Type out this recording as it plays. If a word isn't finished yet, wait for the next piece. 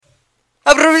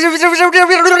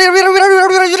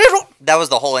That was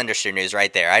the whole industry news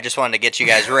right there. I just wanted to get you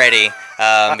guys ready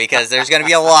because there's going to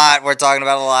be a lot. We're talking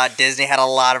about a lot. Disney had a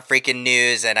lot of freaking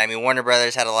news, and I mean Warner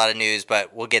Brothers had a lot of news,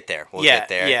 but we'll get there. We'll get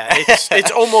there. Yeah,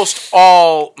 it's almost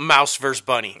all Mouse versus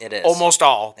Bunny. It is. Almost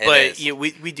all. It but is.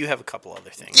 We do have a couple other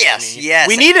things. Yes, I mean, yes.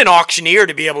 We need an auctioneer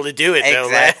to be able to do it, though.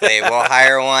 Exactly. We'll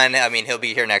hire one. I mean, he'll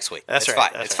be here next week. That's it's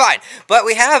right. Fine. It's fine. But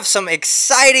we have some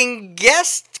exciting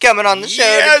guests coming on the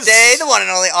show today. The one and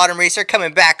only Autumn Reeser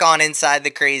coming back on Inside the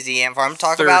Crazy Ant Farm to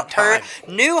talk about her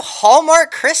new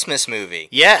Hallmark Christmas movie.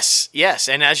 Yes.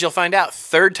 And as you'll find out,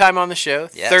 third time on the show,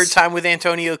 third time with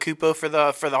Antonio Cupo for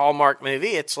the Hallmark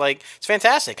movie. It's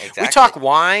fantastic. Exactly. We talk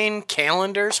wine,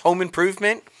 calendars, home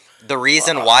improvement. The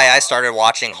reason why I started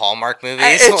watching Hallmark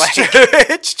movies.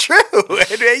 It's true.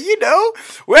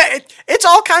 And, it's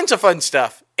all kinds of fun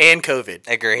stuff. And COVID.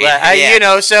 Agreed.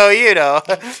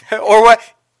 Or what?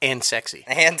 And sexy.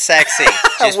 And sexy.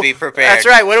 Just be prepared. That's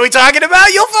right. What are we talking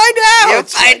about? You'll find out. You'll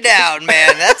find out,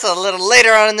 man. That's a little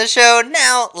later on in the show.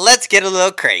 Now, let's get a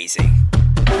little crazy.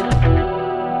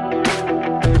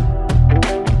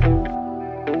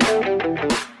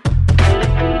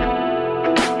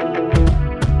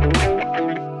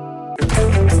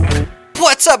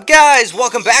 What's up, guys?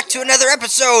 Welcome back to another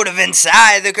episode of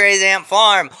Inside the Crazy Ant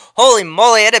Farm. Holy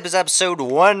moly, it was episode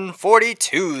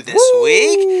 142 this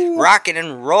week. Rocking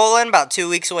and rolling, about 2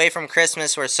 weeks away from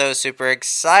Christmas. We're so super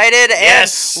excited.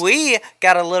 Yes. And we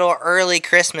got a little early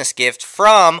Christmas gift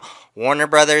from Warner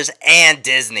Brothers and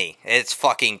Disney. It's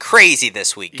fucking crazy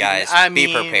this week, guys.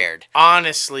 Be prepared.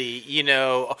 Honestly,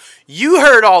 you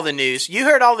heard all the news. You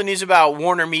heard all the news about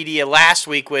Warner Media last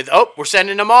week with, we're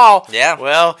sending them all. Yeah.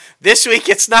 Well, this week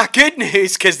it's not good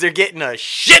news because they're getting a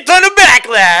shit ton of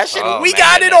backlash, and we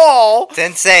got it all. It's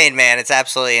insane, man. It's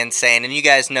absolutely insane. And you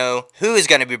guys know who is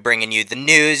going to be bringing you the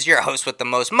news. Your host with the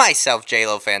most, myself,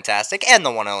 J-Lo Fantastic, and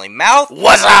the one and only Mouth.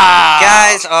 What's up?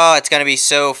 Guys, it's going to be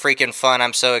so freaking fun.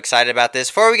 I'm so excited about this.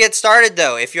 Before we get started,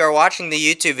 though, if you are watching the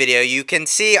YouTube video, you can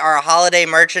see our holiday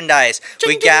merchandise.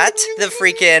 We got the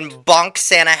freaking Bonk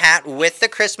Santa hat with the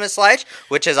Christmas lights,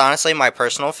 which is honestly my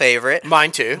personal favorite.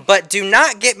 Mine too. But do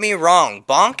not get me wrong.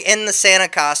 Bonk in the Santa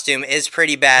costume is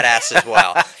pretty badass as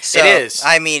well. So, it is.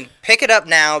 I mean, pick it up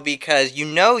now because you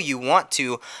want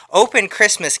to open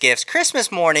Christmas gifts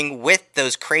Christmas morning with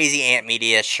those crazy Ant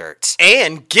Media shirts.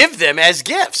 And give them as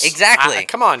gifts. Exactly.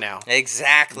 Come on now.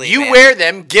 Exactly. You man. wear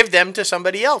them, give them to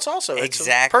somebody else also.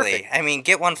 Exactly. It's perfect. I mean,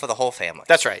 get one for the whole family.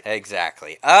 That's right.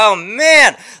 Exactly. Oh,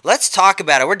 man. Let's talk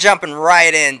about it. We're jumping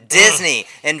right in. Disney.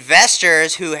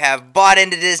 Investors who have bought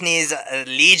into Disney's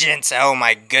allegiance. Oh,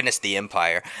 my goodness, the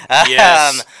empire.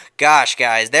 Yes. Gosh,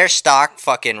 guys, their stock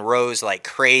fucking rose like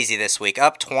crazy this week,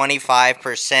 up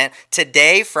 25%.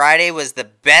 Today, Friday, was the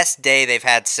best day they've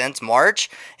had since March,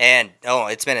 and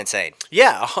it's been insane.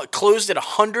 Yeah, closed at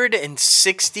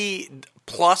 $160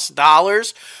 plus.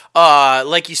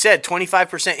 Like you said,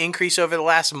 25% increase over the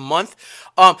last month.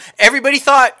 Everybody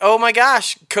thought, oh my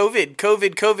gosh,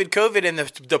 COVID, and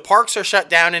the parks are shut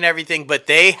down and everything, but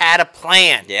they had a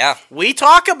plan. Yeah. We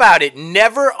talk about it.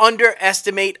 Never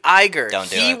underestimate Iger. Don't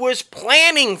do He it. was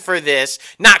planning for this,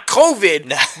 not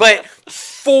COVID, but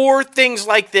for things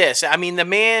like this. I mean, the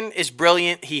man is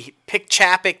brilliant. He picked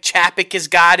Chapek. Chapek has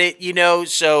got it,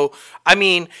 So, I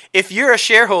mean, if you're a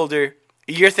shareholder,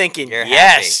 you're thinking,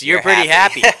 yes, you're pretty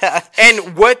happy.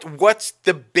 And what's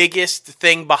the biggest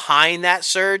thing behind that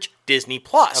surge? Disney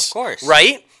Plus. Of course.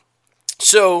 Right?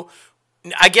 So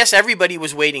I guess everybody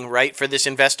was waiting, right, for this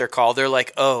investor call. They're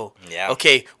like,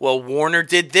 okay, well, Warner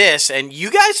did this. And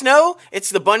you guys know it's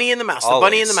the bunny and the mouse, the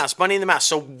bunny and the mouse, bunny and the mouse.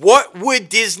 So what would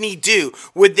Disney do?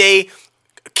 Would they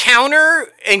counter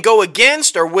and go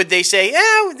against, or would they say,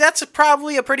 that's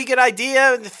probably a pretty good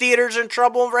idea, the theater's in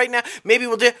trouble right now, maybe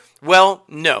we'll do. Well,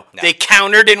 no. They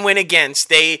countered and went against.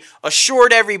 They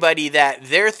assured everybody that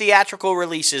their theatrical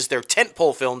releases, their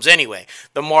tentpole films anyway,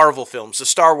 the Marvel films, the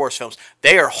Star Wars films,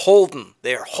 they are holden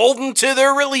to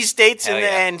their release dates,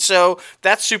 and so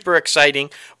that's super exciting.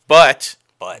 But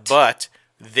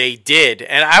they did,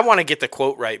 and I want to get the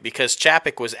quote right because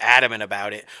Chapek was adamant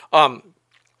about it.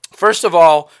 First of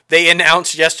all, they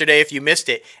announced yesterday, if you missed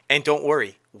it, and don't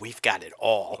worry, we've got it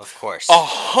all. Of course.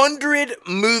 100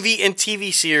 movie and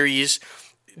TV series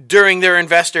during their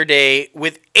investor day,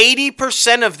 with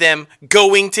 80% of them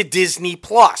going to Disney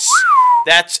Plus.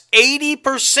 That's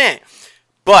 80%.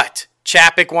 But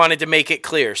Chapek wanted to make it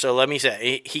clear, so let me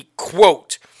say, he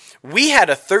quote, We had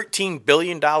a $13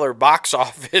 billion box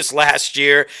office last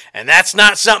year, and that's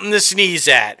not something to sneeze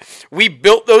at. We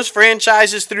built those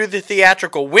franchises through the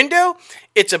theatrical window.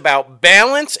 It's about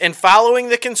balance and following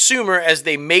the consumer as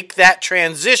they make that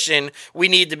transition. We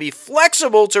need to be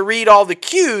flexible to read all the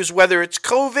cues, whether it's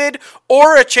COVID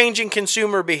or a changing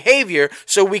consumer behavior,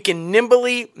 so we can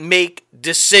nimbly make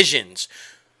decisions.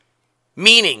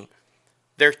 Meaning,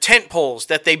 their tent poles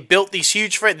that they built these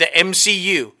huge, the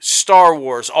MCU, Star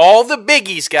Wars, all the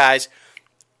biggies, guys,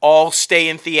 all stay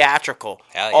in theatrical.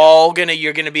 Yeah.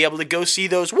 You're gonna be able to go see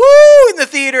those in the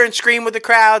theater and scream with the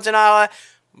crowds and all that.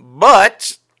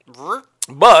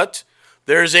 But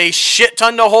there's a shit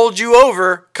ton to hold you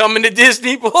over coming to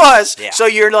Disney Plus. Yeah. So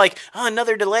you're like,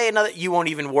 another delay, you won't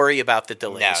even worry about the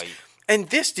delays. No. And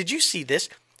did you see this?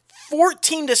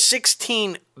 $14 to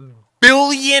 $16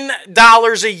 billion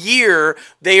a year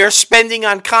they are spending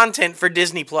on content for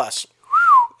Disney Plus.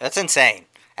 That's insane.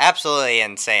 Absolutely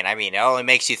insane. I mean, it only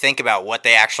makes you think about what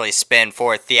they actually spend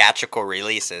for theatrical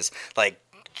releases. Like,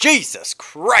 Jesus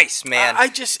Christ, man.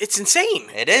 It's insane.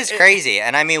 It is crazy.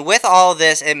 And I mean, with all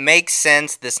this, it makes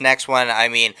sense. This next one, I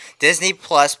mean, Disney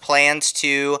Plus plans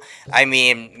to,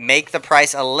 make the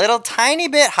price a little tiny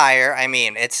bit higher. I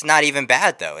mean, it's not even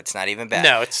bad, though. It's not even bad.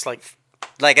 No, it's like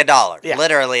 $1. Yeah.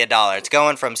 Literally $1. It's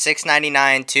going from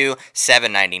 $6.99 to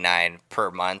 $7.99 per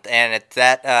month, and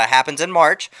that happens in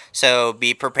March, so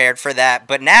be prepared for that.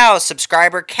 But now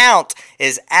subscriber count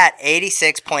is at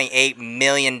 86.8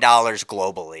 million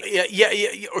globally. Yeah.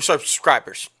 Or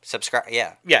subscribers.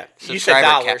 Yeah. You said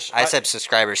dollars. I said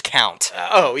subscribers count.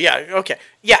 Okay.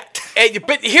 Yeah.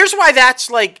 But here's why that's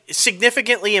like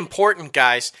significantly important,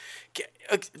 guys.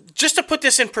 Just to put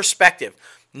this in perspective.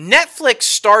 Netflix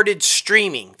started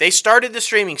streaming. They started the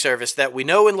streaming service that we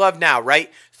know and love now,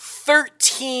 right?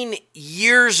 13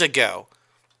 years ago.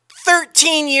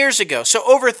 13 years ago. So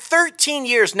over 13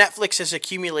 years, Netflix has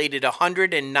accumulated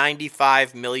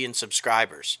 195 million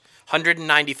subscribers.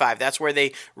 195. That's where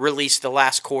they released the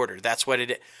last quarter. That's what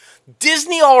it is.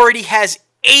 Disney already has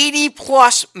 80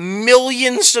 plus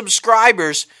million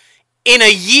subscribers in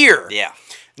a year. Yeah.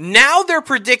 Now they're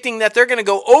predicting that they're going to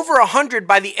go over 100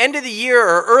 by the end of the year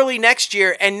or early next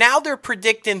year, and now they're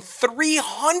predicting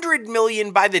 300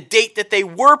 million by the date that they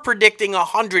were predicting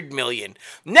 100 million.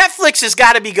 Netflix has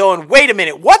got to be going, wait a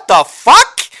minute, what the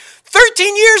fuck?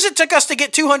 13 years it took us to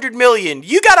get 200 million.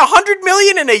 You got 100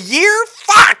 million in a year?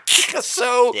 Fuck!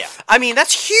 So, yeah. I mean,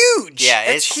 that's huge. Yeah,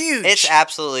 it's huge. It's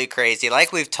absolutely crazy.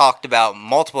 Like we've talked about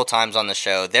multiple times on the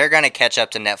show, they're going to catch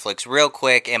up to Netflix real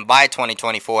quick, and by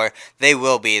 2024, they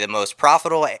will be the most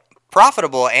profitable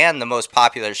and the most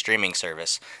popular streaming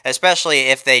service, especially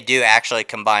if they do actually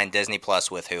combine Disney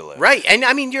Plus with Hulu. Right, and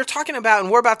I mean, you're talking about,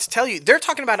 and we're about to tell you, they're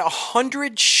talking about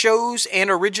 100 shows and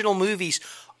original movies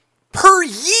per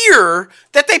year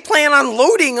that they plan on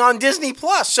loading on Disney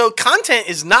Plus. So content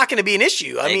is not going to be an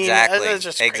issue. I mean, that's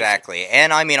just crazy. Exactly.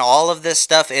 And I mean, all of this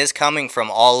stuff is coming from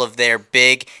all of their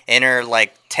big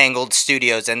tangled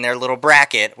studios in their little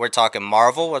bracket. We're talking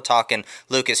Marvel, we're talking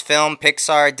Lucasfilm,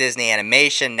 Pixar, Disney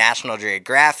Animation, National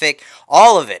Geographic.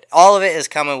 All of it is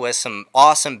coming with some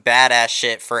awesome badass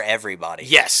shit for everybody.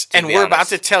 Yes, and we're about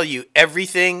to tell you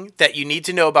everything that you need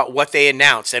to know about what they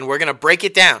announced, and we're going to break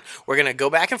it down. We're going to go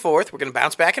back and forth. We're going to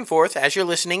bounce back and forth as you're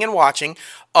listening and watching,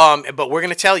 but we're going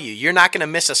to tell you, you're not going to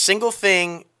miss a single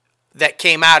thing that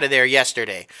came out of there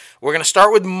yesterday. We're going to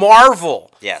start with Marvel.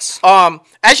 Yes.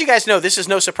 As you guys know, this is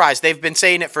no surprise. They've been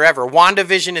saying it forever.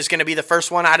 WandaVision is going to be the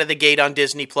first one out of the gate on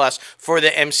Disney Plus for the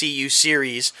MCU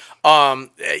series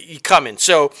coming.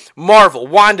 So, Marvel,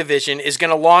 WandaVision is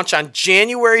going to launch on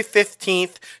January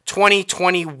 15th,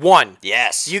 2021.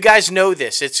 Yes. You guys know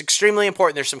this. It's extremely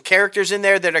important. There's some characters in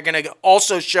there that are going to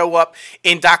also show up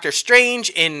in Doctor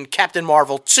Strange, in Captain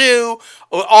Marvel 2,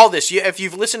 all this. If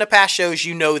you've listened to past shows,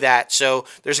 you know that. So,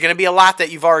 there's going to be a lot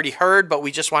that you've already heard, but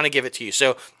we just want to give it to you.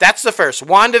 So, that's the first.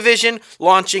 WandaVision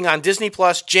launching on Disney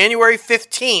Plus January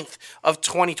 15th of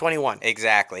 2021.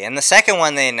 Exactly. And the second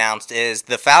one they announced is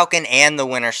The Falcon and the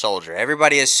Winter Soldier.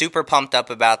 Everybody is super pumped up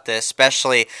about this,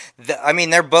 especially,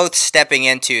 they're both stepping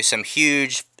into some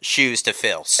huge shoes to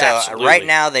fill. So right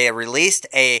now they released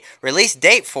a release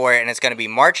date for it, and it's going to be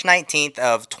March 19th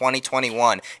of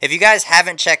 2021. If you guys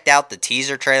haven't checked out the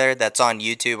teaser trailer that's on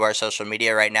YouTube or social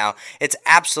media right now, it's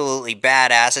absolutely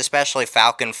badass, especially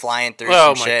Falcon flying through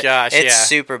some shit. Oh my gosh, it's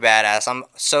super badass. I'm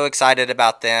so excited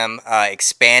about them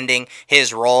expanding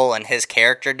his role and his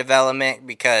character development,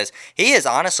 because he is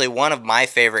honestly one of my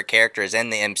favorite characters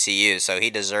in the MCU, so he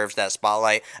deserves that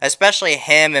spotlight, especially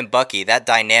him and Bucky, that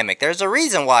dynamic. There's a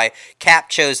reason why why Cap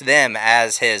chose them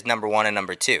as his number 1 and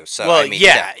number 2. So well,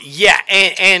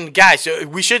 and guys,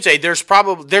 we should say there's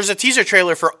a teaser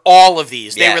trailer for all of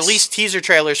these. They released teaser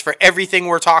trailers for everything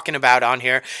we're talking about on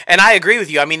here, and I agree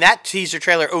with you. I mean, that teaser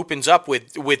trailer opens up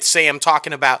with Sam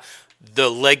talking about the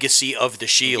legacy of the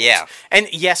Shield. Yeah. And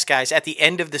yes, guys, at the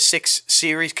end of the 6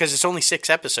 series, because it's only 6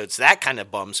 episodes, that kind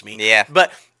of bums me. Yeah.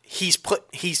 But he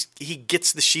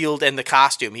gets the shield and the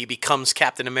costume. He becomes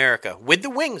Captain America with the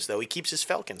wings, though. He keeps his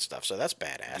Falcon stuff, so that's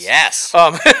badass. Yes.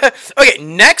 Okay,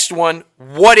 next one.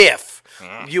 What if?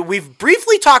 We've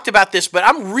briefly talked about this, but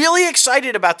I'm really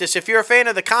excited about this. If you're a fan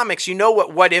of the comics, you know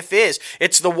what if is.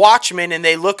 It's the Watchmen, and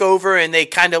they look over and they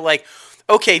kind of like,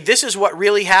 okay, this is what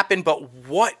really happened, but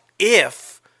what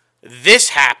if this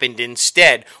happened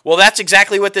instead? Well, that's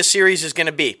exactly what this series is going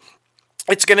to be.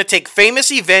 It's going to take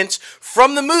famous events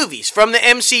from the movies, from the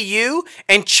MCU,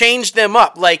 and change them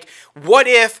up. Like, what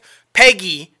if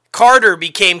Peggy Carter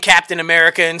became Captain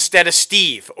America instead of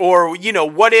Steve? Or,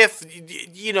 what if,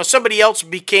 somebody else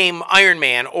became Iron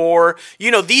Man? Or,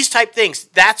 these type things.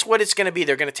 That's what it's going to be.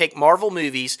 They're going to take Marvel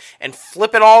movies and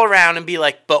flip it all around and be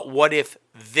like, but what if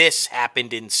this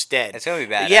happened instead? It's going to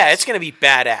be badass. Yeah, it's going to be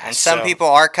badass. And some people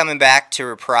are coming back to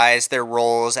reprise their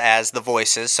roles as the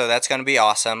voices, so that's going to be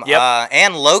awesome. Yep.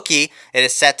 And Loki, it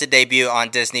is set to debut on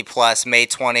Disney Plus May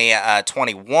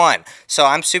 2021. So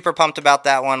I'm super pumped about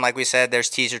that one. Like we said, there's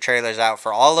teaser trailers out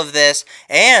for all of this.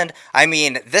 And, I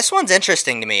mean, this one's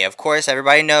interesting to me. Of course,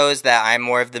 everybody knows that I'm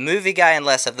more of the movie guy and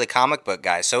less of the comic book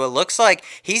guy. So it looks like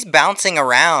he's bouncing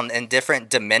around in different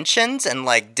dimensions and,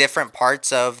 like, different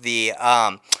parts of the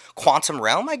quantum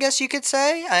realm, I guess you could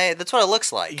say. That's what it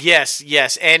looks like.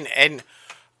 Yes, and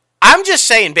I'm just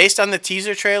saying, based on the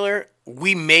teaser trailer,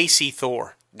 we may see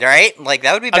Thor. Right? Like,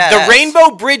 that would be badass. The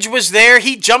Rainbow Bridge was there.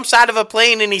 He jumps out of a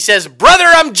plane and he says, "Brother,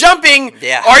 I'm jumping.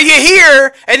 Yeah. Are you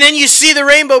here?" And then you see the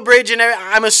Rainbow Bridge, and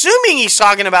I'm assuming he's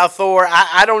talking about Thor.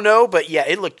 I don't know, but yeah,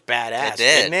 it looked badass,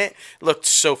 didn't it? It looked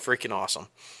so freaking awesome.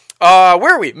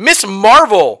 Where are we? Miss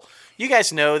Marvel. You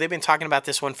guys know they've been talking about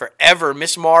this one forever.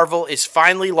 Miss Marvel is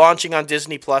finally launching on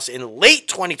Disney Plus in late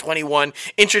 2021,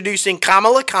 introducing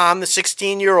Kamala Khan, the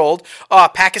 16-year-old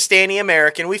Pakistani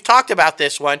American. We've talked about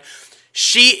this one.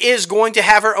 She is going to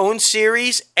have her own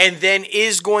series and then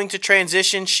is going to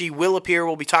transition. She will appear,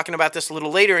 we'll be talking about this a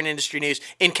little later in industry news,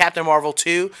 in Captain Marvel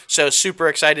 2. So super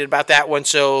excited about that one.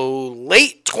 So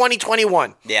late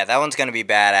 2021. Yeah, that one's going to be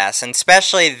badass. And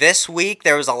especially this week,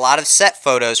 there was a lot of set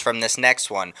photos from this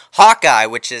next one. Hawkeye,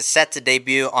 which is set to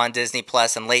debut on Disney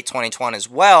Plus in late 2020 as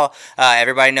well.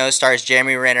 Everybody knows stars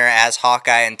Jeremy Renner as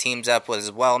Hawkeye and teams up with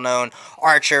his well-known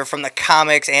Archer from the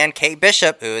comics and Kate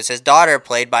Bishop, who is his daughter,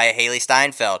 played by Haley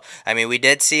Steinfeld. I mean, we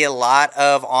did see a lot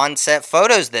of on-set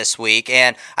photos this week,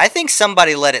 and I think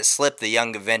somebody let it slip, the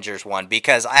Young Avengers one,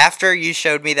 because after you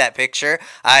showed me that picture,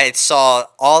 I saw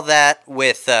all that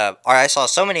with, or I saw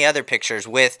so many other pictures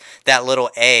with that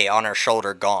little A on her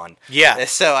shoulder gone. Yeah.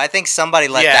 So I think somebody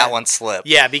let that one slip.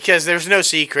 Yeah, because there's no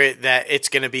secret that it's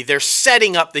going to be, they're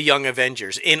setting up the Young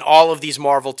Avengers. In all of these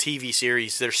Marvel TV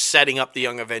series, they're setting up the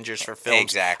Young Avengers for films.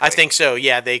 Exactly. I think so,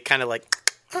 yeah, they kind of like...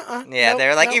 Yeah,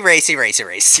 they're like, erase.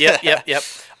 Yep.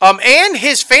 And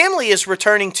his family is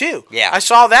returning too. Yeah. I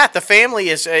saw that. The family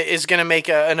is going to make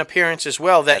an appearance as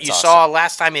well that you saw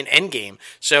last time in Endgame.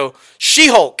 So,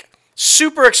 She-Hulk.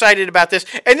 Super excited about this.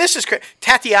 And this is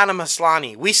Tatiana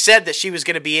Maslany. We said that she was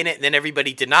going to be in it, and then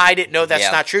everybody denied it. No,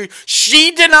 that's not true.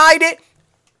 She denied it.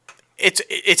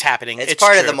 It's happening. It's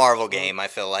part of the Marvel game, I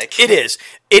feel like. It is.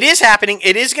 It is happening.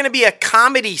 It is going to be a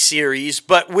comedy series,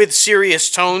 but with serious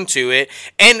tone to it.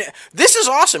 And this is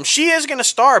awesome. She is going to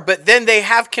star, but then they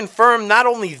have confirmed not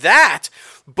only that,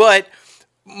 but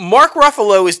Mark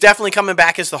Ruffalo is definitely coming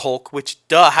back as the Hulk, which,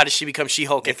 how does she become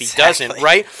She-Hulk if he doesn't,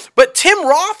 right? But Tim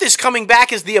Roth is coming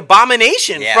back as the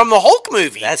Abomination from the Hulk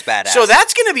movie. That's badass. So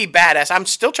that's going to be badass. I'm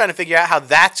still trying to figure out how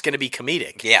that's going to be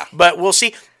comedic. Yeah. But we'll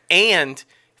see. And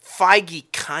Feige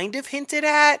kind of hinted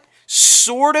at,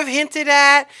 sort of hinted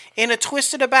at, in a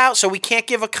twisted about, so we can't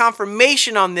give a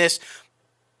confirmation on this,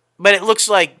 but it looks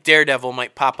like Daredevil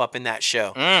might pop up in that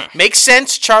show. Makes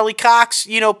sense. Charlie Cox,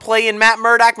 playing Matt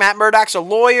Murdock. Matt Murdock's a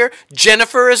lawyer.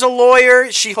 Jennifer is a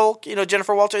lawyer. She-Hulk,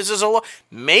 Jennifer Walters is a lawyer.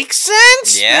 Makes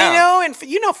sense. Yeah. And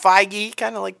Feige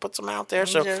kind of like puts them out there.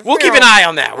 So we'll keep an eye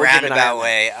on that. Roundabout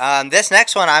way. This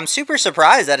next one, I'm super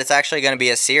surprised that it's actually going to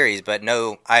be a series, but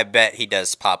no, I bet he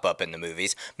does pop up in the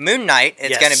movies. Moon Knight,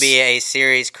 it's going to be a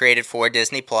series created for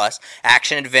Disney Plus.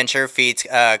 Action adventure feats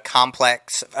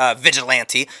complex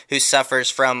vigilante who suffers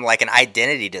from like an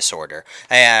identity disorder,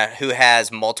 who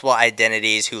has multiple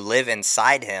identities who live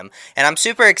inside him. And I'm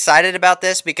super excited about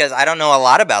this because I don't know a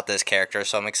lot about this character,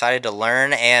 so I'm excited to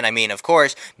learn. And I mean, of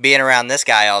course, being around this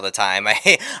guy all the time,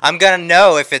 I'm gonna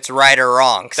know if it's right or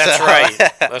wrong. That's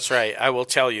right. That's right. I will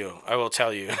tell you.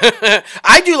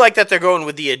 I do like that they're going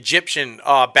with the Egyptian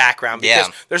background because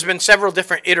there's been several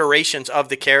different iterations of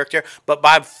the character, but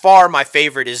by far my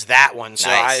favorite is that one. So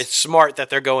it's smart that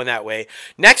they're going that way.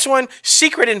 Next one,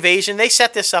 Secret Invasion. They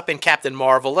set this up in Captain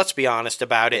Marvel. Let's be honest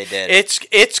about it. They did.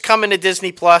 It's coming to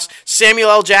Disney Plus.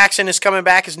 Samuel L. Jackson is coming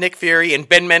back as Nick Fury and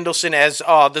Ben Mendelsohn as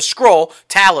the Skrull,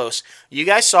 Talos. You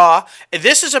guys saw.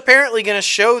 This is apparently going to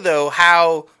show, though,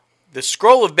 how the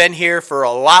Skrull have been here for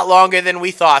a lot longer than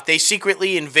we thought. They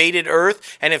secretly invaded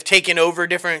Earth and have taken over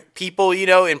different people,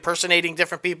 impersonating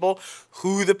different people.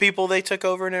 Who the people they took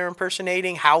over and are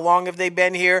impersonating? How long have they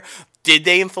been here? Did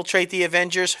they infiltrate the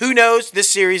Avengers? Who knows? This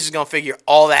series is going to figure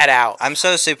all that out. I'm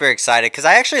so super excited because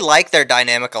I actually like their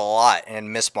dynamic a lot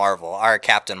in Miss Marvel, or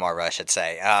Captain Marvel, I should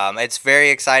say. It's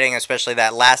very exciting, especially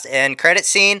that last end credit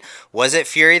scene. Was it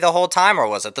Fury the whole time, or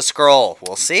was it the Skrull?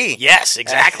 We'll see. Yes,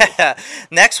 exactly.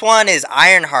 Next one is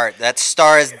Ironheart. That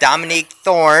stars Dominique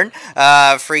Thorne.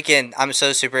 I'm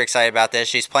so super excited about this.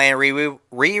 She's playing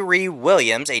Riri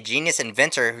Williams, a genius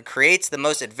inventor who creates the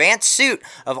most advanced suit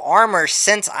of armor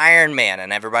since Iron Man,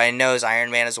 and everybody knows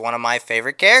Iron Man is one of my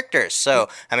favorite characters, so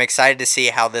I'm excited to see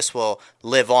how this will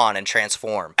live on and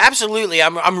transform. Absolutely.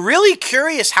 I'm really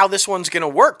curious how this one's going to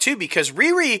work, too, because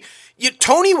Riri,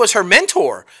 Tony was her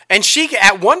mentor, and she,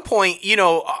 at one point,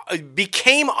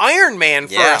 became Iron Man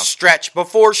for a stretch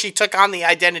before she took on the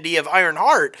identity of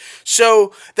Ironheart,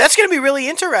 so that's going to be really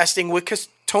interesting because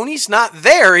Tony's not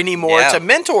there anymore to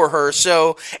mentor her.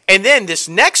 So, and then this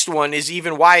next one is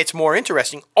even why it's more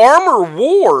interesting. Armor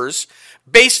Wars,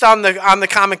 based on the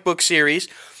comic book series.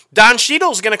 Don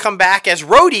Cheadle's going to come back as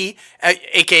Rhodey,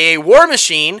 a.k.a. War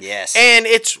Machine. Yes. And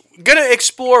it's going to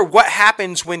explore what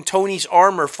happens when Tony's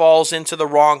armor falls into the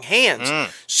wrong hands.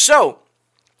 So,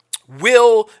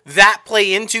 will that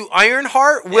play into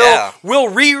Ironheart? Will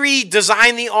Riri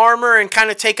design the armor and kind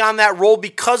of take on that role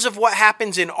because of what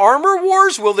happens in Armor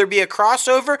Wars? Will there be a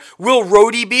crossover? Will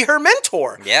Rhodey be her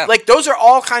mentor? Yeah. Like, those are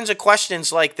all kinds of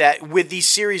questions like that with these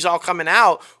series all coming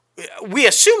out. We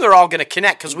assume they're all going to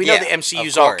connect because we know the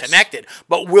MCU's all connected.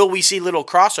 But will we see little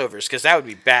crossovers? Because that would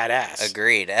be badass.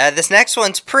 Agreed. This next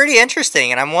one's pretty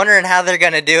interesting, and I'm wondering how they're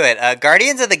going to do it.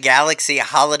 Guardians of the Galaxy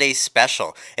Holiday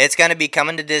Special. It's going to be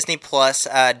coming to Disney Plus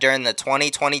during the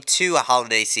 2022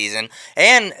 holiday season.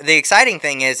 And the exciting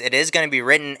thing is it is going to be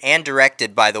written and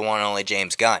directed by the one and only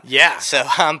James Gunn. Yeah. So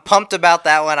I'm pumped about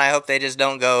that one. I hope they just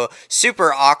don't go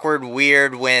super awkward,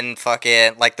 weird when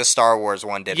fucking like the Star Wars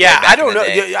one did. Yeah, I don't know.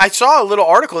 I saw a little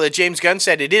article that James Gunn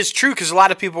said it is true because a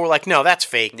lot of people were like, no, that's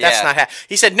fake. That's not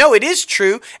He said, no, it is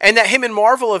true, and that him and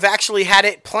Marvel have actually had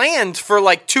it planned for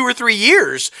like 2 or 3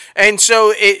 years, and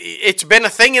so it's been a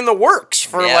thing in the works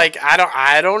for like,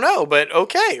 I don't know, but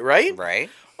okay, right? Right.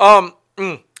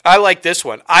 I like this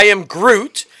one. I Am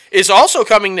Groot is also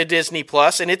coming to Disney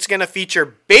Plus, and it's going to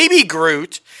feature Baby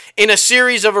Groot in a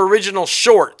series of original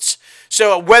shorts.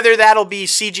 So whether that'll be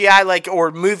CGI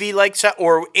or movie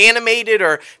or animated,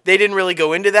 or they didn't really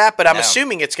go into that, but I'm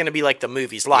assuming it's going to be like the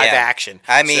movies, live action.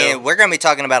 I mean, we're going to be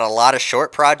talking about a lot of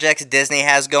short projects Disney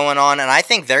has going on, and I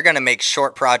think they're going to make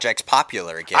short projects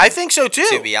popular again. I think so too.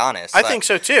 To be honest, I think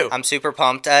so too. I'm super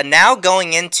pumped. Now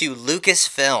going into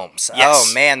Lucasfilms. Yes.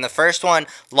 Oh man, the first one,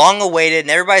 long awaited,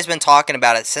 and everybody's been talking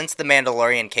about it since The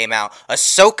Mandalorian came out.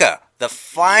 Ahsoka.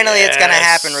 Finally, it's going to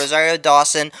happen. Rosario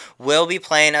Dawson will be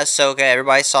playing Ahsoka.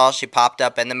 Everybody saw she popped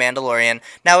up in The Mandalorian.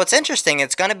 Now, what's interesting,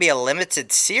 it's going to be a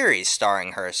limited series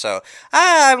starring her. So,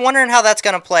 I'm wondering how that's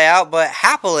going to play out. But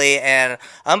happily, and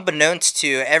unbeknownst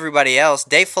to everybody else,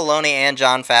 Dave Filoni and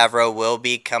Jon Favreau will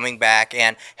be coming back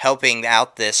and helping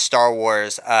out this Star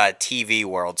Wars TV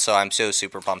world. So, I'm so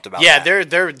super pumped about that. Yeah,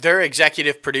 they're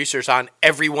executive producers on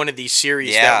every one of these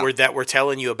series that we're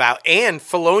telling you about. And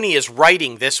Filoni is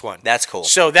writing this one. That's cool.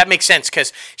 So that makes sense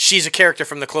because she's a character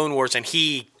from the Clone Wars, and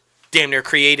he damn near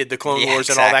created the Clone Wars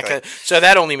and all that. So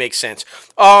that only makes sense.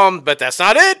 But that's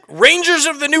not it. Rangers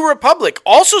of the New Republic,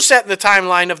 also set in the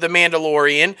timeline of The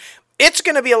Mandalorian. It's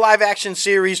going to be a live-action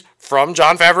series from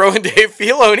Jon Favreau and Dave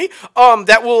Filoni,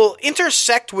 that will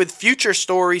intersect with future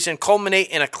stories and culminate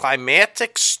in a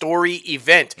climactic story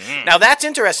event. Now, that's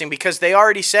interesting because they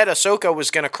already said Ahsoka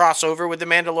was going to cross over with The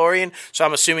Mandalorian, so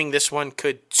I'm assuming this one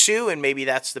could too, and maybe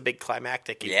that's the big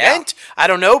climactic event. I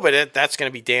don't know, but that's going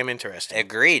to be damn interesting.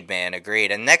 Agreed, man,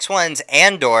 agreed. And next one's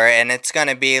Andor, and it's going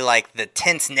to be like the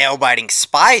tense, nail-biting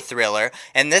spy thriller,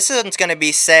 and this one's going to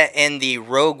be set in the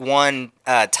Rogue One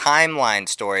timeline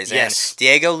stories. Yes. And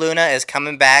Diego Luna is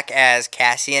coming back as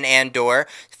Cassian Andor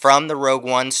from the Rogue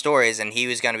One stories, and he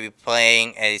was going to be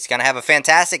playing. He's going to have a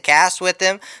fantastic cast with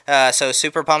him, so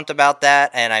super pumped about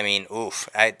that. And I mean,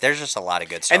 there's just a lot of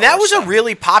good stuff. And that was a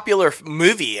really popular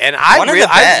movie, and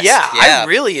I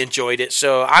really enjoyed it.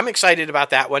 So I'm excited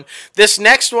about that one. This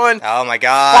next one, oh my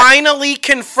god, finally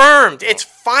confirmed. It's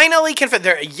finally confirmed.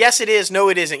 Yes, it is. No,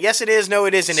 it isn't. Yes, it is. No,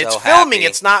 it isn't. It's filming.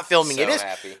 It's not filming. It is,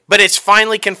 but it's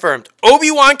finally confirmed.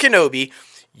 Obi-Wan Kenobi.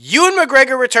 Ewan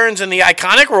McGregor returns in the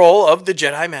iconic role of the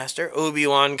Jedi Master,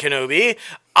 Obi-Wan Kenobi,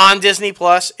 on Disney+.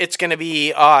 It's going to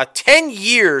be 10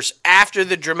 years after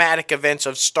the dramatic events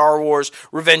of Star Wars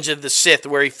Revenge of the Sith,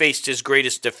 where he faced his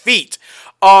greatest defeat.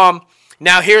 Now,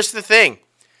 here's the thing.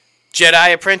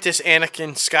 Jedi apprentice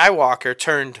Anakin Skywalker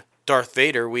turned Darth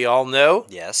Vader, we all know.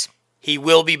 Yes. He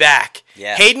will be back.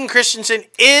 Yeah. Hayden Christensen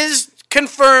is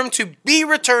confirmed to be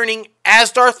returning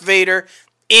as Darth Vader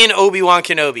in Obi-Wan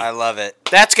Kenobi. I love it.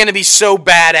 That's going to be so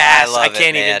badass. I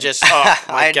can't man. even just, oh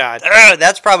my God.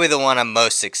 That's probably the one I'm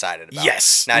most excited about.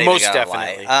 Yes, not most even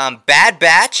definitely. Bad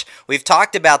Batch. We've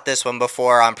talked about this one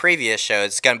before on previous shows.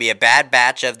 It's going to be a Bad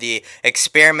Batch of the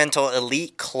experimental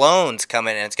elite clones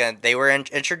coming in. They were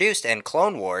introduced in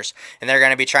Clone Wars, and they're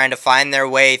going to be trying to find their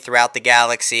way throughout the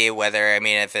galaxy,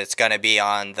 if it's going to be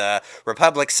on the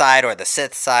Republic side or the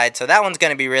Sith side. So that one's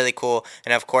going to be really cool.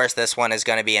 And of course, this one is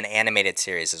going to be an animated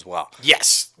series as well.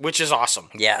 Yes, which is awesome.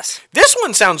 Yes. This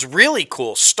one sounds really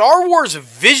cool. Star Wars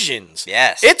Visions.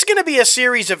 Yes. It's going to be a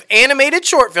series of animated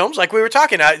short films, like we were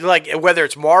talking about, like whether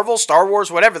it's Marvel, Star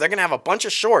Wars, whatever. They're going to have a bunch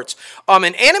of shorts.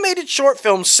 An animated short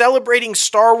film celebrating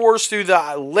Star Wars through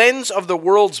the lens of the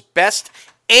world's best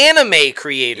anime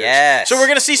creators. Yes. So we're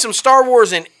going to see some Star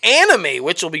Wars in anime,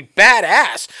 which will be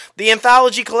badass. The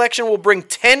anthology collection will bring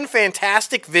 10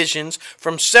 fantastic visions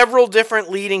from several different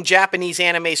leading Japanese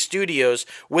anime studios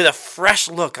with a fresh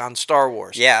look on Star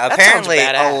Wars. Yeah, apparently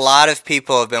a lot of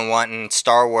people have been wanting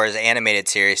Star Wars animated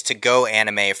series to go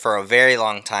anime for a very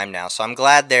long time now. So I'm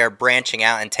glad they're branching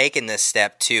out and taking this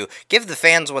step to give the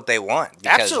fans what they want.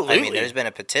 Because, absolutely. I mean, there's been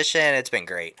a petition. It's been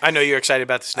great. I know you're excited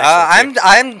about this next one.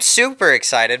 I'm super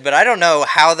excited. But I don't know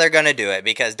how they're going to do it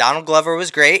because Donald Glover was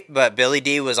great, but Billy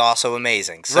Dee was also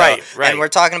amazing. So, right. And we're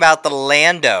talking about the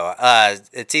Lando.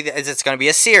 It's going to be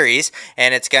a series,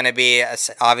 and it's going to be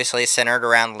obviously centered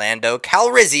around Lando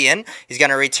Calrissian. He's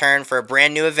going to return for a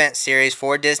brand new event series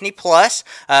for Disney Plus.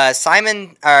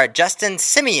 Justin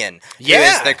Simien, who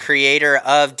is the creator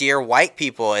of Dear White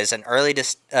People, is an early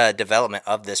development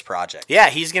of this project. Yeah,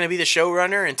 he's going to be the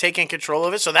showrunner and taking control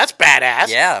of it, so that's badass.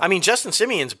 Yeah. I mean, Justin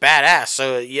Simien's badass,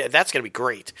 so yeah, that's going to be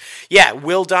great. Yeah,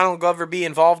 will Donald Glover be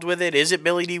involved with it? Is it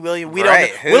Billy Dee Williams? We don't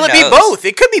know. Will it be both?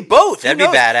 It could be both. That'd be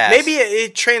badass. Maybe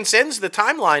it transcends the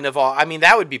timeline of all. I mean,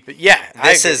 that would be, yeah.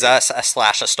 This is us /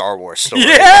 a Star Wars story.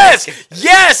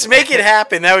 Yes, make it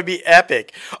happen. That would be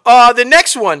epic. The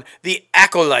next one, The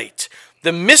Acolyte.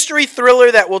 The mystery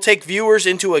thriller that will take viewers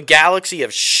into a galaxy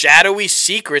of shadowy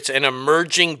secrets and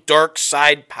emerging dark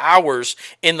side powers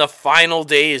in the final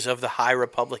days of the High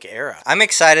Republic era. I'm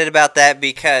excited about that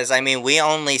because, I mean, we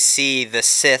only see the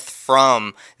Sith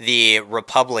from the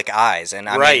Republic eyes, and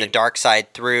I mean the dark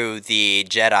side through the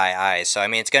Jedi eyes. So, I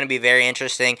mean, it's going to be very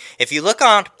interesting. If you look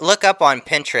up on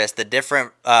Pinterest, the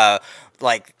different,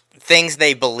 things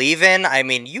they believe in, I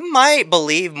mean, you might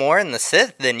believe more in the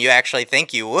Sith than you actually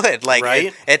think you would.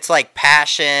 It's like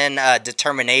passion,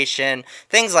 determination,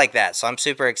 things like that. So I'm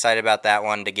super excited about that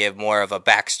one to give more of a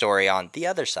backstory on the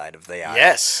other side of the aisle.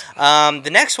 Yes. The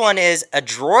next one is A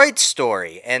Droid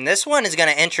Story, and this one is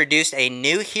going to introduce a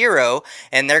new hero,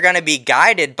 and they're going to be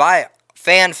guided by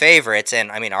fan favorites,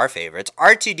 and I mean our favorites,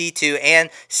 R2-D2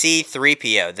 and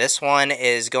C-3PO. This one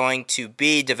is going to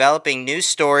be developing new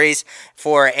stories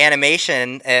for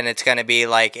animation, and it's going to be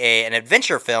like an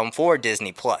adventure film for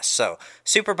Disney Plus. So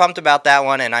super pumped about that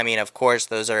one, and I mean, of course,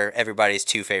 those are everybody's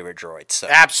two favorite droids. So.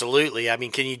 Absolutely. I mean,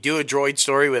 can you do a droid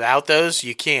story without those?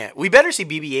 You can't. We better see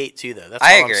BB-8 too, though. That's all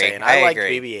I'm saying. I like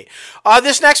BB-8.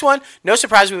 This next one, no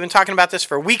surprise, we've been talking about this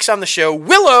for weeks on the show.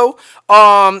 Willow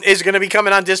is going to be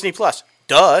coming on Disney Plus.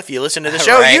 duh, if you listen to the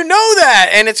show, right. You know that.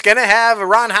 And it's going to have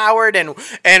Ron Howard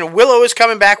and Willow is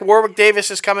coming back. Warwick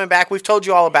Davis is coming back. We've told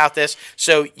you all about this.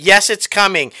 So, yes, it's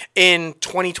coming in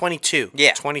 2022.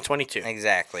 Yeah. 2022.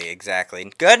 Exactly.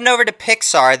 Good, and over to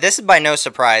Pixar. This is by no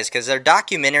surprise because their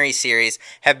documentary series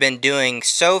have been doing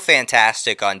so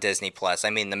fantastic on Disney+. I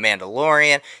mean, The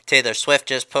Mandalorian, Taylor Swift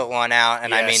just put one out,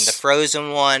 and yes. I mean, the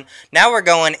Frozen one. Now we're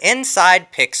going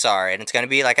inside Pixar, and it's going to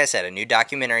be, like I said, a new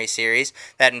documentary series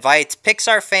that invites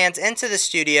Pixar fans into the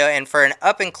studio and for an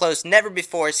up-and-close,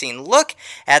 never-before-seen look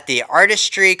at the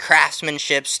artistry,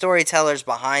 craftsmanship, storytellers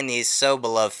behind these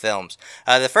so-beloved films.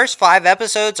 The first 5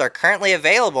 episodes are currently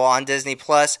available on Disney+,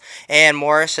 and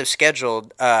more are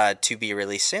scheduled to be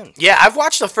released soon. Yeah, I've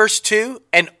watched the first 2,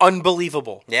 and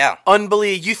unbelievable. Yeah.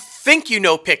 Unbelievable. You think you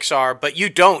know Pixar, but you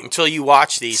don't until you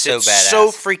watch these. So it's badass. So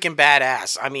freaking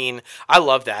badass. I mean, I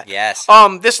love that. Yes.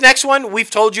 This next one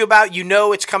we've told you about. You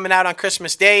know it's coming out on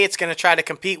Christmas Day. It's going to try to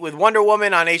compete with Wonder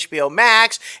Woman on HBO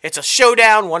Max. It's a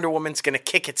showdown. Wonder Woman's going to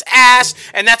kick its ass,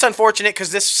 and that's unfortunate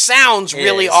because this sounds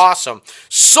really awesome.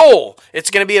 Soul.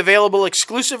 It's going to be available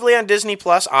exclusively on Disney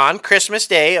Plus on Christmas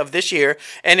Day of this year,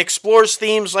 and explores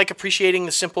themes like appreciating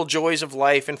the simple joys of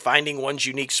life and finding one's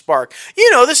unique spark.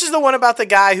 You know, this is the one about the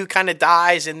guy who kind of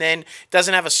dies and then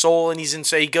doesn't have a soul, and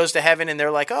so he goes to heaven, and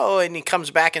they're like, oh, and he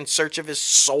comes back in search of his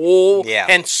soul. Yeah.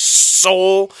 And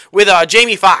Soul with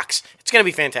Jamie Foxx. It's going to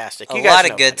be fantastic. You guys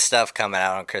lot of good stuff coming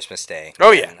out on Christmas Day.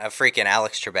 Oh, yeah. A freaking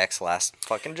Alex Trebek's last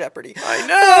fucking Jeopardy. I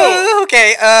know.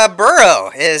 Okay,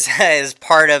 Burrow is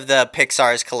part of the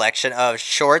Pixar's collection of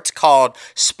shorts called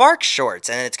Spark Shorts,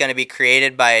 and it's going to be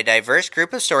created by a diverse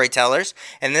group of storytellers,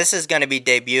 and this is going to be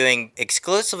debuting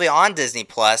exclusively on Disney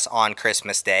Plus on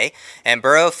Christmas Day. And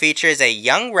Burrow features a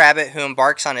young rabbit who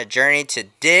embarks on a journey to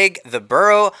dig the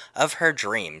burrow of her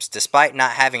dreams, despite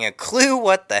not having a clue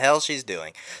what the hell she's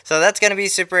doing. So that's going to be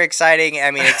super exciting. I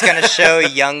mean, it's going to show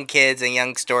young kids and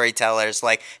young storytellers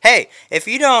like, hey, if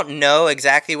you don't know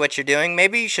exactly what you're doing,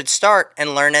 maybe you should start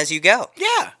and learn as you go.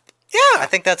 Yeah. I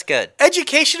think that's good.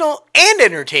 Educational and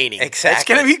entertaining. Exactly. It's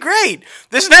going to be great.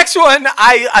 This next one,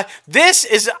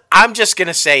 I'm just going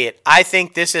to say it. I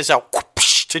think this is a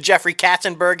whoosh to Jeffrey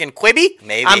Katzenberg and Quibi.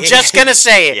 Maybe. I'm just going to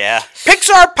say it. Yeah.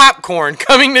 Pixar Popcorn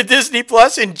coming to Disney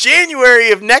Plus in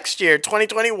January of next year,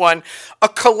 2021. A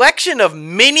collection of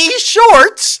mini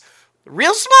shorts.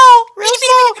 Real small,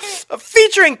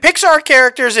 featuring Pixar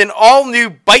characters in all new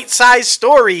bite-sized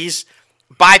stories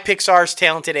by Pixar's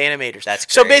talented animators. That's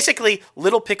great. So basically,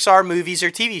 little Pixar movies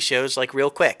or TV shows like Real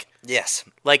Quick. Yes.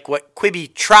 Like what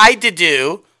Quibi tried to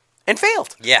do and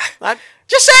failed. Yeah.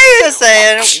 Just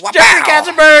saying. Jeffrey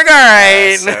Katzenberg, all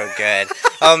right. So good.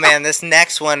 Oh, man, this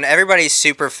next one, everybody's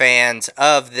super fans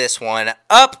of this one.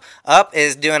 Up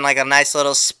is doing like a nice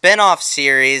little spin-off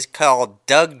series called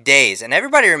Doug Days. And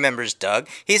everybody remembers Doug.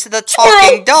 He's the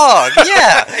talking dog.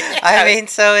 Yeah. I mean,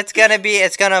 so it's going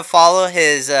to follow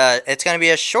his, it's going to be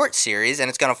a short series, and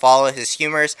it's going to follow his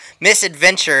humorous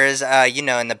misadventures,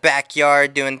 in the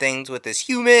backyard doing things with his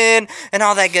human and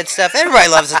all that good stuff. Everybody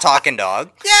loves a talking dog.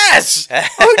 Yes.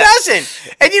 Who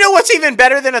doesn't? And you know what's even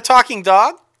better than a talking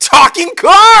dog? Talking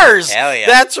cars! Hell yeah.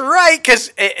 That's right,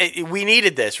 because we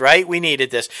needed this, right? We needed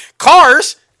this.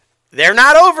 Cars, they're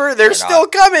not over. They're still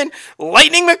coming.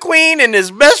 Lightning McQueen and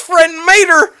his best friend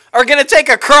Mater are going to take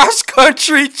a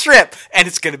cross-country trip, and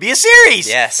it's going to be a series.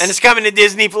 Yes. And it's coming to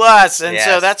Disney Plus, and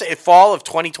so that's a fall of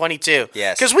 2022.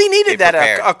 Yes. Because we needed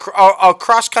a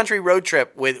cross-country road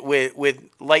trip with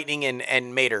Lightning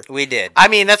and Mater. We did. I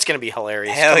mean, that's going to be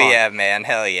hilarious. Hell yeah, man.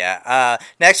 Hell yeah.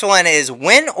 Next one is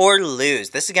Win or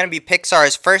Lose. This is going to be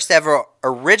Pixar's first ever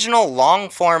original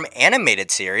long-form animated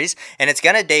series, and it's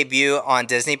going to debut on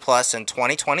Disney Plus in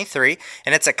 2023,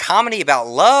 and it's a comedy about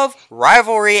love,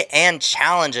 rivalry, and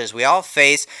challenges we all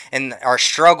face in our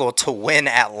struggle to win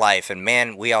at life, and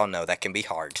man, we all know that can be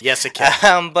hard. Yes, it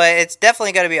can. But it's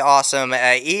definitely going to be awesome.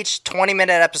 Each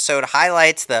 20-minute episode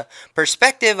highlights the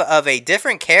perspective of a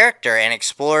different character and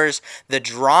explores the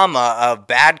drama of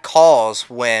bad calls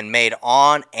when made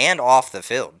on and off the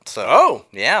field. So,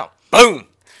 yeah. Boom.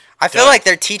 I feel like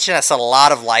they're teaching us a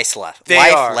lot of life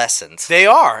lessons. They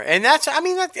are. And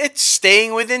it's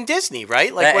staying within Disney,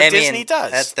 right? Like what Disney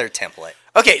does. That's their template.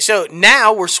 Okay, so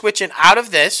now we're switching out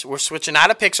of this. We're switching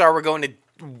out of Pixar. We're going to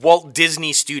Walt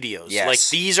Disney Studios. Yes. Like,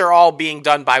 these are all being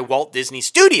done by Walt Disney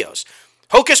Studios.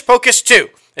 Hocus Pocus 2,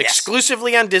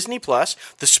 exclusively on Disney Plus,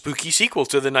 the spooky sequel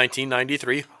to the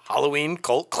 1993 Halloween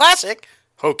cult classic,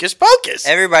 Hocus Pocus.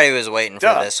 Everybody was waiting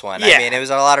for this one. Yeah. I mean, it was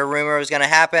a lot of rumor it was going to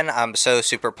happen. I'm so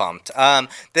super pumped.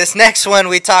 This next one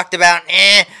we talked about,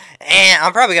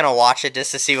 I'm probably gonna watch it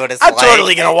just to see what it's like. I'm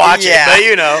totally gonna watch it, but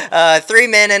you know. 3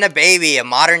 Men and a Baby, a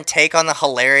modern take on the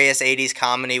hilarious 80s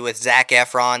comedy with Zac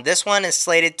Efron. This one is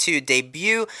slated to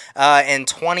debut in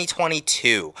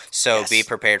 2022, so be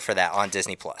prepared for that on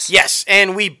Disney+. Yes,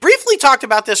 and we briefly talked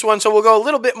about this one, so we'll go a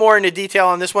little bit more into detail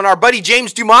on this one. Our buddy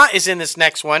James Dumas is in this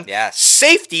next one. Yes.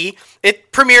 Safety,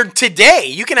 it premiered today.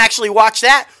 You can actually watch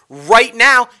that right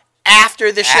now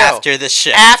after the show.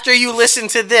 After you listen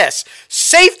to this.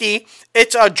 Safety,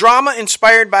 it's a drama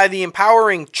inspired by the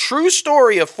empowering true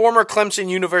story of former Clemson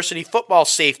University football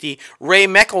safety Ray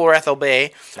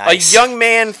McElrathbey, a young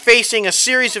man facing a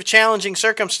series of challenging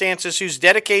circumstances whose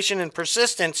dedication and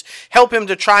persistence help him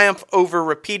to triumph over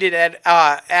repeated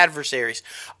adversaries.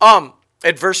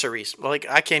 Adversaries. Like,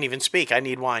 I can't even speak. I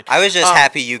need wine. I was just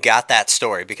happy you got that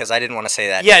story because I didn't want to say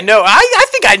that. Yeah, no, I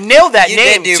think I nailed that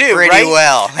name, too. You did do pretty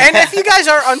well. And if you guys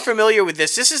are unfamiliar with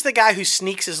this is the guy who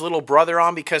sneaks his little brother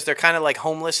on because they're kind of like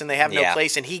homeless and they have no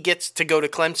place, and he gets to go to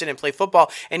Clemson and play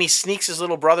football, and he sneaks his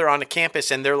little brother onto campus,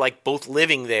 and they're like both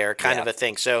living there kind of a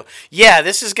thing. So, yeah,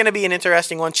 this is going to be an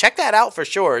interesting one. Check that out for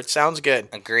sure. It sounds good.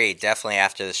 Agreed. Definitely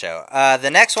after the show. The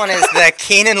next one is the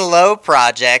Kenan Lowe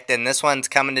Project, and this one's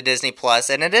coming to Disney+.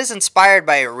 And it is inspired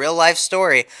by a real-life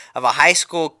story of a high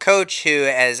school coach who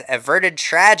has averted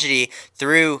tragedy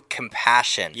through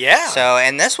compassion. Yeah. So,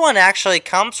 and this one actually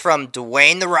comes from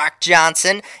Dwayne "The Rock"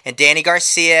 Johnson and Danny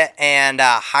Garcia and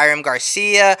Hiram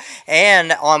Garcia,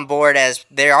 and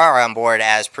they are on board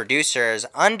as producers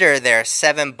under their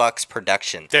 $7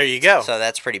 production. There you go. So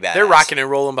that's pretty bad. They're rocking and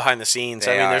rolling behind the scenes.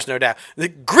 They are. There's no doubt. The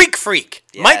Greek Freak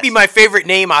might be my favorite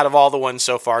name out of all the ones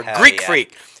so far. Greek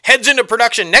Freak heads into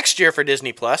production next year for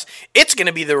Disney+. It's going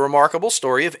to be the remarkable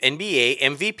story of NBA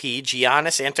MVP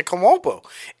Giannis Antetokounmpo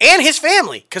and his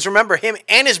family, because remember, him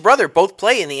and his brother both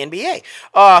play in the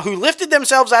NBA, who lifted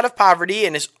themselves out of poverty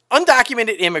and as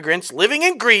undocumented immigrants living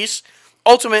in Greece.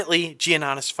 Ultimately,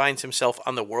 Giannis finds himself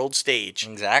on the world stage.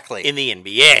 Exactly. In the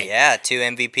NBA. Yeah, 2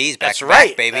 MVPs back to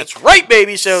back, baby. That's right,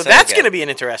 baby. So that's going to be an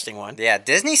interesting one. Yeah,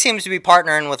 Disney seems to be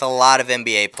partnering with a lot of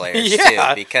NBA players, too,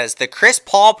 because the Chris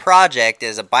Paul Project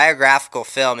is a biographical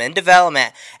film in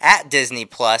development at Disney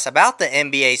Plus about the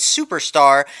NBA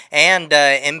superstar and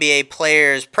NBA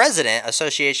Players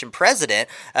Association president,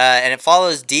 and it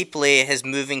follows deeply his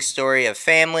moving story of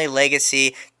family,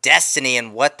 legacy, destiny,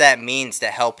 and what that means to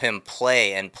help him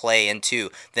play into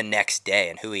the next day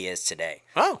and who he is today.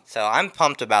 Oh. So I'm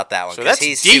pumped about that one So because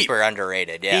he's deep. super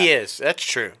underrated. Yeah. He is. That's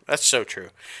true. That's so true.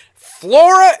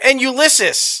 Flora and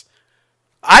Ulysses.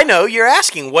 I know you're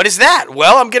asking, what is that?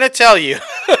 Well, I'm going to tell you.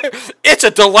 It's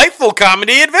a delightful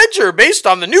comedy adventure based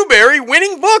on the Newbery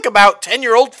winning book about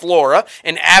 10-year-old Flora,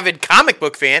 an avid comic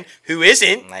book fan who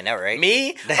isn't. I know, right?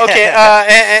 Me? Okay,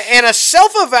 and a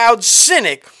self-avowed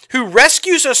cynic who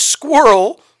rescues a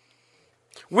squirrel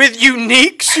with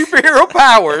unique superhero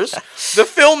powers. The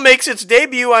film makes its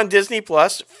debut on Disney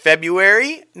Plus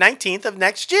February 19th of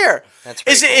next year. That's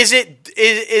pretty cool.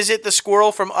 Is it the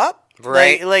squirrel from Up?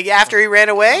 Right. Like after he ran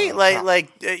away?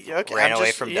 Okay. Ran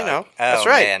away from Doug. Oh, that's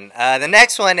right. Man. The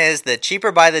next one is the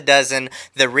Cheaper by the Dozen,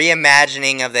 the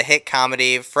reimagining of the hit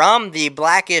comedy from the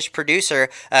Blackish producer,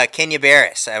 Kenya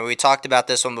Barris. We talked about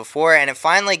this one before, and it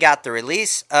finally got the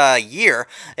release year.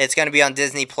 It's going to be on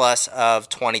Disney Plus of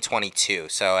 2022.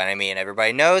 So, and I mean,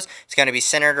 everybody knows it's going to be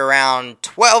centered around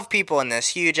 12 people in this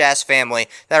huge-ass family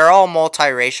that are all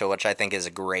multiracial, which I think is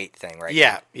a great thing right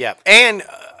now. Yeah. And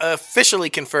officially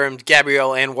confirmed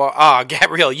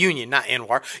Gabrielle Union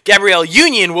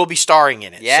will be starring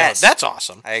in it. Yes. So that's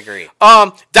awesome. I agree.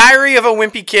 Diary of a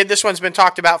Wimpy Kid. This one's been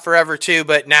talked about forever too,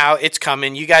 but now it's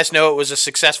coming. You guys know it was a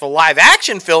successful live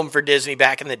action film for Disney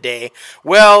back in the day.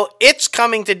 Well, it's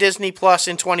coming to Disney Plus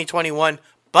in 2021,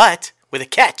 but with a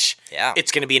catch. Yeah.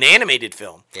 It's going to be an animated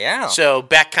film. Yeah. So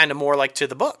back kind of more like to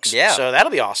the books. Yeah. So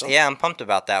that'll be awesome. Yeah, I'm pumped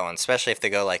about that one, especially if they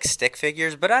go like stick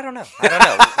figures, but I don't know.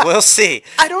 We'll see.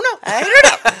 I don't know.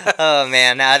 Oh,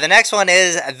 man. The next one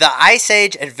is The Ice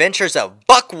Age Adventures of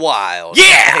Buck Wild.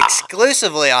 Yeah!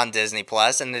 Exclusively on Disney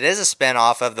Plus, and it is a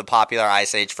spin-off of the popular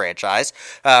Ice Age franchise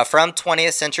from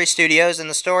 20th Century Studios, and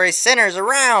the story centers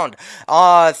around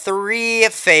 3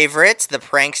 favorites, the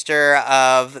prankster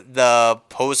of the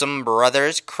Possum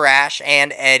Brothers, Crash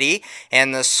and Eddie,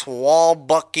 and the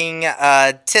swallbucking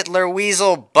Titler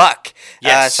Weasel Buck.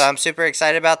 Yes. So I'm super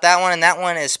excited about that one, and that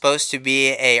one is supposed to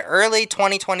be a early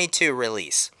 2022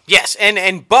 release. Yes,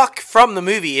 and Buck from the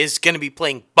movie is going to be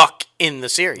playing Buck in the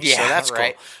series. Yeah, so that's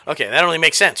right. Cool. Okay, that only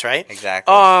makes sense, right?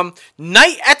 Exactly.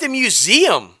 Night at the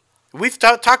Museum. We've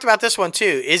talked about this one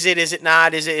too. Is it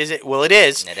not? Is it? Well, it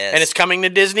is. It is. And it's coming to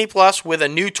Disney Plus with a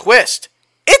new twist.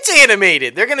 It's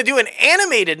animated. They're going to do an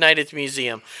animated Night at the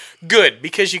Museum. Good,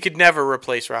 because you could never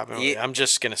replace Robin Williams. I'm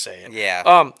just going to say it.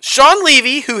 Yeah. Sean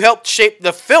Levy, who helped shape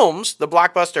the films, the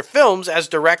blockbuster films, as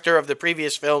director of the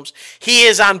previous films, he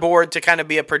is on board to kind of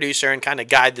be a producer and kind of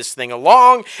guide this thing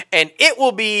along, and it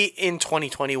will be in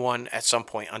 2021 at some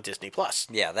point on Disney+.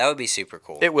 Yeah, that would be super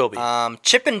cool. It will be.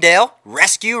 Chip and Dale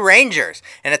Rescue Rangers,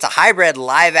 and it's a hybrid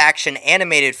live-action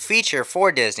animated feature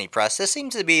for Disney+. This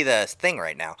seems to be the thing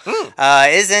right now.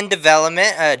 Is in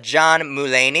development. John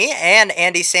Mulaney and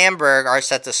Andy Samberg are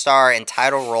set to star in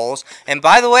title roles. And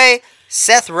by the way,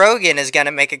 Seth Rogen is going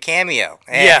to make a cameo.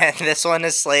 And this one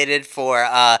is slated for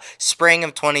spring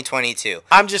of 2022.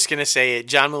 I'm just going to say it.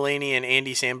 John Mulaney and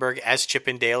Andy Samberg as Chip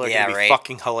and Dale are going to be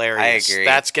fucking hilarious. I agree.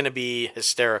 That's going to be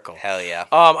hysterical. Hell yeah.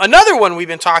 Another one we've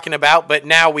been talking about, but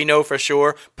now we know for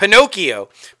sure, Pinocchio.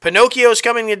 Pinocchio is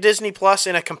coming to Disney Plus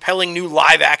in a compelling new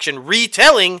live-action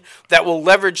retelling that will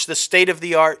leverage the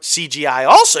state-of-the-art CGI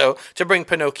also to bring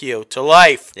Pinocchio to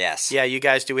life. Yes. Yeah, you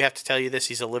guys, do we have to tell you this?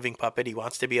 He's a living puppet. He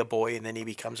wants to be a boy, and then he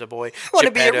becomes a boy. I want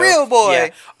to be a real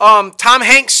boy. Yeah. Tom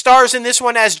Hanks stars in this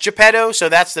one as Geppetto, so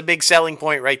that's the big selling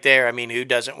point right there. I mean, who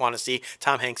doesn't want to see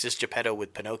Tom Hanks as Geppetto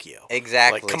with Pinocchio?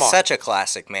 Exactly. Like, come on. Such a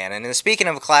classic, man. And speaking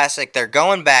of classic, they're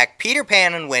going back. Peter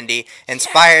Pan and Wendy,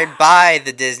 inspired by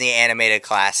the Disney animated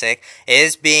classic,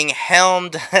 is being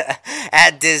helmed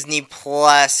at Disney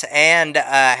Plus and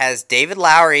has David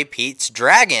Lowery, Pete's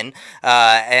dragon,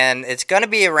 and it's going to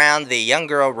be around the young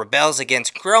girl rebels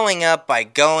against growing up by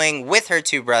going with her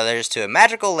two brothers to a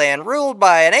magical land ruled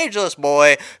by an ageless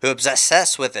boy who is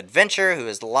obsessed with adventure, who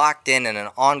is locked in an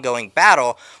ongoing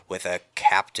battle with a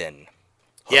captain.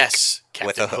 Hook. Yes, Captain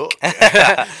with a hook.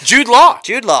 Jude Law.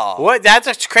 Jude Law. What?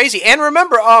 That's crazy. And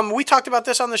remember, we talked about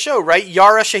this on the show, right?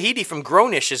 Yara Shahidi from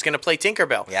Grownish is going to play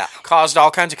Tinkerbell. Yeah. Caused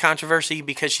all kinds of controversy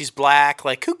because she's black.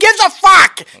 Like, who gives a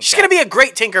fuck? Exactly. She's going to be a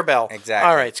great Tinkerbell. Exactly.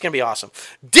 All right, it's going to be awesome.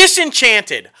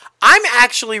 Disenchanted. I'm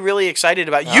actually really excited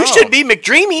about. You should be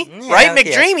McDreamy, right?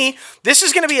 McDreamy. Yeah. This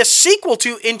is going to be a sequel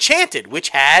to Enchanted, which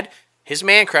had his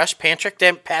man crush, Patrick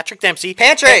Dempsey.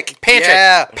 Patrick.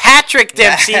 Yeah. Patrick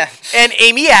Dempsey and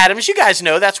Amy Adams. You guys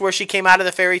know that's where she came out of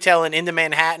the fairy tale and into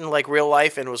Manhattan, like real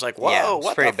life, and was like, whoa,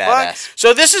 what the fuck?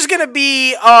 So this is going to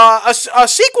be a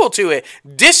sequel to it.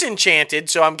 Disenchanted,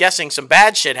 so I'm guessing some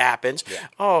bad shit happens. Yeah.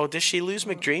 Oh, does she lose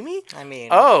McDreamy? I mean...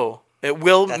 Oh.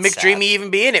 Will McDreamy even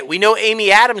be in it? We know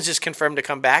Amy Adams is confirmed to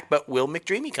come back, but will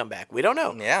McDreamy come back? We don't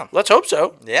know. Yeah. Let's hope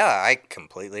so. Yeah, I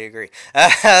completely agree.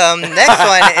 Next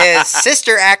one is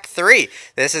Sister Act 3.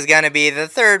 This is going to be the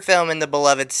third film in the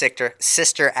beloved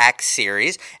Sister Act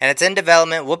series, and it's in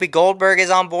development. Whoopi Goldberg is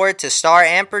on board to star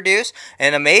and produce,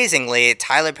 and amazingly,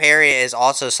 Tyler Perry is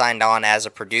also signed on as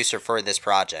a producer for this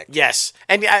project. Yes.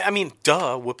 And I mean,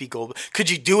 duh, Whoopi Goldberg.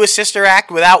 Could you do a Sister Act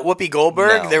without Whoopi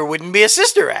Goldberg? No. There wouldn't be a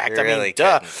Sister Act. Really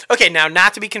duh. Okay, now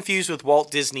not to be confused with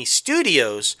Walt Disney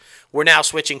Studios, we're now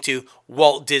switching to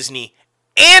Walt Disney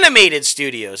Animation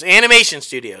Studios.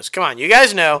 Come on, you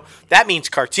guys know that means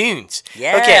cartoons.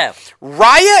 Yeah. Okay,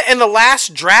 Raya and the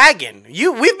Last Dragon.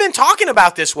 We've been talking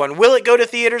about this one. Will it go to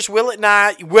theaters? Will it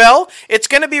not? Well, it's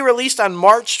going to be released on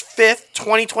March 5th,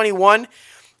 2021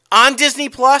 on Disney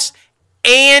Plus.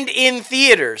 And in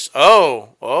theaters.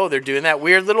 Oh, they're doing that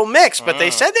weird little mix. But they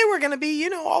said they were going to be,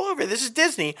 all over. This is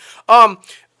Disney.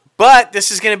 But this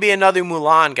is going to be another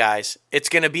Mulan, guys. It's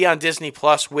going to be on Disney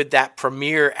Plus with that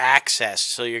premiere access.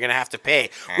 So you're going to have to pay.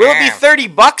 Will it be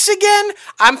 $30 again?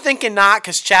 I'm thinking not,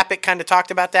 because Chapek kind of talked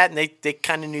about that, and they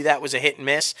kind of knew that was a hit and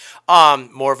miss.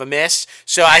 More of a miss.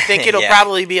 So I think it'll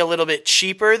probably be a little bit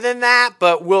cheaper than that,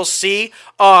 but we'll see.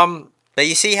 But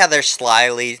you see how they're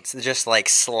slyly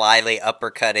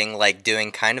uppercutting, like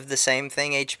doing kind of the same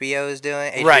thing HBO is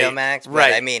doing, HBO Max.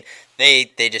 But I mean, they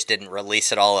just didn't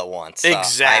release it all at once.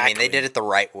 Exactly. I mean, they did it the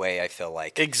right way, I feel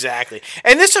like. Exactly.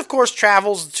 And this, of course,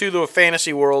 travels to the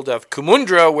fantasy world of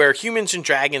Kumundra, where humans and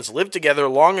dragons lived together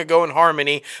long ago in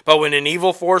harmony, but when an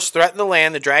evil force threatened the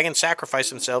land, the dragons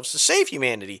sacrificed themselves to save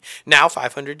humanity. Now,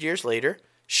 500 years later,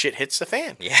 shit hits the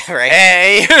fan. Yeah, right.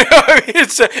 Hey,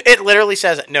 it literally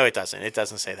says it. No, it doesn't. It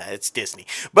doesn't say that. It's Disney.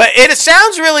 But it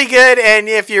sounds really good, and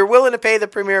if you're willing to pay the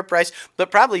premiere price, but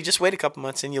probably just wait a couple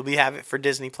months and you'll have it for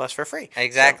Disney Plus for free.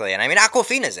 Exactly. So. And I mean,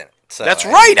 Awkwafina's in it. So, that's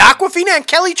right. Awkwafina and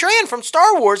Kelly Tran from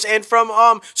Star Wars and from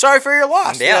Sorry for Your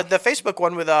Loss, the Facebook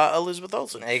one with Elizabeth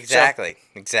Olsen. Exactly.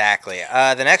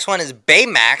 The next one is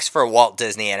Baymax for Walt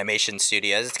Disney Animation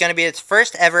Studios. It's going to be its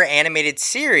first ever animated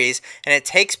series, and it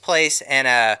takes place in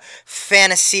a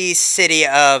fantasy city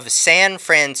of San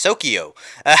Francisco.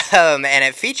 And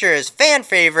it features fan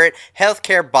favorite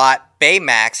healthcare bot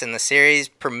Baymax, and the series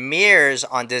premieres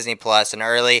on Disney Plus in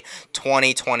early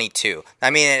 2022. I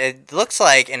mean, it looks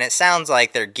like and it sounds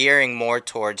like they're gearing more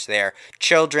towards their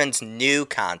children's new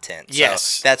content. Yes.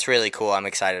 So that's really cool. I'm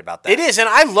excited about that. It is, and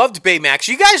I loved Baymax.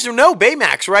 You guys know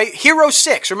Baymax, right? Hero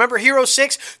 6. Remember Hero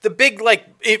 6? The big,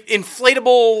 like,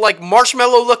 inflatable, like,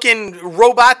 marshmallow-looking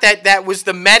robot that was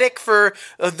the medic for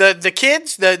the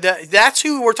kids? That's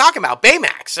who we're talking about,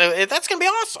 Baymax. So that's going to be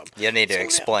awesome. You'll need to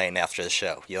explain after the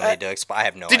show. You'll need to explain. I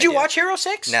have no idea. Did you watch Hero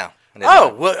 6? No.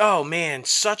 Oh man,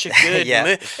 such a good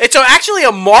movie. It's actually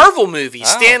a Marvel movie.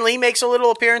 Stan Lee makes a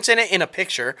little appearance in it in a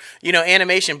picture,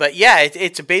 animation. But yeah,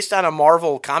 it's based on a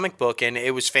Marvel comic book, and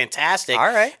it was fantastic.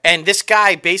 All right. And this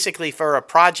guy, basically for a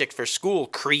project for school,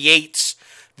 creates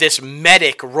this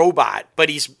medic robot, but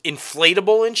he's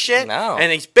inflatable and shit. No.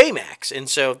 And he's Baymax. And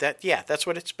so that's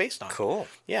what it's based on. Cool.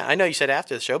 Yeah, I know you said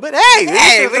after the show, but hey,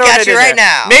 we got you right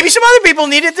now. Maybe some other people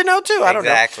needed to know too. I don't know.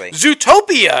 Exactly.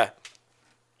 Zootopia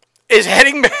is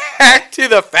heading back to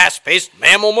the fast-paced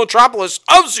mammal metropolis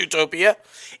of Zootopia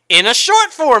in a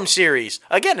short-form series.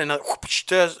 Again, another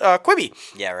Quibi.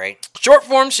 Yeah, right.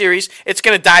 Short-form series. It's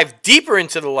going to dive deeper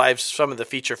into the lives of some of the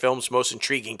feature film's most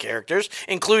intriguing characters,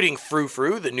 including Frou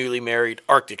Frou, the newly married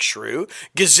Arctic shrew,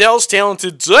 Gazelle's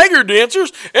talented tiger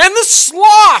dancers, and the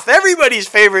sloth. Everybody's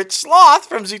favorite sloth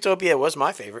from Zootopia. It was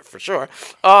my favorite, for sure.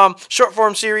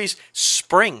 Short-form series,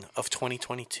 spring of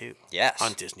 2022. Yes.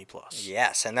 On Disney+.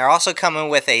 Yes, and they're also coming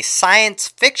with a science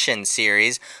fiction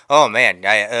series. Oh, man.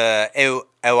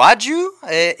 Iwaju?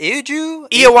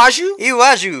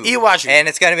 And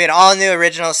it's going to be an all-new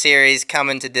original series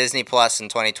coming to Disney Plus in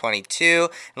 2022.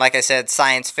 And like I said,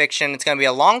 science fiction. It's going to be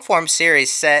a long-form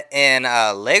series set in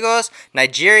Lagos,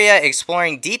 Nigeria,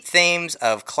 exploring deep themes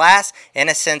of class,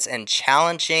 innocence, and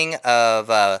challenging of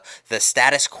the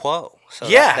status quo. So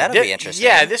that'll be interesting.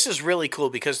 Yeah, this is really cool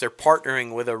because they're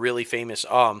partnering with a really famous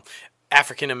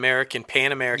African-American,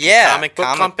 Pan-American comic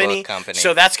book company.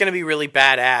 So that's going to be really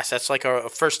badass. That's like a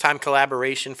first-time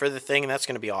collaboration for the thing, and that's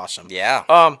going to be awesome.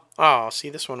 Yeah. See,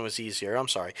 this one was easier. I'm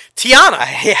sorry. Tiana.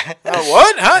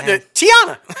 What? Huh?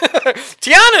 Tiana.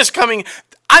 Tiana is coming.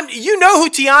 You know who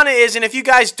Tiana is, and if you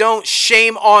guys don't,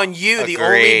 shame on you. Agreed. The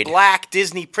only black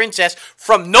Disney princess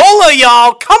from NOLA,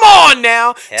 y'all. Come on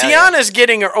now. Tiana's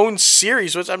getting her own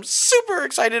series, which I'm super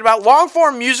excited about.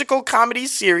 Long-form musical comedy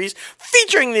series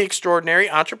featuring the extraordinary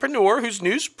entrepreneur whose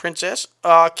new princess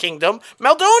kingdom,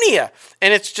 Meldonia.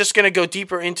 And it's just going to go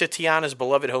deeper into Tiana's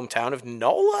beloved hometown of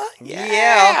NOLA.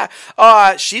 Yeah.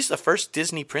 She's the first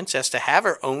Disney princess to have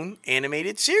her own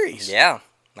animated series. Yeah.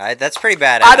 That's pretty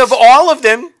badass. Out of all of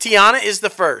them, Tiana is the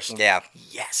first. Yeah.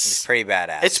 Yes. It's pretty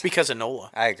badass. It's because of NOLA.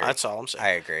 I agree. That's all I'm saying. I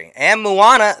agree. And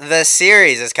Moana, the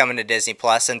series, is coming to Disney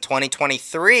Plus in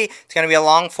 2023. It's going to be a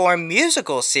long-form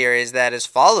musical series that has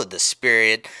followed the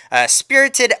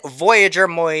spirited Voyager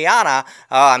Moana.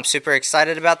 I'm super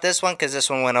excited about this one because this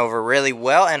one went over really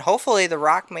well, and hopefully The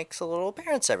Rock makes a little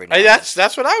appearance every now and then.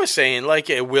 That's what I was saying. Like,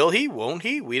 will he? Won't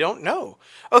he? We don't know.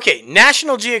 Okay,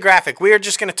 National Geographic. We are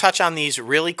just going to touch on these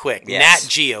really quick. Yes. Nat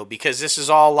Geo, because this is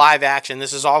all live action.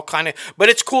 This is all kind of, but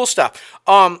it's cool stuff.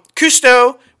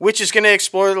 Cousteau, which is going to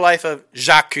explore the life of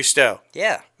Jacques Cousteau.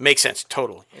 Yeah. Makes sense,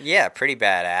 totally. Yeah, pretty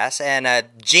badass. And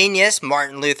Genius,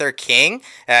 Martin Luther King.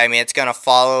 I mean, it's going to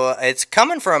follow, it's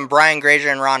coming from Brian Grazer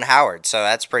and Ron Howard, so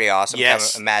that's pretty awesome.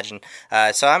 Yes. Imagine.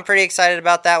 So I'm pretty excited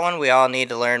about that one. We all need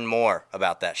to learn more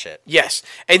about that shit. Yes.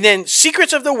 And then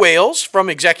Secrets of the Whales from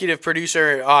executive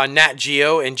producer Nat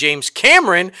Geo and James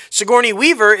Cameron. Sigourney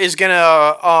Weaver is going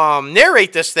to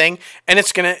narrate this thing, and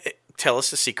it's going to tell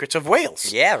us the secrets of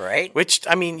whales. Yeah, right. Which,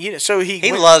 I mean, so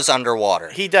he loves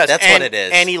underwater. He does. That's what it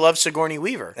is. And he loves Sigourney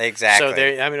Weaver. Exactly. So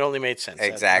it only made sense.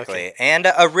 Exactly. Okay.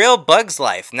 And A Real Bug's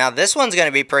Life. Now, this one's going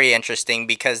to be pretty interesting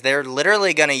because they're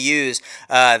literally going to use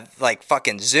like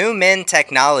fucking zoom in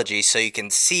technology so you can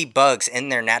see bugs in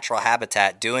their natural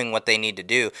habitat doing what they need to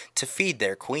do to feed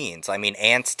their queens. I mean,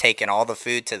 ants taking all the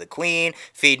food to the queen,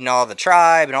 feeding all the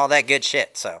tribe, and all that good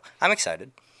shit. So I'm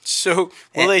excited. So,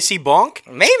 will they see Bonk?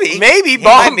 Maybe.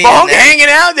 Bonk hanging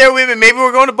out there with me. Maybe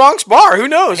we're going to Bonk's bar. Who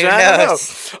knows? I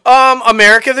don't know.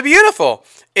 America the Beautiful.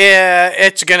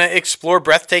 It's going to explore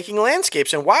breathtaking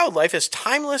landscapes and wildlife is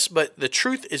timeless, but the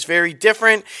truth is very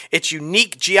different. Its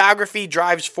unique geography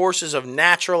drives forces of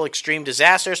natural extreme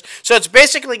disasters. So it's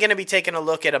basically going to be taking a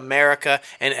look at America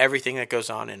and everything that goes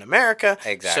on in America.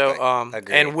 Exactly. So,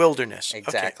 and wilderness.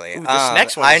 Exactly. Okay. Ooh, this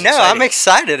next one I is know. exciting. I'm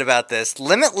excited about this.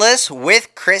 Limitless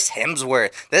with Chris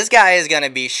Hemsworth. This guy is going to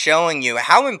be showing you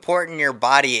how important your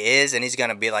body is, and he's going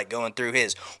to be like going through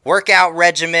his workout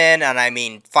regimen, and I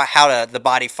mean how the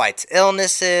body fights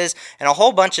illnesses and a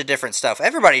whole bunch of different stuff.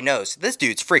 Everybody knows this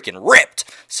dude's freaking ripped.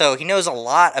 So he knows a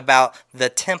lot about the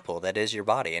temple that is your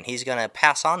body, and he's going to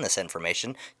pass on this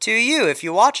information to you if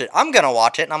you watch it. I'm going to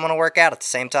watch it, and I'm going to work out at the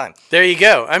same time. There you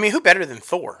go. I mean, who better than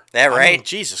Thor? Yeah, right? I mean,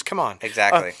 Jesus, come on.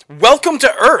 Exactly. Welcome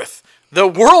to Earth. The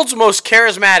world's most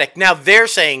charismatic. Now, they're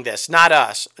saying this, not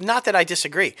us. Not that I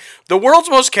disagree. The world's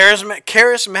most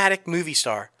charismatic movie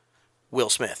star, Will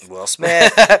Smith. Will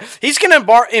Smith. He's going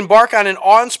to embark on an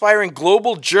awe-inspiring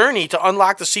global journey to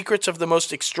unlock the secrets of the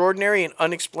most extraordinary and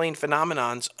unexplained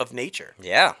phenomenons of nature.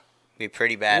 Yeah. Be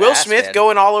pretty badass. Will Smith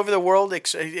going all over the world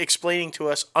explaining to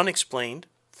us unexplained,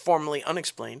 formerly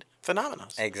unexplained phenomena.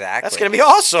 Exactly. That's going to be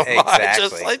awesome.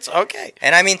 Exactly. It's okay.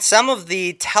 And I mean, some of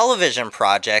the television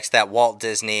projects that Walt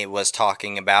Disney was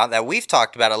talking about, that we've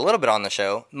talked about a little bit on the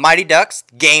show, Mighty Ducks,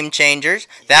 Game Changers.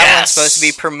 That one's supposed to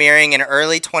be premiering in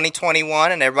early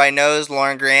 2021, and everybody knows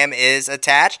Lauren Graham is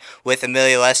attached, with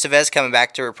Emilio Estevez coming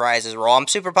back to reprise his role. I'm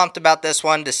super pumped about this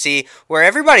one to see where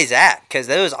everybody's at, because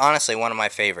that was honestly one of my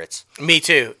favorites. Me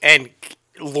too. And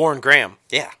Lauren Graham.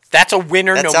 Yeah. That's a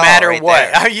winner no matter right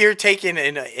what. there. You're taking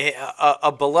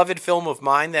a beloved film of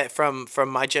mine that from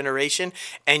my generation,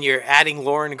 and you're adding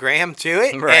Lauren Graham to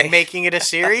it and making it a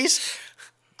series.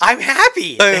 I'm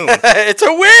happy. Boom. It's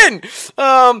a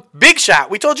win. Big Shot.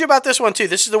 We told you about this one, too.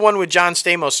 This is the one with John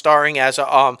Stamos starring as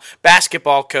a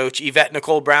basketball coach. Yvette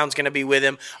Nicole Brown's going to be with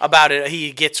him about it.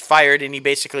 He gets fired, and he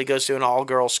basically goes to an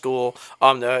all-girls school,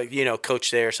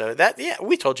 coach there. So,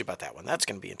 we told you about that one. That's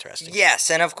going to be interesting. Yes,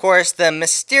 and of course, the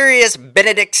mysterious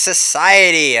Benedict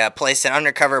Society, a place in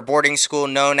undercover boarding school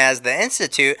known as the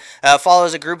Institute,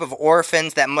 follows a group of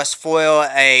orphans that must foil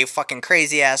a fucking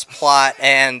crazy-ass plot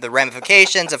and the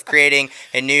ramifications of creating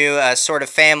a new sort of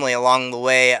family along the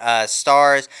way.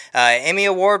 Stars Emmy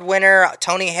Award winner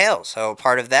Tony Hale, so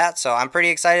part of that. So I'm pretty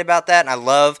excited about that, and I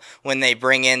love when they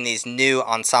bring in these new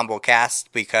ensemble casts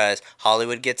because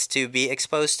Hollywood gets to be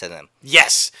exposed to them.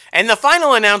 Yes, and the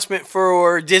final announcement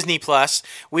for Disney Plus,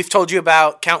 we've told you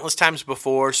about countless times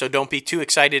before, so don't be too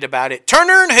excited about it.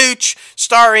 Turner and Hooch,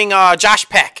 starring Josh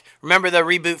Peck. Remember the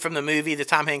reboot from the movie, the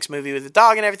Tom Hanks movie with the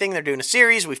dog and everything? They're doing a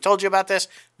series. We've told you about this.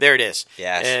 There it is.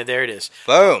 Yes. There it is.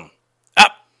 Boom.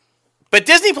 But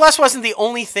Disney Plus wasn't the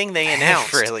only thing they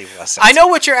announced. It really wasn't. I know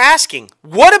what you're asking.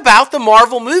 What about the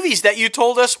Marvel movies that you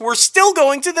told us were still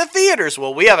going to the theaters?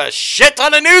 Well, we have a shit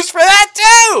ton of news for that,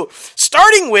 too.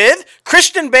 Starting with,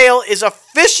 Christian Bale is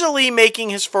officially making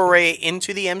his foray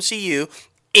into the MCU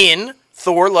in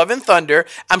Thor: Love and Thunder.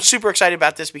 I'm super excited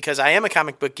about this because I am a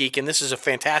comic book geek, and this is a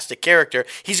fantastic character.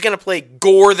 He's going to play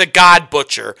Gore the God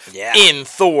Butcher in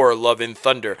Thor: Love and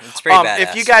Thunder. It's pretty badass.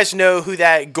 If you guys know who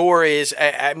that Gore is,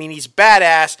 I mean, he's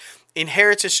badass,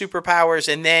 inherits his superpowers,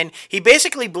 and then he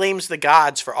basically blames the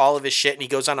gods for all of his shit, and he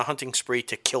goes on a hunting spree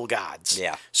to kill gods.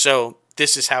 Yeah. So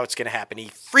this is how it's going to happen. He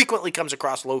frequently comes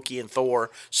across Loki and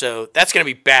Thor, so that's going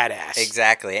to be badass.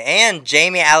 Exactly. And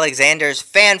Jamie Alexander's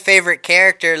fan favorite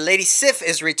character, Lady Sif,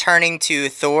 is returning to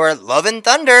Thor: Love and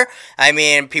Thunder. I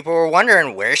mean, people were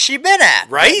wondering where's she been at.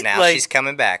 Right? But now she's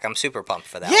coming back. I'm super pumped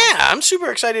for that one. Yeah, I'm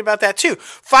super excited about that too.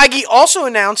 Feige also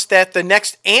announced that the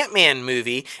next Ant-Man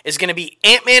movie is going to be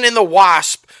Ant-Man and the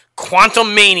Wasp: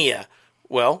 Quantumania.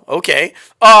 Well, okay.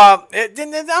 I'm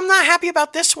not happy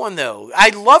about this one, though. I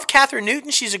love Kathryn Newton.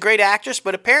 She's a great actress,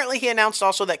 but apparently he announced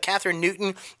also that Kathryn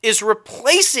Newton is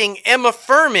replacing Emma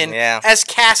Furman as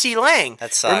Cassie Lang.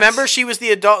 That sucks. Remember, she was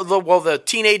the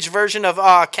teenage version of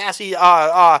Cassie,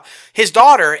 his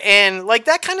daughter, and,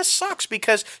 that kind of sucks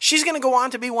because she's going to go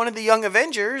on to be one of the Young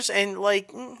Avengers, and,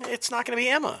 it's not going to be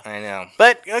Emma. I know.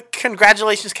 But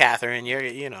congratulations,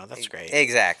 Kathryn. That's great.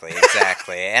 Exactly.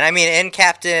 And, I mean, in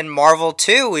Captain Marvel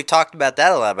 2, we've talked about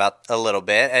that a little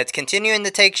bit. It's continuing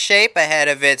to take shape ahead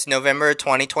of its November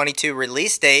 2022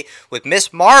 release date with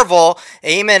Miss Marvel,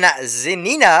 Eamon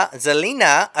Zelina,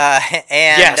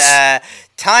 and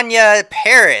Tanya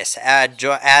Paris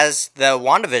as the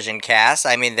WandaVision cast.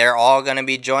 I mean, they're all going to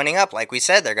be joining up. Like we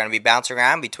said, they're going to be bouncing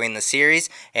around between the series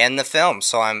and the film.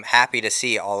 So I'm happy to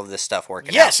see all of this stuff working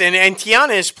out. Yes, and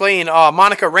Tiana is playing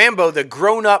Monica Rambeau, the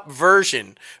grown-up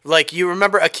version. Like, you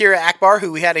remember Akira Akbar,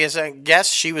 who we had as a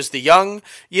guest? She was the young,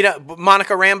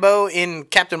 Monica Rambeau in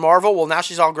Captain Marvel. Well, now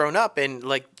she's all grown up, and,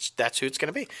 that's who it's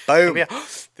going to be. Boom.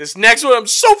 This next one I'm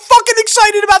so fucking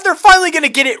excited about. They're finally going to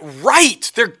get it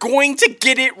right. They're going to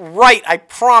get it right. I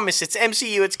promise. It's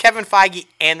MCU. It's Kevin Feige,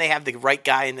 and they have the right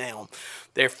guy in the helm.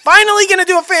 They're finally going to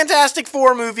do a Fantastic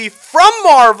Four movie from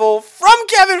Marvel, from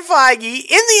Kevin Feige,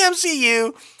 in the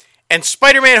MCU, And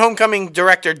Spider-Man Homecoming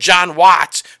director John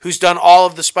Watts, who's done all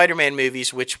of the Spider-Man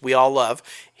movies, which we all love,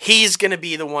 he's going to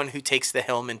be the one who takes the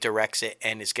helm and directs it,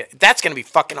 and that's going to be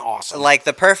fucking awesome. Like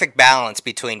the perfect balance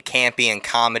between campy and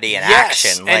comedy and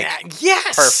action. Like,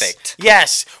 yes. Perfect.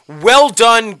 Yes. Well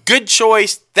done. Good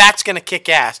choice. That's going to kick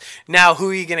ass. Now,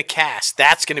 who are you going to cast?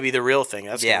 That's going to be the real thing.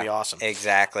 That's going to be awesome.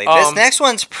 Exactly. This next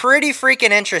one's pretty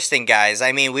freaking interesting, guys.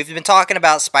 I mean, we've been talking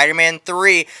about Spider-Man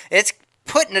 3. It's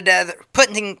putting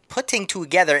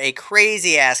together a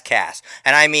crazy ass cast.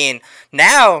 And I mean,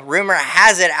 now rumor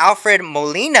has it Alfred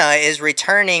Molina is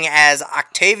returning as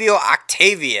Otto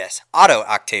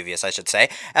Octavius, I should say.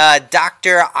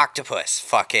 Dr. Octopus,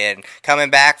 fucking coming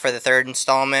back for the third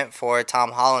installment for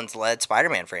Tom Holland's led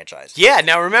Spider-Man franchise. Yeah,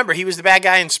 now remember, he was the bad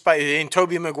guy in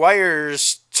Tobey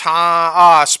Maguire's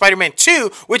Spider-Man 2,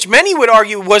 which many would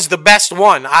argue was the best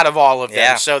one out of all of them.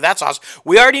 Yeah. So that's awesome.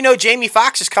 We already know Jamie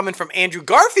Foxx is coming from Andrew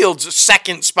Garfield's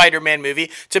second Spider-Man movie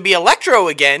to be Electro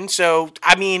again. So,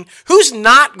 I mean, who's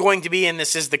not going to be in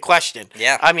this is the question.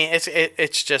 Yeah. I mean,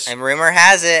 it's just... And rumor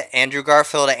has it Andrew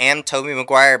Garfield and Tobey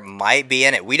Maguire might be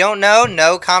in it. We don't know.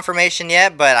 No confirmation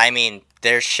yet, but I mean...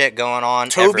 There's shit going on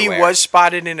Toby everywhere. Was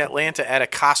spotted in Atlanta at a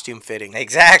costume fitting.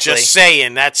 Exactly. Just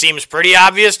saying. That seems pretty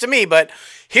obvious to me. But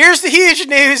here's the huge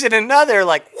news in another,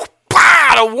 like,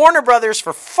 to Warner Brothers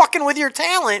for fucking with your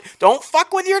talent. Don't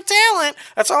fuck with your talent.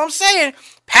 That's all I'm saying.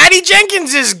 Patty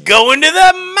Jenkins is going to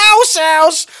the Mouse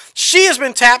House. She has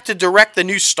been tapped to direct the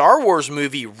new Star Wars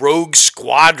movie, Rogue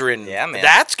Squadron. Yeah, man.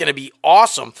 That's going to be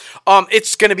awesome.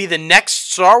 It's going to be the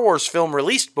next Star Wars film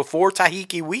released before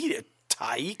Taika Waititi's.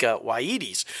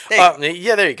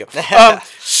 Yeah, there you go.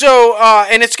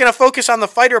 And it's going to focus on the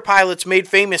fighter pilots made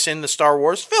famous in the Star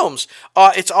Wars films.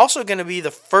 It's also going to be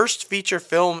the first feature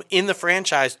film in the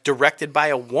franchise directed by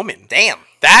a woman. Damn.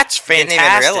 That's fantastic. Didn't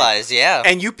even realize, yeah.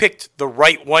 And you picked the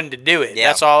right one to do it. Yeah.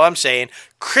 That's all I'm saying.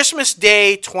 Christmas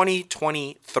Day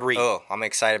 2023. Oh, I'm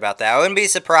excited about that. I wouldn't be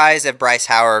surprised if Bryce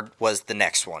Howard was the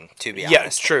next one, to be honest. Yeah,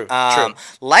 it's true.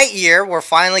 Lightyear, we're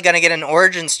finally going to get an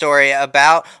origin story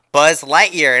about Buzz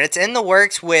Lightyear, and it's in the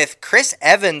works with Chris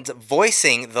Evans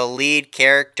voicing the lead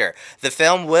character. The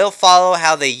film will follow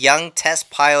how the young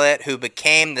test pilot who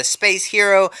became the space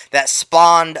hero that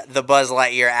spawned the Buzz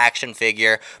Lightyear action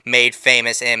figure made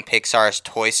famous in Pixar's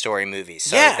Toy Story movies.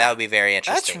 So that would be very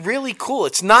interesting. That's really cool.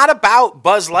 It's not about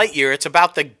Buzz Lightyear. It's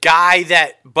about the guy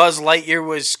that Buzz Lightyear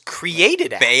was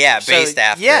created after. Based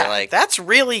after. Yeah, that's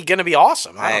really going to be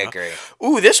awesome. I agree.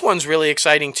 Ooh, this one's really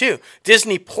exciting too.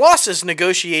 Disney Plus is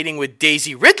negotiating with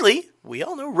Daisy Ridley, we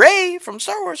all know Rey from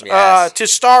Star Wars, to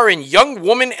star in Young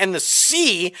Woman and the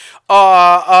Sea,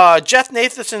 Jeff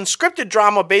Nathanson's scripted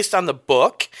drama based on the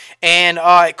book, and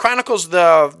it chronicles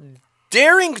the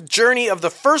daring journey of the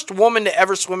first woman to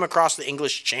ever swim across the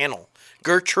English Channel.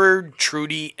 Gertrude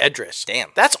Trudy Edris. Damn.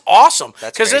 That's awesome.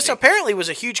 Because this apparently was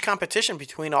a huge competition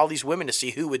between all these women to see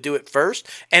who would do it first,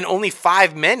 and only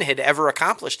 5 men had ever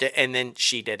accomplished it, and then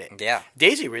she did it. Yeah.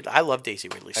 Daisy Ridley. I love Daisy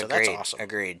Ridley, so that's awesome.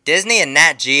 Agreed. Disney and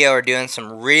Nat Geo are doing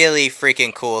some really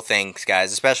freaking cool things,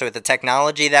 guys, especially with the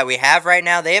technology that we have right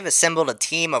now. They have assembled a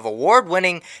team of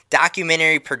award-winning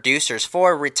documentary producers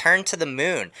for Return to the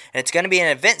Moon, and it's going to be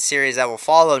an event series that will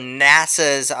follow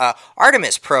NASA's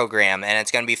Artemis program, and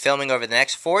it's going to be filming over the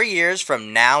next 4 years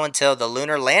from now until the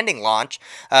lunar landing launch.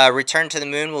 Return to the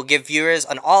Moon will give viewers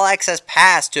an all-access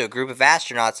pass to a group of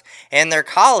astronauts and their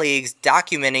colleagues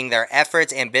documenting their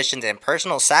efforts, ambitions, and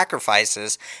personal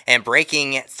sacrifices and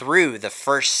breaking through the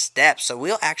first steps. So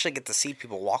we'll actually get to see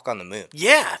people walk on the moon.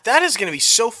 Yeah, that is going to be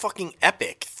so fucking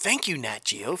epic. Thank you, Nat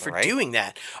Geo, for doing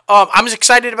that. I'm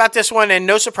excited about this one, and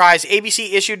no surprise,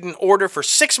 ABC issued an order for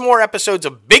 6 more episodes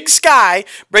of Big Sky,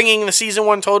 bringing the season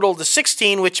 1 total to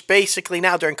 16, which basically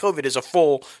now during COVID is a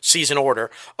full season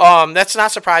order. That's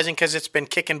not surprising because it's been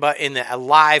kicking butt in the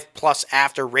live plus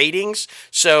after ratings.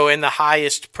 So in the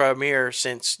highest premiere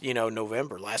since,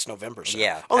 last November. So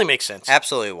yeah. Only makes sense.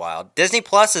 Absolutely wild. Disney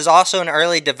Plus is also in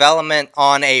early development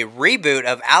on a reboot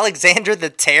of Alexander the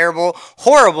Terrible,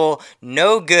 Horrible,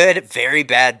 No Good, Very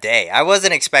Bad Day. I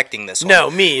wasn't expecting this one.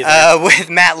 No, me either. With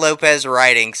Matt Lopez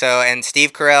writing. And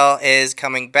Steve Carell is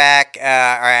coming back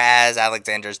as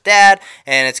Alexander's dad,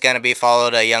 and it's going to be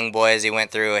followed a young boy as he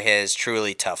went through his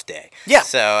truly tough day. Yeah.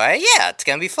 So, it's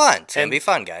going to be fun. It's going to be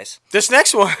fun, guys. This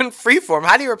next one, Freeform.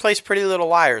 How do you replace Pretty Little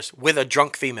Liars with a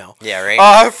drunk female? Yeah, right?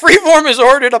 Freeform has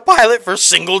ordered a pilot for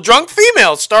Single Drunk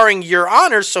Female, starring Your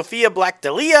Honor's Sophia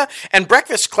Black-D'Elia and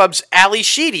Breakfast Club's Ali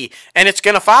Sheedy. And it's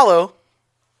going to follow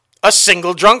a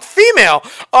single drunk female.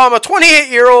 A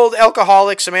 28-year-old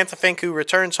alcoholic, Samantha Fink, who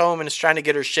returns home and is trying to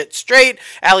get her shit straight.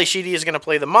 Ally Sheedy is going to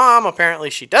play the mom. Apparently,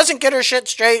 she doesn't get her shit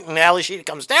straight, and Ally Sheedy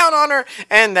comes down on her,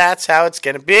 and that's how it's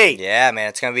going to be. Yeah, man,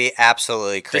 it's going to be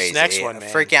absolutely crazy. This next one,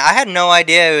 man. Freaking, I had no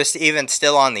idea it was even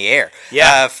still on the air.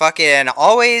 Yeah. Fucking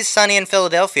Always Sunny in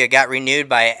Philadelphia got renewed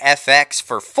by FX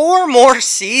for 4 more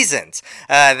seasons.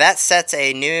 That sets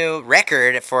a new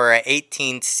record for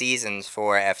 18 seasons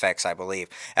for FX, I believe.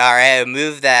 A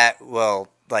move that will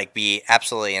be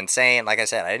absolutely insane. Like I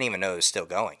said, I didn't even know it was still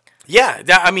going. Yeah,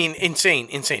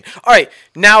 insane. All right,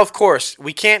 now of course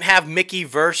we can't have Mickey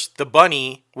verse the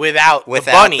bunny without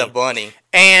the bunny.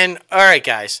 And all right,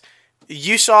 guys,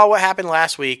 you saw what happened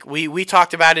last week. We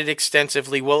talked about it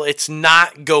extensively. Well, it's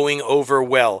not going over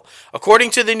well.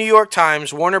 According to the New York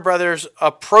Times, Warner Brothers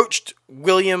approached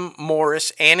William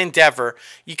Morris and Endeavor,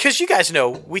 because you guys know,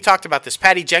 we talked about this.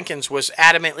 Patty Jenkins was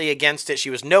adamantly against it. She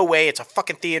was, no way, it's a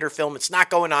fucking theater film. It's not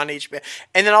going on HBO.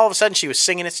 And then all of a sudden she was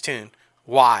singing its tune.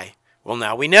 Why? Well,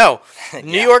 now we know. Yeah.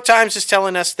 New York Times is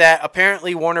telling us that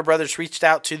apparently Warner Brothers reached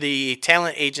out to the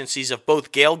talent agencies of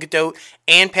both Gal Gadot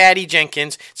and Patty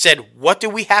Jenkins, said, what do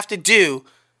we have to do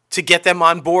to get them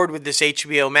on board with this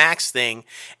HBO Max thing?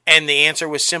 And the answer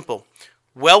was simple.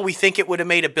 Well, we think it would have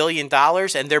made $1 billion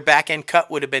and their back-end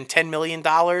cut would have been $10 million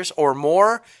or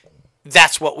more.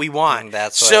 That's what we want.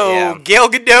 Gal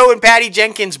Gadot and Patty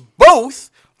Jenkins both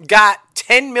got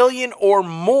 $10 million or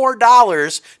more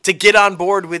to get on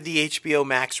board with the HBO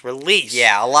Max release.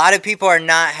 Yeah, a lot of people are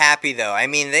not happy, though. I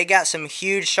mean, they got some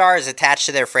huge stars attached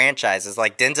to their franchises,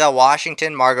 like Denzel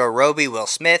Washington, Margot Robbie, Will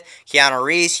Smith, Keanu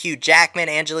Reeves, Hugh Jackman,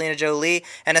 Angelina Jolie,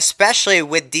 and especially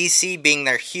with DC being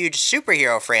their huge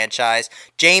superhero franchise,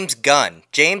 James Gunn.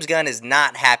 James Gunn is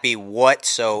not happy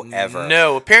whatsoever.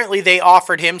 No, apparently they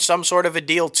offered him some sort of a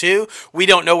deal, too. We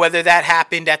don't know whether that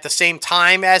happened at the same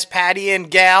time as Patty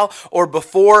and Gal or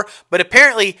before, but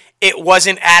apparently it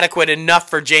wasn't adequate enough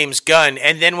for James Gunn.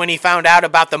 And then when he found out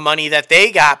about the money that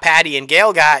they got, Patty and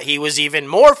Gal got, he was even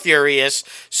more furious.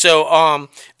 So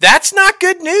that's not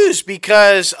good news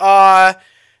because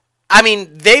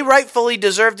they rightfully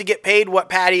deserve to get paid what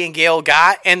Patty and Gal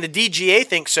got, and the DGA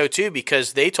thinks so too,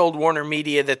 because they told Warner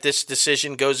Media that this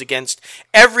decision goes against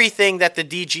everything that the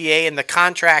DGA and the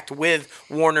contract with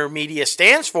Warner Media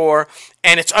stands for,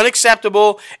 and it's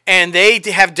unacceptable, and they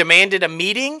have demanded a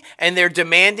meeting, and they're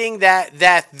demanding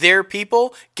that their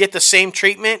people get the same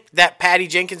treatment that Patty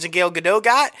Jenkins and Gal Gadot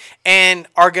got, and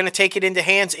are going to take it into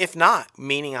hands if not,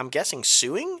 meaning, I'm guessing,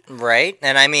 suing? Right,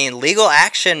 and I mean, legal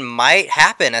action might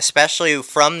happen, especially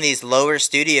from these lower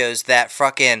studios that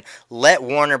fucking let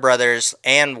Warner Brothers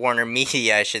and Warner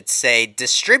Media, I should say,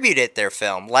 distribute their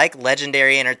film, like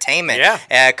Legendary Entertainment.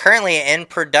 Yeah. Currently in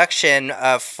production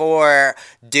for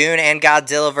Dune and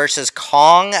Godzilla vs.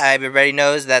 Kong. Everybody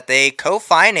knows that they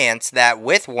co-financed that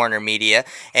with Warner Media,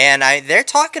 and they're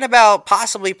talking about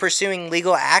possibly pursuing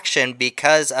legal action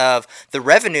because of the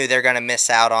revenue they're going to miss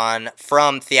out on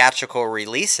from theatrical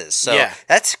releases. So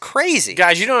that's crazy.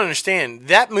 Guys, you don't understand.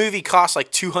 That movie cost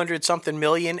like 200-something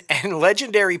million, and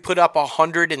Legendary put up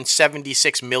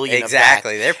 176 million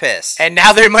Exactly. of that. They're pissed. And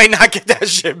now they might not get that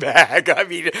shit back. I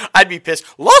mean, I'd be pissed.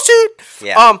 Lawsuit!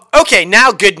 Yeah. Okay,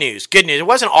 now good news. Good news. It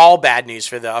wasn't all bad news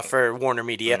for Warner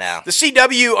Media. No. The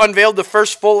CW unveiled the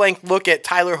first full-length look at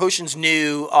Tyler Hoechling's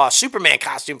new Superman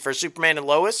costume for Superman and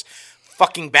Lois.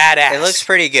 Fucking badass. It looks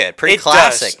pretty good. Pretty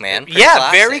classic, man. Pretty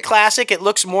classic. Very classic. It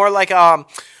looks more like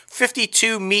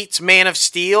 52 meets Man of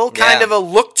Steel kind of a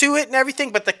look to it and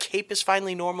everything, but the cape is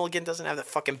finally normal again. Doesn't have that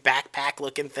fucking backpack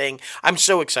looking thing. I'm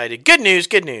so excited. Good news.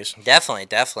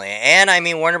 Definitely. And I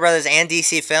mean, Warner Brothers and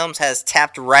DC Films has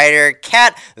tapped writer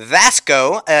Kat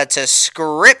Vasco to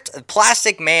script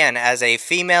Plastic Man as a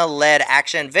female-led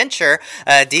action venture.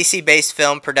 DC-based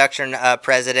film production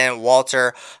president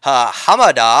Walter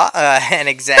Hamada and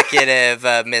executive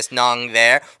Miss Nong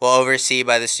there will oversee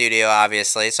by the studio,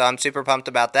 obviously. So I'm super pumped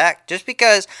about that. Just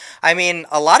because, I mean,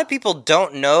 a lot of people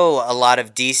don't know a lot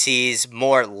of DC's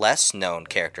more less known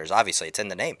characters. Obviously, it's in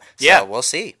the name. So we'll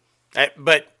see.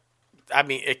 But I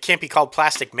mean, it can't be called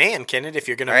Plastic Man, can it? If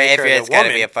you're going to make her a woman. It's got to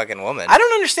be a fucking woman. I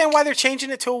don't understand why they're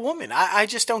changing it to a woman. I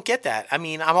just don't get that. I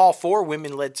mean, I'm all for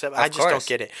women-led stuff. I just don't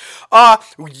get it.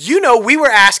 We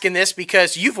were asking this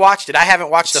because you've watched it. I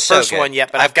haven't watched the first one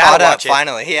yet, but I've got to watch it.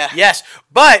 Finally, yeah. Yes,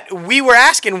 but we were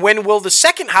asking, when will the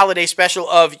second holiday special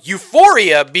of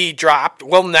Euphoria be dropped?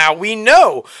 Well, now we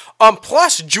know.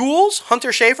 Plus, Jules, Hunter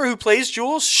Schafer, who plays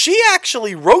Jules, she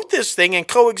actually wrote this thing and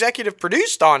co-executive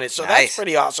produced on it, so that's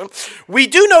pretty awesome. We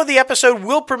do know the episode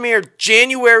will premiere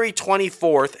January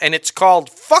 24th, and it's called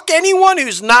Fuck Anyone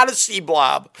Who's Not a Sea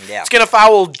Blob. Yeah. It's going to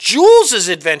follow Jules'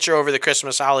 adventure over the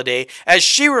Christmas holiday as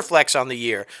she reflects on the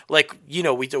year. Like, you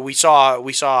know, we saw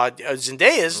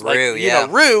Zendaya's, like, Rue,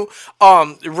 Rue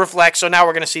reflects, so now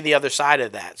we're going to see the other side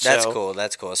of that. That's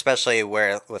cool, especially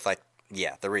with, like,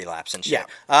 the relapse and shit.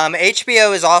 Yeah.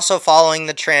 HBO is also following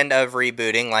the trend of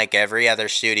rebooting like every other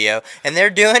studio, and they're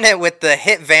doing it with the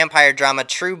hit vampire drama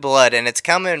True Blood, and it's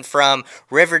coming from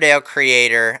Riverdale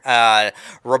creator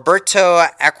Roberto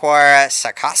Aguirre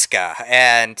Sacasca.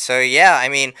 And so, yeah, I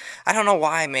mean, I don't know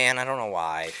why, man. I don't know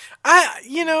why.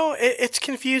 It's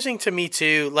confusing to me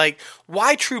too. Like,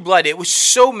 why True Blood? It was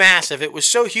so massive, it was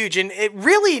so huge, and it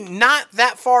really not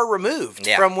that far removed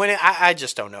from when I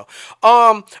just don't know.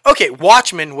 Okay,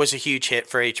 Watchmen was a huge hit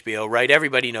for HBO, right?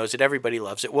 Everybody knows it, everybody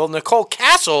loves it. Well, Nicole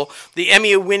Kassell, the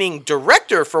Emmy-winning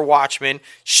director for Watchmen,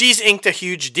 she's inked a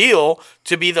huge deal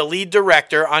to be the lead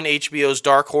director on HBO's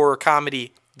dark horror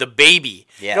comedy The Baby.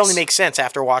 Yes. It only makes sense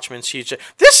after Watchmen's huge.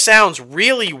 This sounds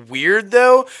really weird,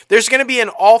 though. There's going to be an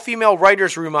all-female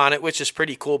writer's room on it, which is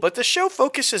pretty cool. But the show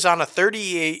focuses on a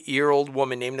 38-year-old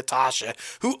woman named Natasha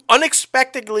who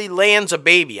unexpectedly lands a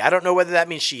baby. I don't know whether that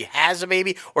means she has a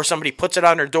baby or somebody puts it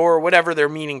on her door or whatever they're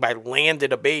meaning by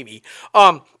landed a baby.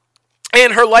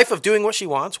 And her life of doing what she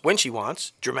wants, when she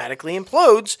wants, dramatically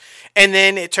implodes. And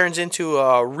then it turns into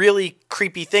a really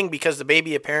creepy thing because the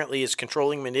baby apparently is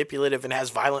controlling, manipulative, and has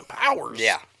violent powers.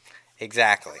 Yeah,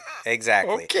 exactly.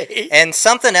 Okay. And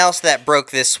something else that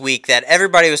broke this week that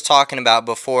everybody was talking about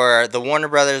before the Warner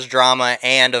Brothers drama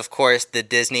and, of course, the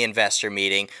Disney investor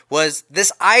meeting was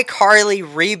this iCarly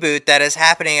reboot that is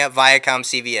happening at Viacom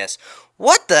CBS.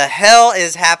 What the hell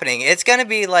is happening? It's going to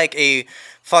be like a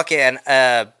fucking...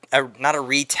 not a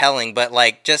retelling, but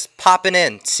like just popping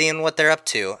in, seeing what they're up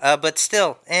to. But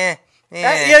still, Yeah,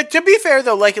 to be fair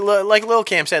though, like Lil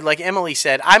Cam said, like Emily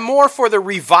said, I'm more for the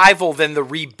revival than the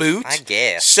reboot. I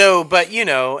guess. So, but you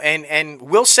know, and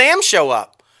will Sam show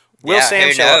up? Will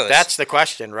Sam show up? That's the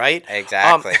question, right?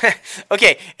 Exactly.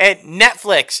 Okay, and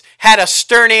Netflix had a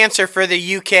stern answer for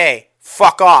the UK.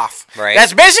 Fuck off. Right.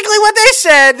 That's basically what they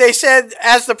said. They said,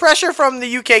 as the pressure from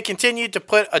the UK continued to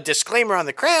put a disclaimer on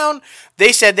the Crown,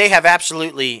 they said they have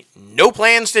absolutely no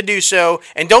plans to do so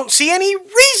and don't see any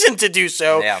reason to do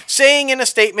so, saying in a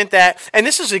statement that, and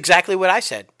this is exactly what I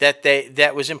said,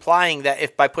 that was implying that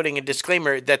if by putting a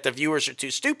disclaimer that the viewers are too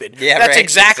stupid. Yeah, that's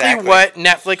exactly what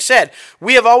Netflix said.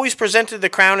 We have always presented The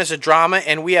Crown as a drama,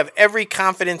 and we have every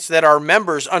confidence that our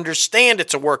members understand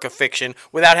it's a work of fiction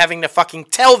without having to fucking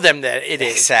tell them that it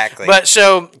is. Exactly. But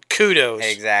so, kudos.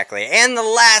 Exactly. And the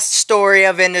last story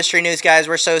of industry news, guys,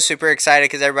 we're so super excited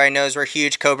because everybody knows we're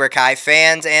huge Cobra Kai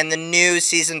fans, and the new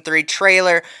Season 3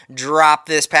 trailer dropped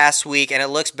this past week, and it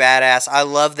looks badass. I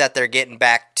love that they're getting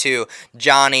back to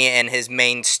Johnny and his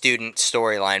main student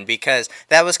storyline because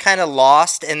that was kind of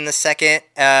lost in the second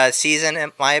season,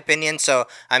 in my opinion, so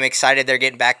I'm excited they're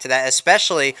getting back to that,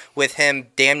 especially with him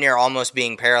damn near almost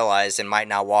being paralyzed and might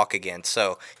not walk again,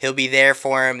 so he'll be there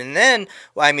for him. And then,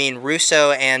 I mean,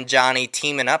 Russo and Johnny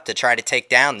teaming up to try to take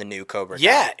down the new Cobra Kai.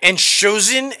 Yeah, and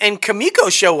Shozen and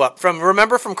Kamiko show up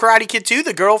remember from Karate Kid 2,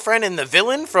 the girlfriend and the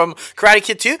villain from Karate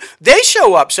Kid 2? They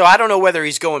show up, so I don't know whether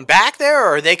he's going back there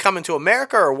or are they coming to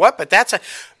America or what, but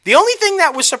the only thing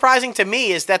that was surprising to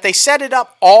me is that they set it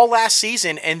up all last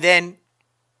season and then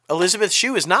Elizabeth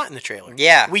Shue is not in the trailer.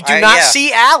 Yeah. We do not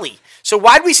see Allie. So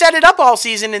why'd we set it up all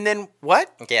season and then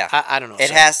what? Yeah. I don't know.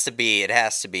 It has to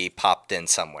be popped in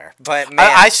somewhere. But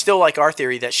man, I still like our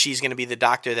theory that she's going to be the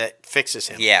doctor that fixes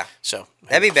him. Yeah. So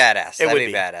that'd be badass. That'd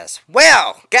be badass.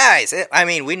 Well, guys,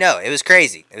 we know it was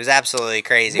crazy. It was absolutely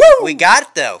crazy. Woo! We got it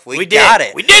though. We got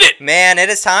it. We did it. Man, it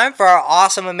is time for our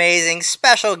awesome, amazing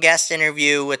special guest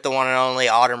interview with the one and only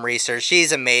Autumn Reeser.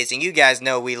 She's amazing. You guys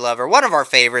know we love her. One of our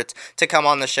favorites to come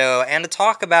on the show and to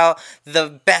talk about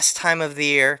the best time of the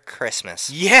year, Christmas.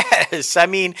 Yes, I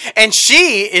mean, and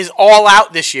she is all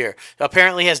out this year.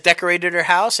 Apparently has decorated her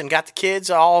house and got the kids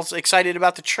all excited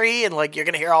about the tree, and like you're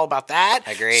going to hear all about that.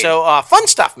 Agreed. So fun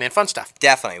stuff, man, fun stuff.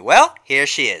 Definitely. Well, here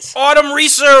she is. Autumn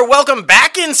Reeser, welcome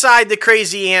back inside the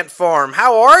Crazy Ant Farm.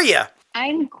 How are you?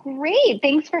 I'm great.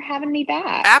 Thanks for having me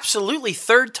back. Absolutely.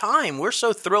 Third time. We're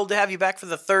so thrilled to have you back for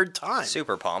the third time.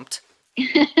 Super pumped.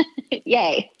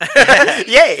 Yay.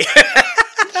 Yay.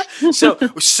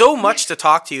 So much to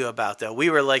talk to you about, though. We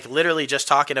were like literally just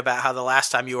talking about how the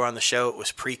last time you were on the show, it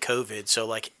was pre-COVID. So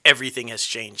like everything has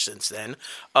changed since then,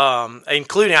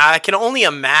 including I can only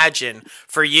imagine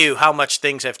for you how much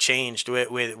things have changed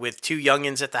with two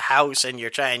youngins at the house and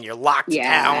you're locked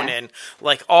down and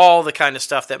like all the kind of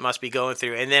stuff that must be going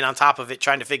through. And then on top of it,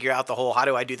 trying to figure out the whole, how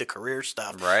do I do the career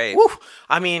stuff? Right. Woo,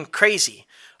 I mean, crazy.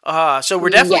 So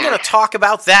we're definitely going to talk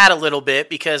about that a little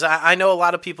bit because I know a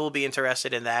lot of people will be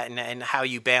interested in that and how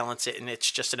you balance it. And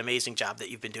it's just an amazing job that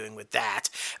you've been doing with that.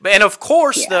 And of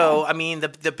course, though, I mean, the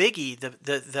biggie,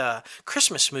 the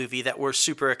Christmas movie that we're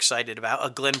super excited about,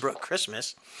 A Glenbrook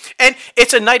Christmas. And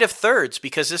it's a night of thirds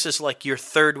because this is like your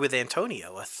third with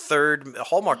Antonio, a third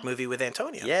Hallmark movie with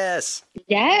Antonio. Yes.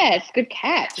 Yes. Good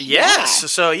catch. Yes. Yeah.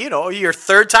 So, your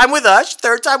third time with us,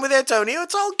 third time with Antonio.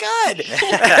 It's all good.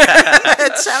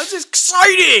 It sounds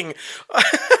exciting.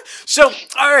 So,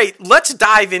 all right, let's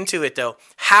dive into it, though.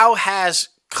 How has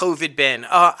COVID been?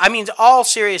 I mean, all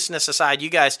seriousness aside, you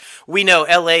guys, we know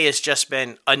LA has just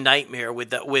been a nightmare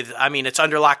I mean, it's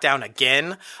under lockdown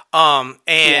again.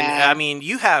 I mean,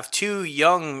 you have two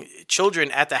young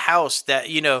children at the house that,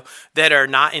 that are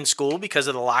not in school because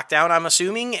of the lockdown, I'm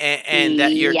assuming, and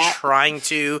that you're trying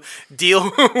to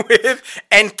deal with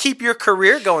and keep your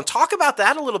career going. Talk about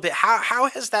that a little bit. How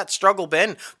has that struggle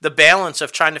been? The balance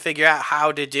of trying to figure out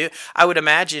how to do, I would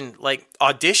imagine, like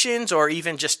auditions or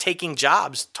even just taking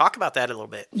jobs. Talk about that a little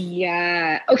bit.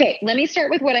 Yeah. Okay. Let me start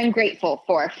with what I'm grateful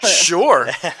for first. Sure.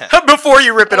 Before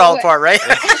you rip it all apart, right?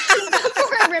 Before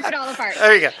I rip it all apart.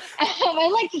 There you go. I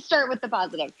like to start with the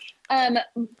positive.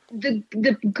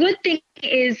 The good thing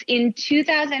is in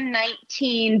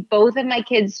 2019, both of my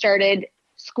kids started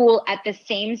school at the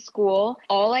same school.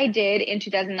 All I did in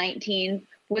 2019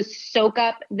 was soak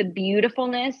up the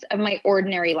beautifulness of my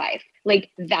ordinary life.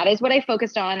 Like, that is what I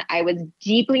focused on. I was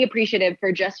deeply appreciative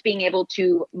for just being able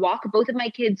to walk both of my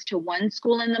kids to one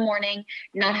school in the morning,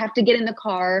 not have to get in the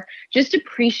car, just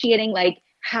appreciating like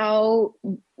how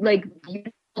like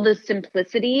beautiful the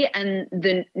simplicity and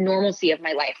the normalcy of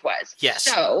my life was. Yes.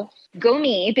 So go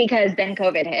me, because then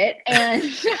COVID hit. And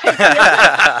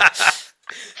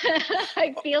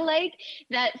I feel like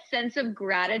that sense of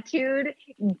gratitude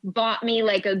bought me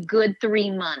like a good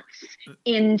 3 months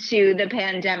into the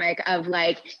pandemic of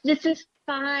like, this is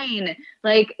fine.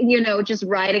 Like, just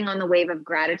riding on the wave of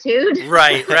gratitude.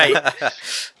 Right.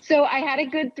 So I had a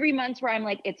good 3 months where I'm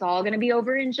like, it's all going to be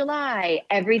over in July.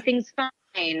 Everything's fine.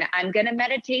 I'm going to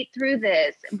meditate through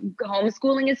this.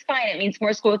 Homeschooling is fine. It means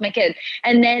more school with my kids.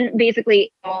 And then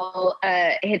basically all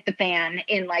hit the fan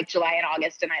in like July and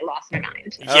August, and I lost my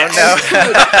mind. Yes.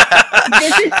 Oh, no.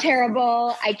 This is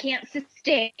terrible. I can't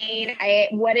sustain.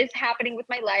 What is happening with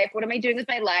my life? What am I doing with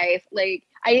my life? Like,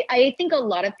 I think a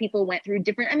lot of people went through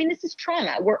this is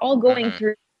trauma. We're all going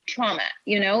through trauma,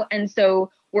 and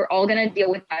so we're all going to deal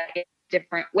with that in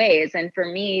different ways. And for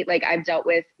me, like, I've dealt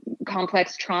with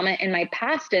complex trauma in my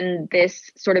past, and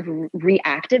this sort of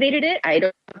reactivated it. I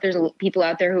don't know if there's people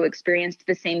out there who experienced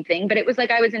the same thing, but it was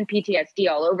like I was in PTSD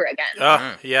all over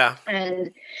again. Yeah.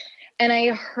 And I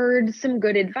heard some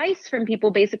good advice from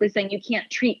people basically saying you can't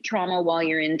treat trauma while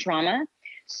you're in trauma.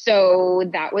 So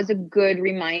that was a good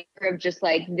reminder of just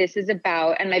like, this is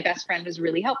about, and my best friend was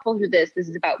really helpful through this. This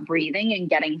is about breathing and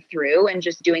getting through and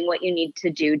just doing what you need to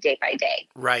do day by day.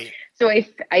 Right. So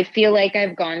I feel like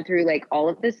I've gone through like all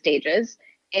of the stages,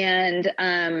 and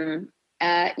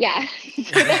yeah.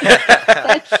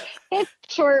 That's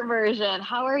short version.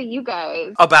 How are you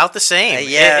guys? About the same.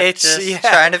 It's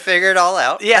trying to figure it all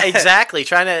out. Yeah, exactly.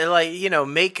 Trying to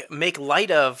make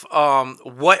light of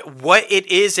what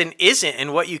it is and isn't,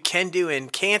 and what you can do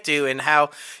and can't do, and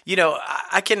how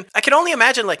I can only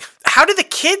imagine like, how do the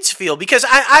kids feel? Because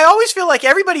I always feel like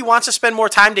everybody wants to spend more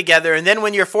time together, and then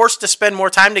when you're forced to spend more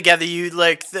time together, you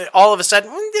all of a sudden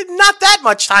not that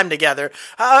much time together.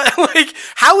 Like,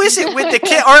 how is it with the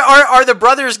kid? Are the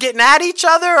brothers getting at each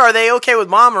other? Are they okay with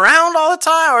mom around all the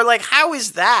time? Or like, how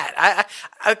is that?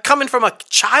 I coming from a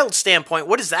child standpoint,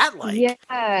 what is that like?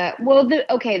 Yeah. Well,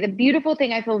 the beautiful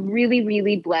thing, I feel really,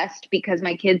 really blessed because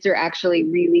my kids are actually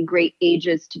really great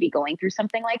ages to be going through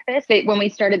something like this. When we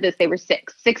started this, they were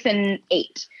 6 and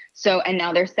 8. So, and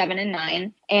now they're 7 and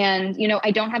 9. And,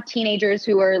 I don't have teenagers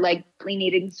who are like really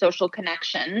needing social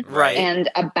connection, right, and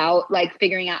about like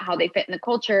figuring out how they fit in the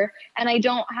culture. And I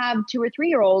don't have 2 or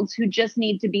 3-year-olds who just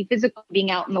need to be physical,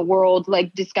 being out in the world,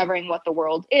 like discovering what the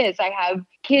world is. I have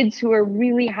kids who are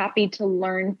really happy to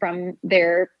learn from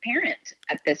their parent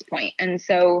at this point. And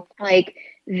so like,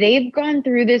 they've gone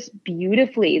through this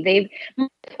beautifully. My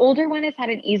older one has had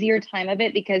an easier time of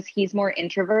it because he's more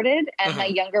introverted, and my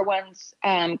younger one's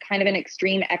kind of an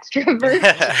extreme extrovert.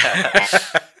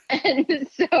 And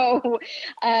so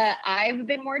I've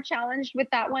been more challenged with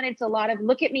that one. It's a lot of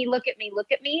look at me, look at me,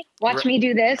 look at me. Watch me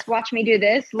do this. Watch me do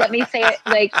this. Let me say it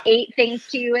like 8 things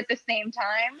to you at the same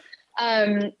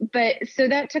time. But so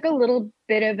that took a little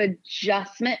bit of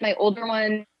adjustment. My older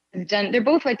one is done. They're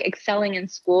both like excelling in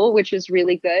school, which is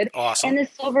really good. Awesome. And the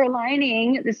silver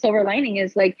lining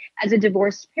is like, as a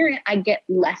divorced parent, I get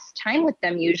less time with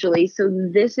them usually. So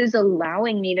this is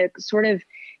allowing me to sort of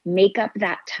make up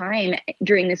that time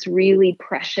during this really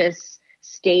precious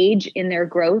stage in their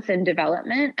growth and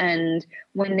development, and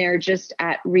when they're just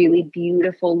at really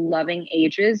beautiful, loving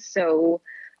ages. So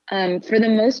for the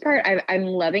most part, I'm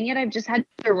loving it. I've just had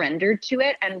to surrender to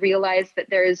it and realize that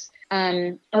there's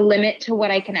a limit to what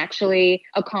I can actually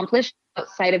accomplish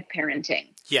outside of parenting.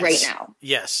 Right now.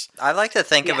 Yes. I like to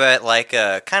think of it like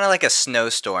kind of like a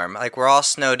snowstorm. Like we're all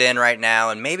snowed in right now,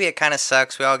 and maybe it kind of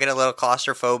sucks. We all get a little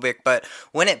claustrophobic, but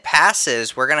when it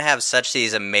passes, we're going to have such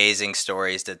these amazing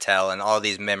stories to tell and all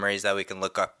these memories that we can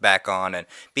look back on and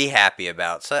be happy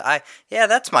about. So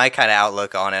that's my kind of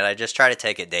outlook on it. I just try to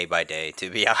take it day by day, to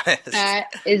be honest. That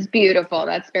is beautiful.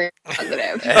 That's very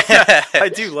positive. I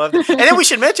do love it. And then we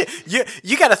should mention,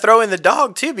 you got to throw in the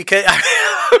dog too, because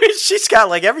she's got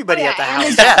like everybody at the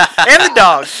house. Yeah,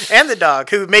 and the dog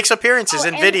who makes appearances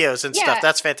in videos and stuff.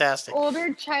 That's fantastic.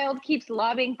 Older child keeps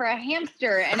lobbying for a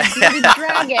hamster and a bearded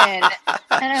dragon, and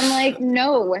I'm like,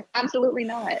 no, absolutely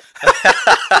not.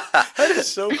 That is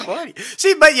so funny.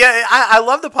 See, but yeah, I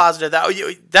love the positive.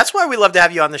 That's why we love to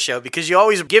have you on the show, because you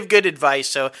always give good advice.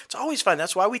 So it's always fun.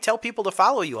 That's why we tell people to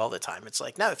follow you all the time. It's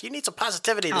like, no, if you need some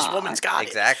positivity, this woman's got it.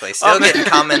 Exactly. Still getting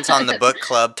comments on the book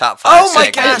club top 5. Oh my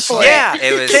gosh! Yeah,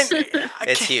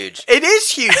 it's huge. It is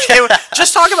huge.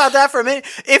 Just talk about that for a minute.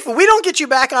 If we don't get you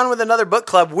back on with another book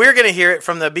club, we're going to hear it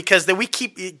from because we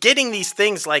keep getting these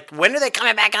things like, when are they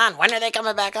coming back on? When are they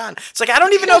coming back on? It's like, I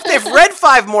don't even know if they've read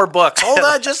 5 more books. Hold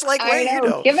on, just like, wait,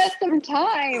 give us some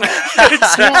time.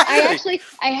 Exactly.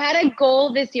 I had a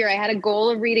goal this year. I had a goal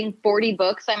of reading 40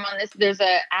 books. I'm on this. There's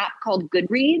an app called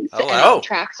Goodreads and it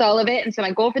tracks all of it. And so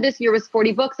my goal for this year was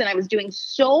 40 books, and I was doing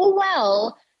so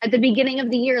well at the beginning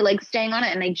of the year, like staying on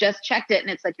it, and I just checked it,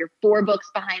 and it's like you're 4 books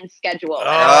behind schedule.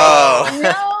 Oh. Like,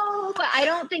 no, I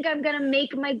don't think I'm gonna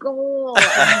make my goal.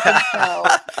 I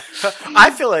don't think so.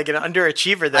 I feel like an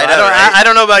underachiever, though. I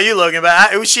don't know about you, Logan,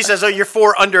 but she says, "Oh, you're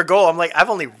 4 under goal." I'm like, I've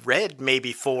only read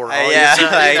maybe 4. Lucky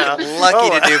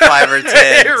to do 5 or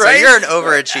 10. Right? So you're an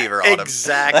overachiever. Autumn.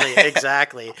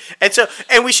 Exactly.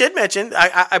 And we should mention,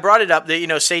 I brought it up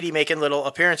that Sadie making little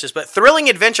appearances, but Thrilling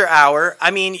Adventure Hour.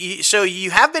 I mean, so you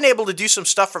have been able to do some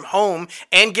stuff from home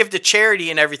and give to charity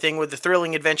and everything with the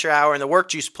Thrilling Adventure Hour and the Work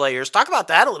Juice Players. Talk about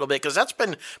that a little bit, because that's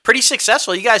been pretty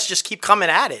successful. You guys just keep coming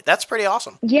at it. That's pretty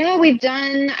awesome. Yeah, we've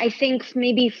done, I think,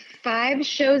 maybe 5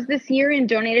 shows this year and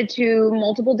donated to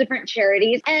multiple different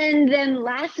charities. And then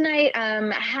last night,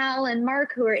 Hal and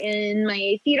Mark, who are in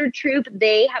my theater troupe,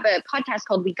 they have a podcast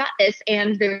called We Got This,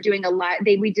 and they're doing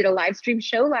we did a live stream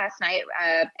show last night,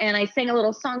 and I sang a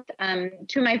little song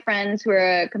to my friends who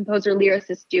are a composer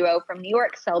lyricist duo from New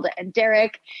York, Zelda and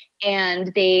Derek,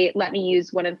 and they let me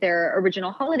use one of their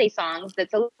original holiday songs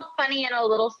that's a little funny and a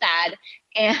little sad,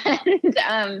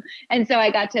 and so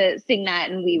I got to sing that,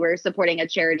 and we were supporting a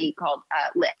charity called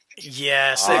Lift.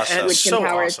 Yes, awesome. Which so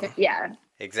empowers, awesome. Yeah.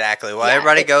 Exactly. Well,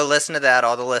 everybody go listen to that,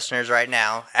 all the listeners right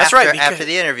now. After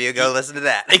the interview, go listen to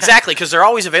that. Exactly, because they're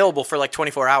always available for like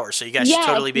 24 hours, so you guys should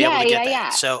totally be able to get that. Yeah.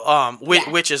 So,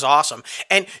 which is awesome.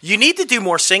 And you need to do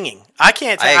more singing. I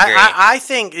can't. I agree. I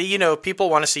think, people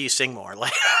want to see you sing more.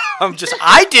 Like,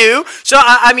 I do. So,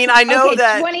 I mean, I know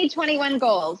that. 2021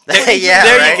 goals. There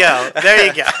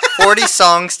you go. 40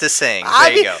 songs to sing.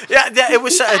 There you go. Yeah, it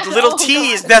was a little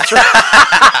tease. That's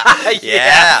right.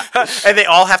 Yeah. And they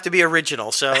all have to be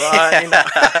original. So,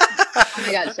 Oh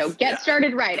my God! So get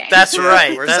started writing. That's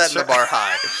right. We're setting the bar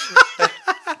high.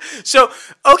 So,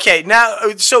 okay, now,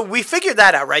 so we figured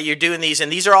that out, right? You're doing these,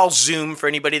 and these are all Zoom for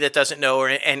anybody that doesn't know,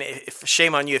 and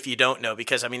shame on you if you don't know,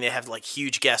 because, I mean, they have, like,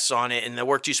 huge guests on it, and the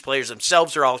Work Juice Players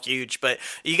themselves are all huge, but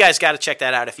you guys got to check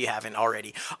that out if you haven't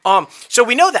already. So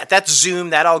we know that. That's Zoom.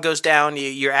 That all goes down.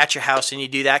 You're at your house, and you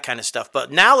do that kind of stuff.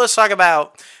 But now let's talk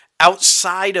about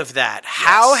outside of that.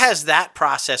 How has that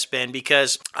process been?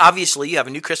 Because obviously you have a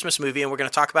new Christmas movie, and we're going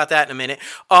to talk about that in a minute,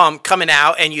 coming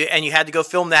out, and you had to go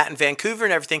film that in Vancouver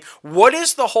and everything. What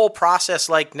is the whole process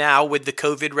like now with the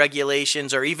COVID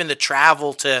regulations, or even the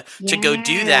travel to go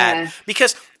do that?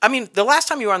 Because I mean, the last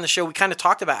time you were on the show, we kind of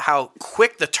talked about how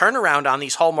quick the turnaround on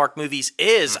these Hallmark movies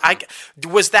is.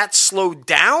 Was that slowed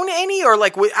down any, or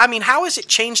like, I mean, how has it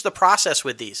changed the process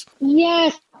with these?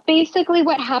 Yes. Basically,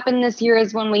 what happened this year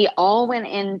is when we all went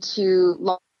into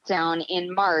lockdown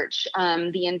in March,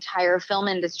 the entire film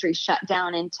industry shut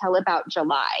down until about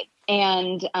July.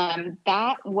 And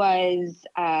that was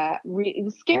it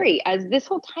was scary, as this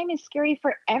whole time is scary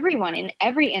for everyone in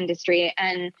every industry.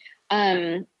 And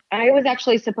I was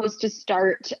actually supposed to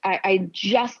start, I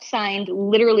just signed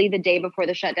literally the day before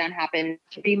the shutdown happened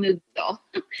to remove Bill.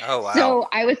 Oh, wow. So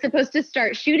I was supposed to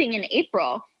start shooting in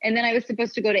April, and then I was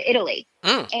supposed to go to Italy.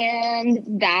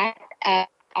 And that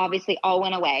obviously all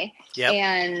went away. Yep.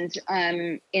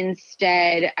 And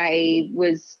instead I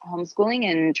was homeschooling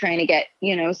and trying to get,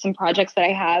 some projects that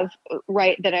I have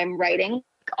that I'm writing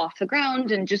off the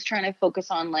ground, and just trying to focus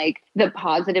on like the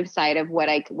positive side of what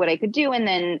I could do. And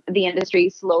then the industry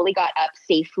slowly got up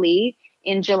safely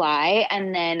in July,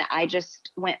 and then I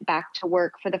just went back to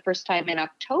work for the first time in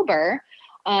October.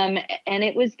 And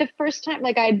it was the first time,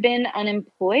 like, I'd been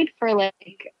unemployed for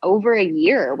like over a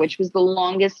year, which was the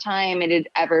longest time it had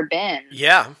ever been.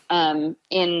 Yeah. And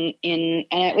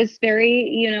it was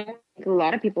very, a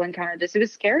lot of people encountered this. It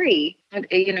was scary.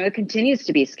 It continues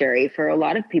to be scary for a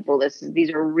lot of people. These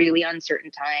are really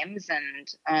uncertain times.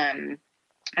 And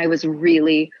I was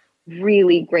really,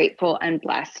 really grateful and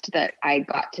blessed that I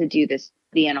got to do this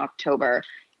in October.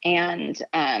 And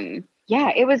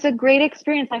yeah, it was a great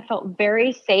experience. I felt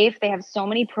very safe. They have so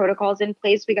many protocols in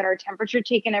place. We got our temperature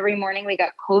taken every morning. We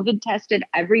got COVID tested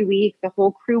every week. The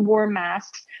whole crew wore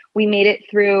masks. We made it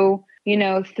through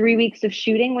 3 weeks of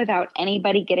shooting without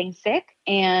anybody getting sick.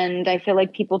 And I feel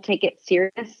like people take it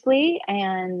seriously.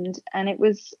 And I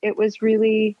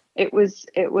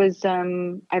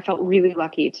felt really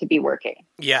lucky to be working.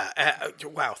 Yeah.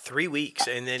 Wow. 3 weeks.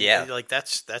 And then like,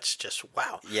 that's just,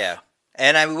 wow. Yeah.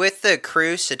 And I'm with the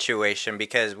crew situation,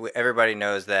 because everybody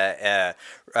knows that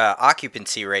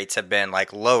occupancy rates have been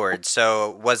like lowered.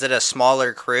 So was it a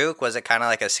smaller crew? Was it kind of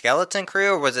like a skeleton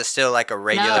crew, or was it still like a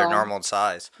regular normal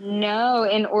size? No,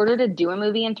 in order to do a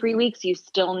movie in 3 weeks, you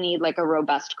still need like a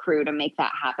robust crew to make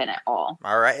that happen at all.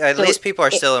 All right. At least people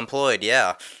are still employed.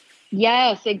 Yeah.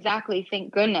 Yes, exactly.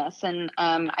 Thank goodness. And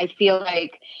I feel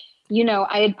like,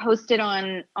 I had posted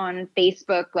on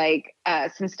Facebook, like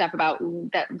some stuff about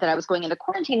that I was going into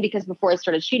quarantine, because before I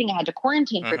started shooting, I had to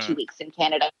quarantine for 2 weeks in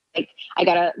Canada. Like, I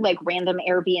got a random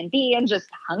Airbnb and just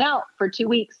hung out for 2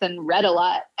 weeks and read a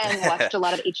lot and watched a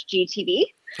lot of HGTV.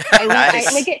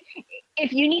 Nice.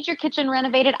 If you need your kitchen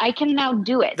renovated, I can now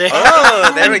do it.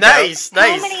 Oh, there we go. Nice.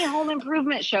 How many home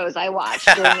improvement shows I watched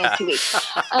during these 2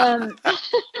 weeks.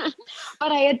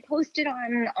 But I had posted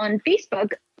on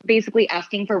Facebook basically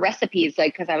asking for recipes,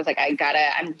 like, because I was like,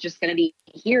 I'm just going to be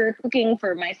here cooking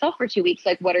for myself for 2 weeks.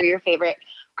 Like, what are your favorite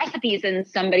recipes? And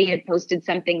somebody had posted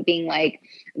something being like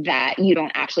that you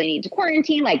don't actually need to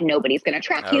quarantine. Like, nobody's going to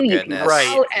track you. Goodness. You can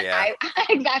go out. And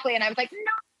exactly. And I was like,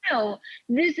 no,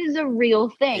 this is a real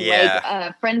thing. Yeah.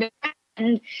 Like, a friend of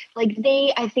mine, like,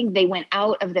 I think they went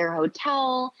out of their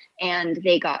hotel and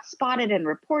they got spotted and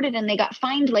reported, and they got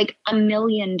fined like $1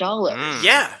 million.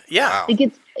 Yeah. Wow.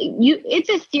 Like, it's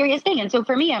a serious thing. And so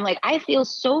for me, I'm like, I feel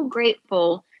so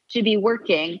grateful to be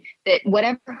working that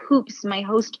whatever hoops my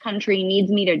host country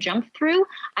needs me to jump through,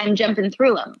 I'm jumping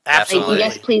through them. Absolutely. Like,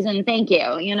 yes, please, and thank you,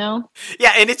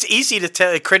 Yeah, and it's easy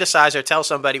to criticize or tell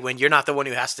somebody when you're not the one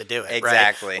who has to do it.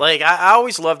 Exactly. Right? Like, I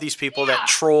always love these people that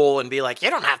troll and be like, you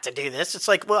don't have to do this. It's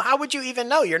like, well, how would you even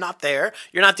know? You're not there.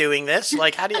 You're not doing this.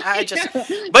 Like, how do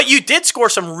you, but you did score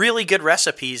some really good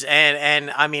recipes.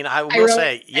 And I mean, I will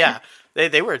say, yeah.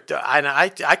 They were, and I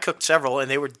cooked several, and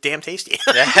they were damn tasty.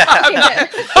 I'm not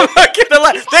gonna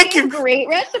lie. Thank you. Great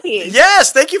recipes.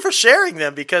 Yes, thank you for sharing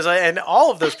them, because and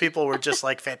all of those people were just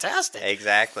like fantastic.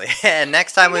 Exactly. And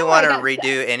next time we want to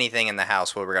redo anything in the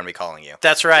house, we're going to be calling you.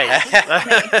 That's right.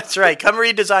 That's right. Come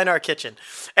redesign our kitchen.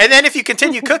 And then if you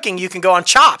continue cooking, you can go on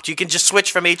Chopped. You can just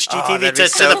switch from HGTV to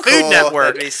the Food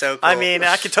Network. That'd be so cool. I mean,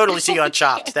 I could totally see you on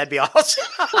Chopped. That'd be awesome.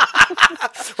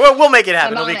 Well, we'll make it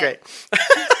happen. It'll be great.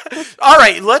 All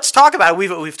right, let's talk about it.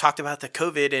 We've talked about the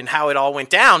COVID and how it all went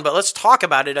down, but let's talk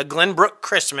about it. A Glenbrook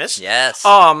Christmas. Yes.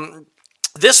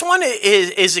 This one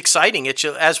is exciting. It's,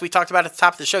 as we talked about at the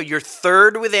top of the show, your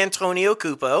third with Antonio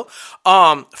Cupo.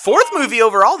 Fourth movie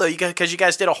overall, though, because you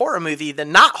guys did a horror movie,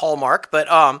 not Hallmark, but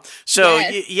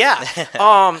yeah.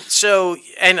 So,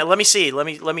 and let me see.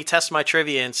 Let me test my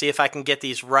trivia and see if I can get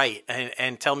these right,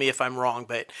 and tell me if I'm wrong.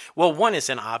 But one is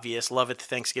an obvious Love at the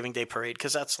Thanksgiving Day Parade,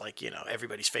 because that's like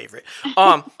everybody's favorite.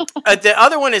 The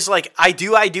other one is like I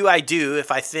do.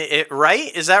 If I think it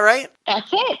right, is that right? That's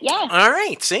it, yeah. All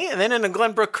right, see? And then in a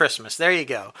Glenbrook Christmas. There you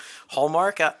go.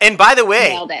 Hallmark. And by the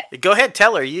way, go ahead,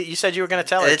 tell her. You said you were going to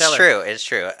tell her. It's true. It's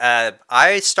true.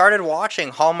 I started watching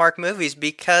Hallmark movies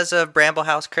because of Bramble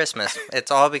House Christmas. It's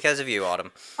all because of you,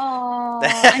 Autumn. Oh,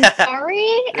 I'm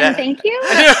sorry, and thank you.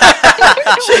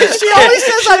 she always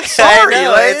says I'm sorry. I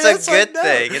know, it's a good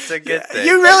thing. It's a good thing.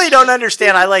 You really don't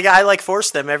understand. I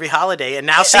force them every holiday, and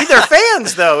now see they're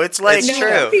fans though. It's like it's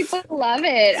true. People love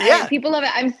it. Yeah. People love it.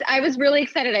 I was really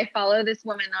excited. I follow this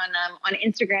woman on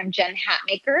Instagram, Jen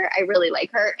Hatmaker. I really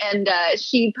like her, and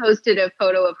she posted a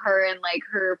photo of her and like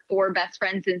her 4 best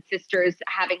friends and sisters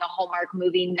having a Hallmark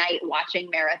movie night watching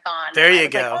marathon. There you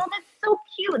go. Like, oh, that's so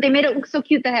cute. They made it look so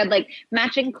cute. They had like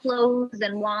matching clothes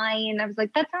and wine. I was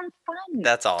like, that sounds fun.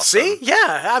 That's awesome. See?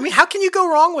 Yeah. I mean, how can you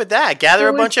go wrong with that? Gather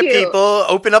a bunch of people,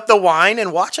 open up the wine,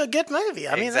 and watch a good movie.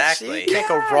 I mean, exactly. You can't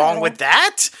go wrong with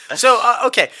that. So,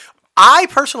 okay. I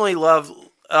personally love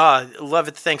at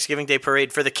the Thanksgiving Day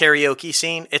Parade for the karaoke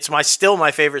scene. It's still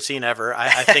my favorite scene ever.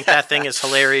 I think that thing is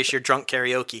hilarious. You're drunk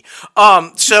karaoke.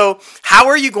 So how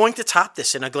are you going to top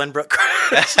this in a Glenbrook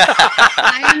Christmas?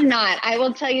 I am not. I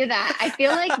will tell you that. I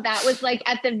feel like that was like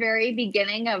at the very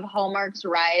beginning of Hallmark's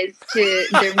rise to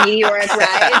their meteoric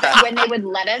rise when they would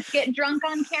let us get drunk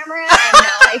on camera. And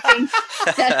now I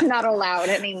think that's not allowed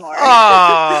anymore.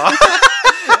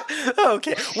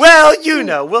 Okay. Well,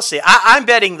 we'll see. I'm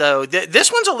betting though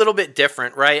this one's a little bit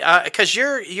different, right? Because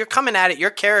you're coming at it. Your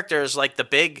character is like the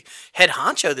big head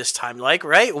honcho this time, like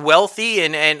right, wealthy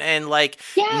and like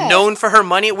known for her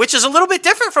money, which is a little bit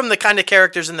different from the kind of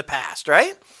characters in the past,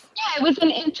 right? Yeah, it was an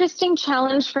interesting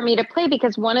challenge for me to play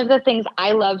because one of the things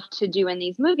I love to do in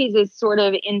these movies is sort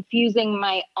of infusing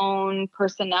my own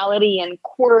personality and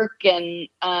quirk. And,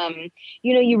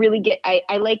 you really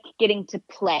I like getting to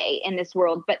play in this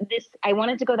world. But I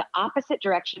wanted to go the opposite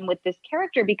direction with this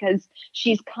character because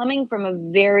she's coming from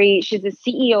she's a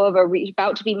CEO of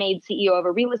about to be made CEO of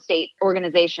a real estate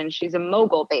organization. She's a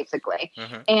mogul, basically.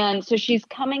 Mm-hmm. And so she's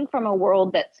coming from a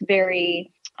world that's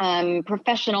very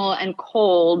professional and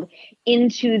cold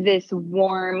into this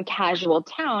warm, casual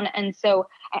town. And so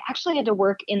I actually had to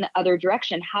work in the other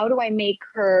direction. How do I make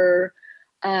her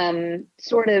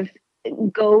sort of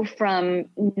go from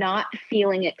not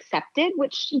feeling accepted,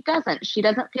 which she doesn't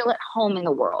feel at home in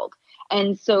the world.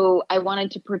 And so I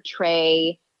wanted to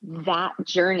portray that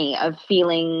journey of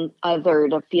feeling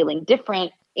othered, of feeling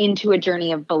different into a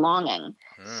journey of belonging.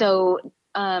 So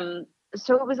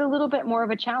it was a little bit more of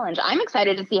a challenge. I'm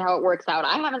excited to see how it works out.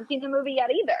 I haven't seen the movie yet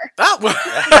either. Oh.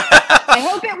 I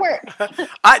hope it works.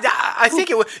 I think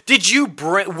it would.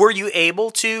 Were you able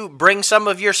to bring some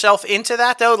of yourself into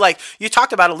that though? Like you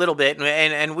talked about a little bit,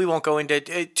 and we won't go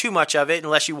into too much of it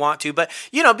unless you want to. But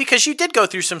because you did go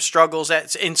through some struggles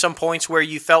in some points where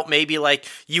you felt maybe like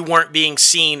you weren't being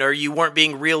seen or you weren't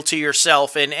being real to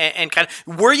yourself, and kind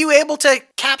of were you able to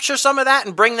capture some of that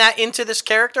and bring that into this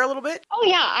character a little bit? Oh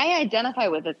yeah, I identify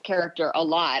with this character a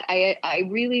lot. I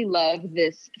really love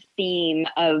this theme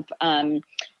of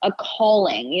a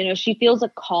calling. She feels a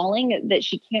calling that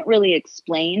she can't really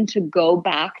explain to go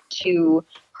back to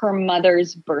her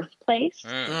mother's birthplace,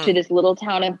 to this little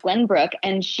town of Glenbrook,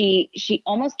 and she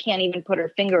almost can't even put her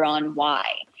finger on why.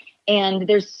 And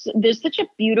there's such a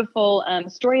beautiful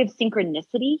story of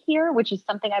synchronicity here, which is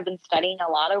something I've been studying a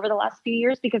lot over the last few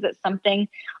years because it's something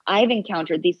I've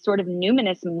encountered, these sort of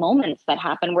numinous moments that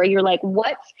happen where you're like,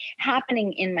 what's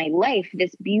happening in my life?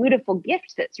 This beautiful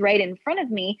gift that's right in front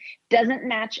of me doesn't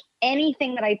match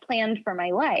anything that I planned for my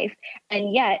life.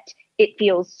 And yet it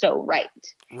feels so right.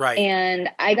 Right. And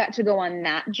I got to go on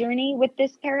that journey with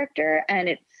this character, and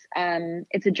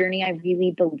it's a journey I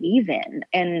really believe in.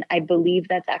 And I believe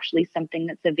that's actually something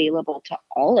that's available to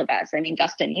all of us. I mean,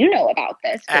 Dustin, you know about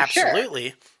this. For Absolutely.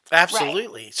 Sure.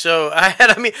 Absolutely. Right. So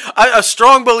a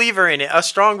strong believer in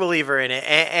it,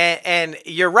 and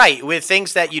you're right with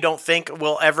things that you don't think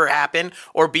will ever happen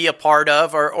or be a part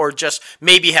of, or just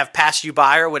maybe have passed you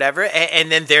by or whatever. And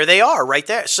then there they are right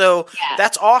there. So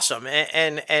that's awesome.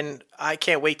 And I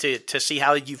can't wait to see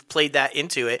how you've played that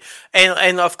into it.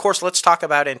 And of course, let's talk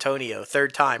about Antonio,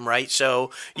 third time, right?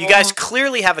 So you guys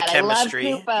clearly have a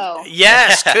chemistry. I love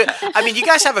yes. I mean, you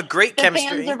guys have a great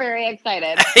chemistry. The fans are very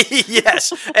excited.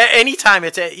 Yes. Anytime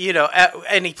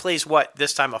and he plays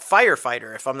this time a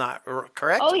firefighter, if I'm not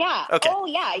correct? Oh, yeah. Okay. Oh,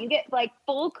 yeah. You get like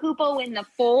full Kupo in the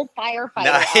full firefighter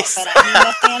nice. outfit. I mean,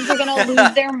 the fans are going to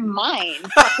lose their mind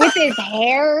with his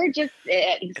hair.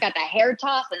 He's got the hair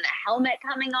toss and the helmet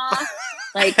coming off.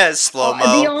 Like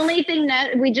slow-mo. The only thing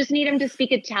that we just need him to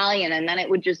speak Italian, and then it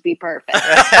would just be perfect.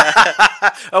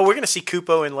 Oh, we're gonna see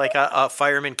Kupo in like a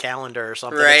fireman calendar or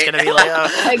something. Right. It's gonna be like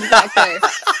exactly.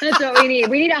 That's what we need.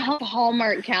 We need a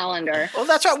Hallmark calendar. Well,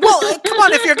 that's right. Well, come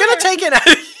on, if you're gonna take it,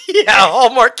 yeah, a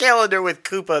Hallmark calendar with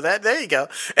Kupo. There you go.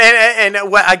 And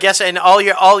I guess and all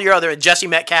your other Jesse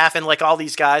Metcalf and like all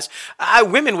these guys,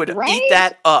 women would eat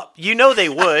that up. You know they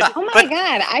would. Oh my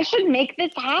God! I should make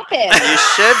this happen. You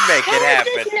should make it happen.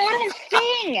 This not a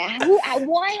thing?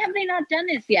 Why have they not done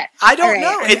this yet? I don't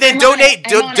know. And then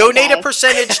donate a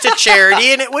percentage to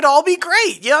charity, and it would all be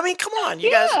great. Yeah, I mean, come on,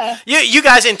 you guys. You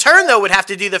guys in turn though would have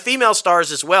to do the female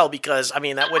stars as well because I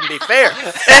mean that wouldn't be fair.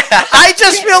 I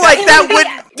just feel like that would.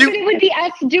 But it would be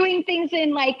us doing things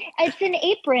in like it's an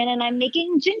apron and I'm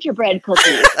making gingerbread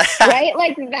cookies, right?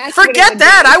 Like that's. Forget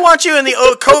that. I want you in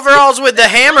the coveralls with the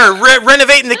hammer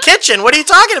renovating the kitchen. What are you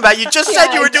talking about? You just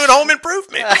said you were doing home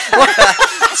improvement.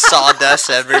 Sawdust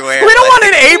everywhere. We don't want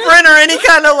an apron or any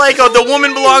kind of like the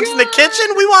woman belongs in the kitchen.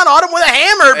 We want Autumn with a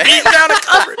hammer beating down a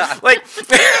cupboard. Like.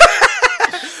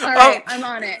 All right, I'm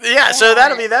on it. Yeah, so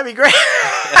that'd be great.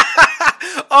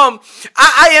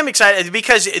 I am excited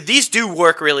because these do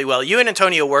work really well. You and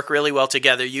Antonio work really well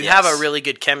together. You have a really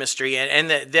good chemistry, and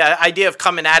the idea of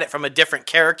coming at it from a different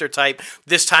character type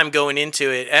this time going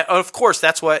into it. Of course,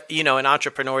 that's what an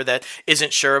entrepreneur that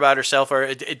isn't sure about herself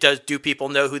or do people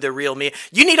know who the real me?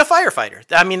 You need a firefighter.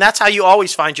 I mean, that's how you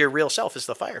always find your real self is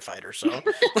the firefighter. So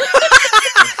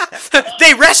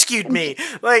they rescued me.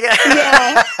 Like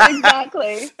yeah,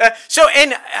 exactly. So,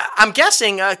 and I'm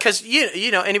guessing because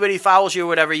you know anybody who follows you or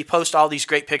whatever, you post all these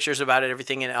great pictures about it,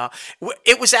 everything, and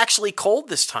it was actually cold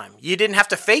this time. You didn't have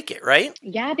to fake it, right?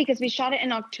 Yeah, because we shot it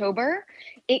in October.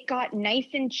 It got nice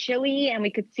and chilly, and we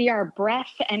could see our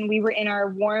breath, and we were in our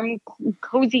warm,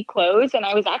 cozy clothes, and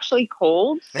I was actually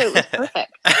cold, so it was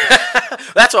perfect.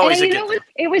 That's always a good thing.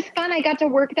 It was fun. I got to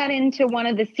work that into one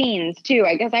of the scenes, too.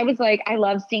 I guess I was like, I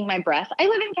love seeing my breath. I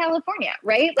live in California,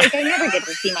 right? Like, I never get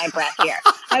to see my breath here.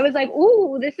 I was like,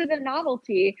 ooh, this is a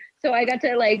novelty. So I got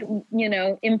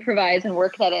to improvise and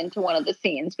work that into one of the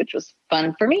scenes, which was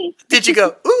fun for me. Did you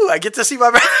go, ooh, I get to see my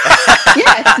breath?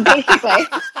 Yes, basically.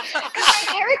 My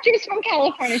character's from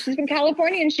California. She's from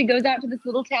California and she goes out to this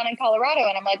little town in Colorado.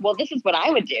 And I'm like, well, this is what I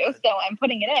would do. So I'm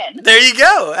putting it in. There you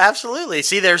go. Absolutely.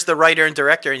 See, there's the writer and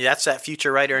director. And that's that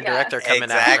future writer and director coming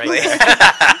out.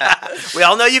 Right? We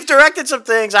all know you've directed some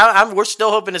things. We're still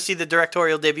hoping to see the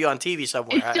directorial debut on TV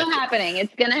somewhere. It's still happening.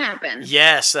 It's going to happen.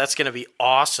 Yes, that's going to be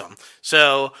awesome.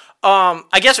 So,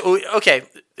 I guess, okay,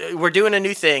 we're doing a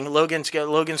new thing. Logan's going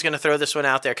to throw this one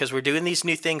out there because we're doing these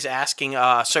new things, asking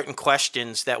certain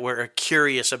questions that we're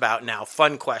curious about now,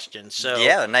 fun questions. So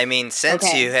yeah, and I mean,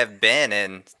 since you have been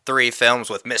in 3 films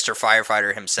with Mr.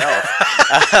 Firefighter himself,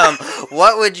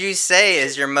 what would you say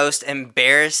is your most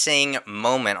embarrassing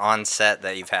moment on set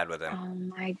that you've had with him?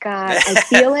 Oh my God, I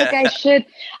feel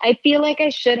like I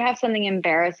should have something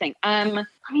embarrassing.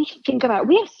 Let me think about it.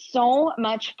 We have so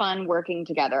much fun working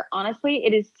together. Honestly,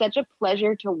 it is such a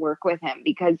pleasure to work with him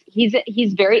because he's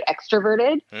very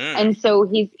extroverted. And so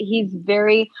he's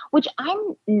very, which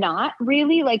I'm not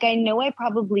really. Like, I know I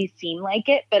probably seem like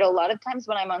it, but a lot of times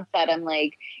when I'm on set, I'm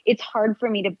like, it's hard for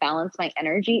me to balance my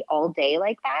energy all day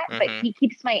like that. But he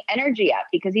keeps my energy up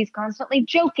because he's constantly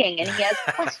joking and he has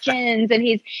questions and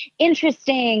he's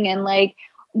interesting and like,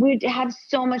 we have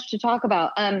so much to talk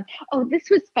about. This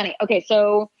was funny. Okay,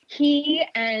 so he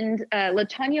and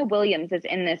LaTonya Williams is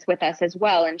in this with us as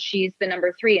well, and she's the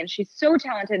number 3, and she's so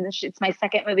talented. And it's my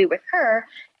second movie with her.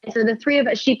 And so the 3 of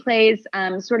us, she plays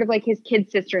sort of like his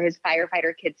kid sister, his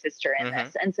firefighter kid sister in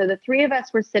this. And so the 3 of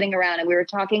us were sitting around, and we were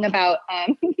talking about.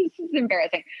 This is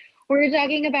embarrassing. We were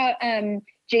talking about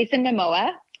Jason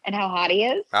Momoa. And how hot he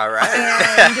is. All right.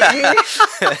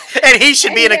 And he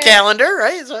should be in a calendar,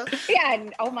 right? So. Yeah.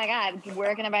 And, oh my God,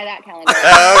 where can I buy that calendar?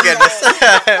 Oh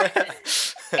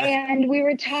goodness. And we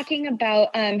were talking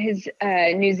about his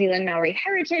New Zealand Maori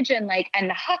heritage and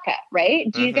the haka, right?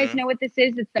 Do you guys know what this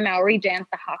is? It's the Maori dance,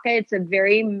 the haka. It's a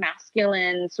very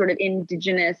masculine, sort of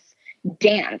indigenous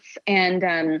dance,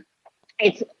 and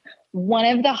it's one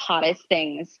of the hottest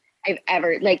things I've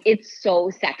ever, it's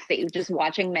so sexy just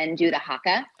watching men do the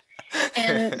haka.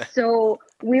 And so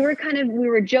we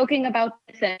were joking about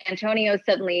this, and Antonio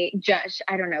suddenly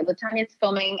I don't know, LaTonya's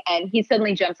filming and he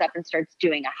suddenly jumps up and starts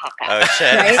doing a haka. Oh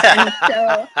shit.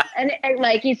 Right?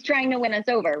 And he's trying to win us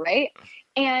over, right?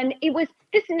 And it was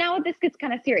this gets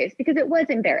kind of serious because it was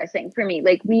embarrassing for me.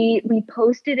 Like we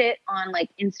posted it on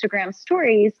Instagram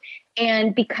stories,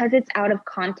 and because it's out of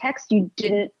context, you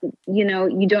didn't you know,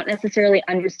 you don't necessarily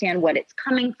understand what it's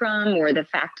coming from, or the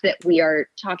fact that we are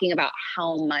talking about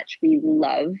how much we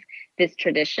love this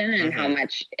tradition and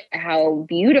how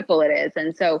beautiful it is.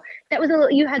 And so that was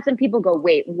you had some people go,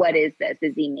 wait, what is this?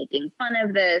 Is he making fun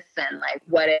of this? And like,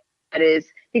 what it is,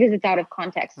 because it's out of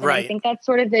context. And I think that's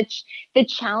sort of the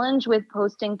challenge with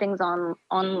posting things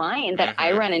online that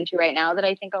I run into right now, that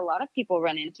I think a lot of people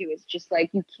run into, is just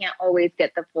like, you can't always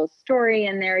get the full story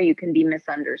in there. You can be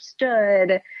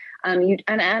misunderstood. And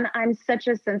I'm such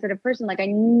a sensitive person. Like, I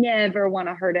never want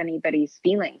to hurt anybody's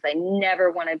feelings. I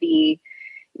never want to be,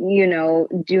 you know,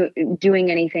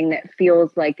 doing anything that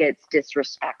feels like it's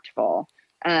disrespectful.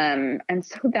 And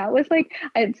so that was like,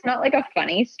 it's not like a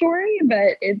funny story,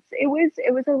 but it was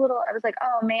a little, I was like,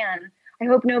 oh man, I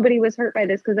hope nobody was hurt by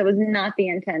this, because that was not the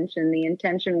intention. The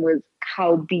intention was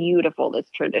how beautiful this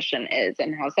tradition is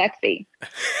and how sexy.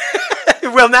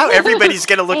 Well, now everybody's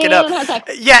going to look it up.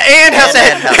 Yeah, and how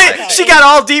sexy. She got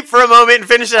all deep for a moment and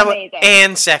finished it up with,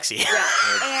 and sexy. Yeah,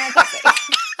 and sexy.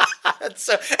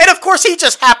 So, and of course, he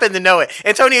just happened to know it.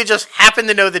 Antonio just happened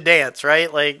to know the dance,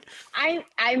 right? Like,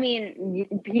 I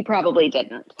mean, he probably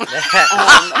didn't.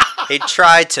 He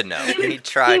tried to know. He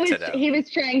tried to know. He was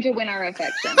trying to win our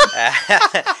affection.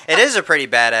 It is a pretty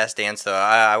badass dance, though.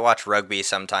 I watch rugby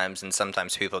sometimes, and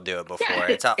sometimes people do it before. Yeah,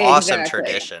 it's an awesome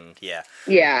tradition. Yeah.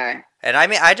 Yeah. And I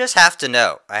mean, I just have to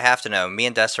know. I have to know. Me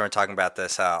and Dustin were talking about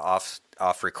this off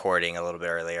recording a little bit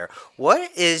earlier.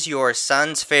 What is your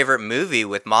son's favorite movie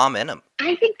with mom in them?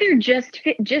 I think they're just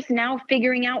now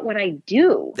figuring out what I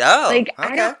do. Oh, like,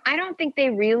 okay. I don't think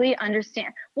they really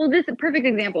understand. Well, this is a perfect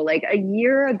example. Like, a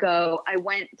year ago,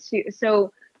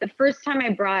 so the first time I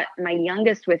brought my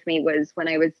youngest with me was when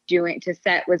I was doing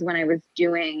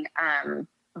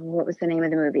what was the name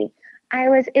of the movie? I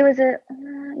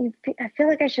feel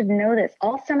like I should know this.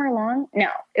 All Summer Long? No,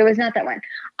 it was not that one.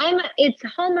 It's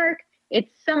Hallmark. It's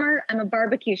summer. I'm a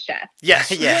barbecue chef.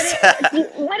 Yes. Yes.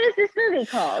 What is this movie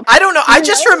called? I don't know. I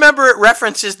just remember it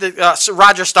references the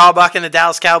Roger Staubach and the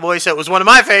Dallas Cowboys, so it was one of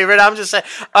my favorite. I'm just saying.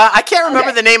 I can't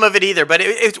remember the name of it either, but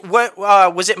what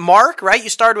was it? Mark, right? You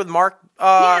started with Mark.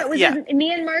 Yeah, it was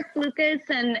me and Mark Lucas,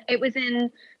 and it was in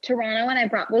Toronto, and I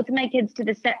brought both of my kids to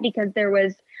the set because there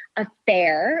was a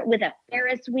fair with a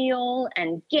Ferris wheel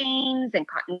and games and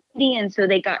cotton candy, and so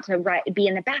they got to be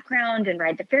in the background and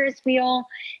ride the Ferris wheel.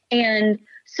 And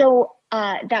so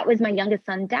that was my youngest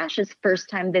son Dash's first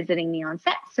time visiting me on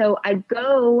set. So I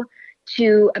go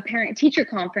to a parent-teacher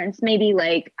conference, maybe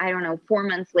 4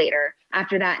 months later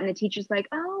after that, and the teacher's like,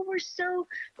 oh, we're so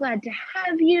glad to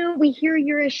have you. We hear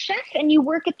you're a chef and you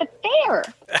work at the fair.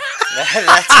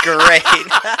 That's great.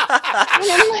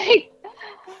 And I'm like,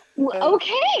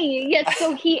 okay, yes.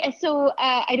 So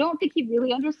I don't think he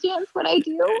really understands what I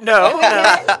do. No,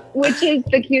 which is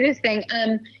the cutest thing.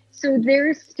 So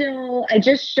I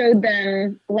just showed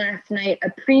them last night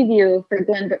a preview for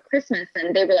Glenbrook Christmas,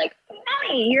 and they were like,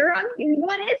 Mommy, you're on,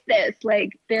 what is this?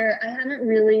 Like, I haven't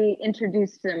really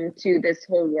introduced them to this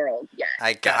whole world yet.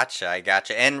 I gotcha.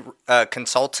 And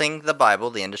consulting the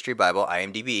Bible, the industry Bible,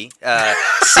 IMDb,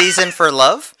 Season for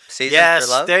Love. Yes,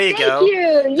 for Love. There you go. Thank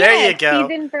you. There you go.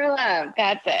 Season for Love.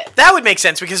 That's it. That would make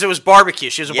sense because it was barbecue.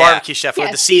 She was a barbecue chef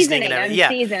with the seasoning and everything.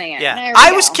 Seasoning it. Yeah.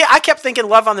 I kept thinking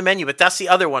Love on the Menu, but that's the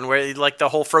other one where like the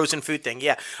whole frozen food thing.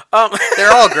 Yeah.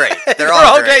 They're all great. They're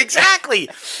all great.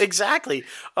 Exactly.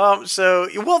 So,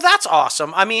 well, that's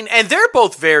awesome. I mean, and they're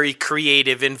both very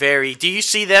creative and do you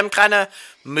see them kind of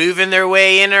moving their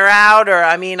way in or out? Or,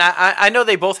 I mean, I know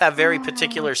they both have very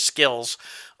particular skills.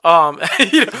 Like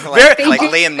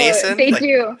Liam Neeson?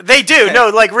 They do. No,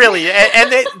 like really.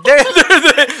 And they're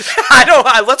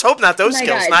let's hope not those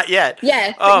skills. God. Not yet.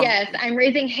 Yes. I'm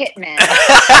raising hitmen.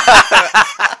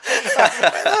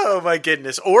 Oh my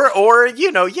goodness. Or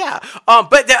yeah.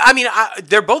 But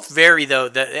they're both very though.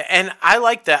 And I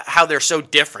like how they're so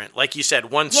different. Like you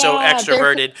said, one's so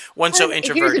extroverted, one's so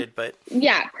introverted.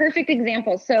 Perfect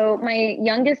example. So my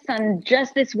youngest son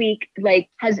just this week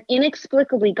has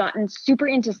inexplicably gotten super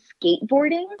into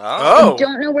skateboarding. Oh. I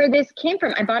don't know where this came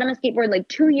from. I bought him a skateboard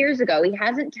 2 years ago. He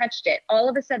hasn't touched it. All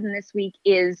of a sudden this week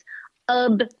is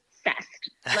obsessed.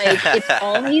 It's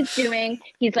all he's doing.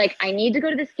 He's like, I need to go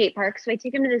to the skate park. So I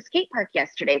take him to the skate park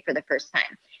yesterday for the first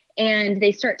time. And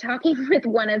they start talking with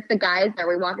one of the guys that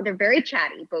we walk in. They're very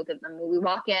chatty, both of them. We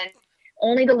walk in,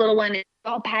 only the little one is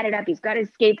all padded up. He's got his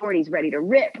skateboard. He's ready to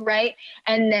rip, right?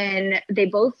 And then they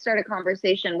both start a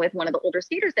conversation with one of the older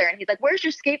skaters there. And he's like, where's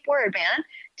your skateboard, man?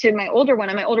 To my older one.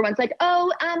 And my older one's like, it's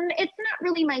not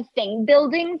really my thing.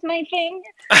 Building's my thing.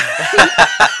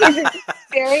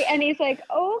 and he's like,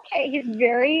 oh, okay. He's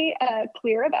very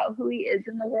clear about who he is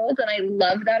in the world. And I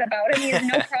love that about him. He has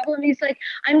no problem. He's like,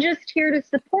 I'm just here to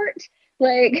support.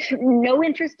 Like, no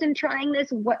interest in trying this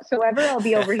whatsoever. I'll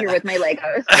be over here with my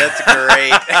Legos. That's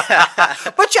great.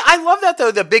 But yeah, I love that,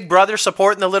 though, the big brother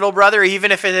supporting the little brother,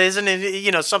 even if it isn't,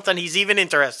 you know, something he's even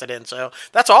interested in. So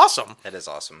that's awesome. That is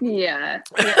awesome. Yeah,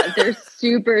 they're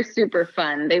super, super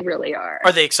fun. They really are.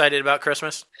 Are they excited about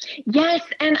Christmas? Yes,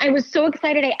 and I was so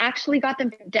excited. I actually got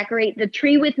them to decorate the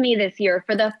tree with me this year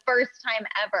for the first time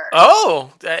ever.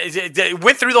 Oh, they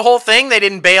went through the whole thing? They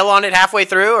didn't bail on it halfway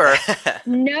through? Or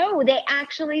No, they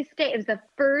actually stayed. It was the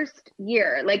first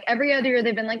year. Like every other year,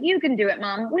 they've been like, you can do it,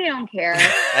 Mom. We don't care.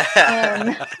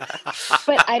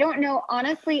 But I don't know.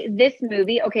 Honestly, this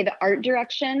movie, okay, the art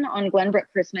direction on Glenbrook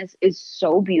Christmas is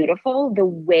so beautiful. The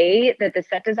way that the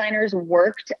set designers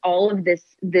worked all of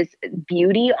this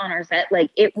beauty on our set,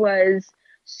 like it was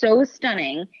so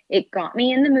stunning. It got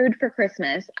me in the mood for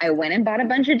Christmas. I went and bought a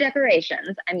bunch of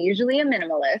decorations. I'm usually a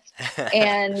minimalist,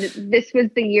 and this was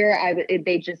the year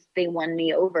they won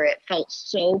me over. It felt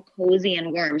so cozy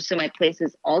and warm. So my place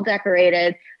is all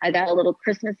decorated. I got a little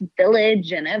Christmas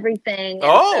village and everything.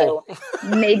 And so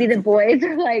maybe the boys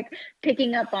are like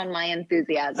picking up on my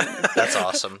enthusiasm. That's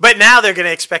awesome. But now they're going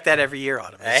to expect that every year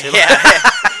on them.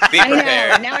 Be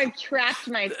prepared. I know. Now I've trapped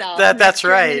myself. That's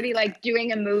right. I'm going to be like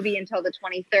doing a movie until the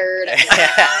 23rd.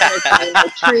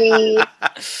 The tree.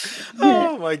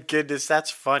 Oh my goodness, that's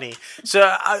funny.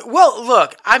 So, well,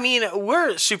 look, I mean,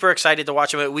 we're super excited to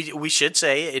watch it. We should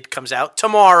say it comes out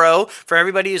tomorrow. For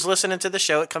everybody who's listening to the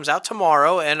show, it comes out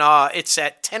tomorrow, and it's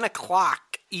at 10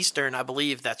 o'clock Eastern, I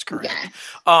believe that's correct.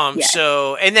 Yes.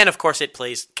 So, and then of course it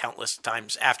plays countless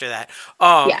times after that,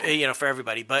 you know, for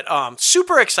everybody, but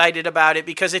super excited about it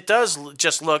because it does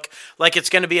just look like it's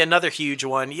going to be another huge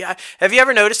one. Yeah. Have you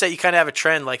ever noticed that you kind of have a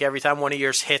trend, like every time one of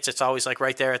yours hits, it's always like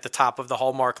right there at the top of the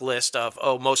Hallmark list of,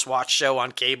 most watched show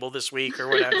on cable this week or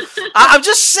whatever. I'm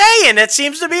just saying, it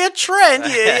seems to be a trend.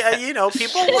 You know,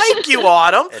 people like you,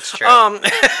 Autumn. It's true.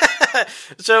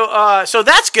 So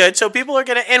that's good. So people are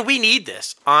going to, and we need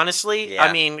this. Honestly, yeah.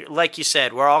 I mean, like you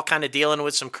said, we're all kind of dealing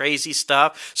with some crazy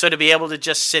stuff. So to be able to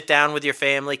just sit down with your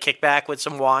family, kick back with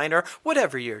some wine or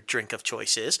whatever your drink of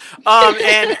choice is,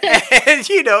 and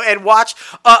you know, and watch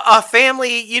a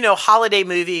family, you know, holiday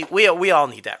movie. We all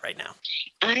need that right now.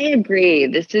 I agree.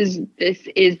 This is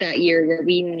that year where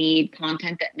we need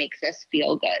content that makes us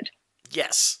feel good.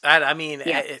 Yes, I mean,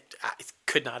 I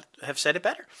could not have said it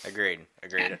better. Agreed.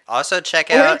 Also,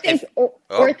 check out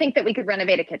or think that we could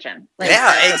renovate a kitchen. Like,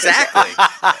 yeah, exactly.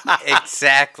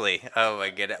 Exactly. Oh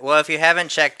my goodness. Well, if you haven't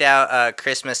checked out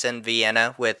Christmas in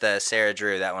Vienna with Sarah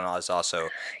Drew, that one was also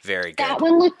very good. That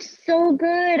one looked so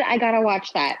good. I gotta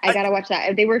watch that.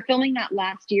 They were filming that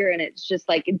last year, and it's just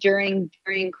like during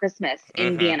Christmas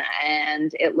in Vienna,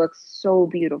 and it looks so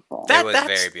beautiful. It was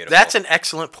very beautiful. That's an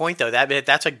excellent point, though.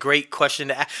 That's a great question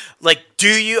to ask. Like,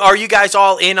 are you guys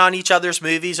all in on each other's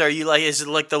movies? Are you like, is it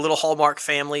like the little Hallmark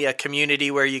family, a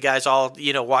community where you guys all,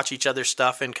 you know, watch each other's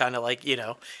stuff and kind of like, you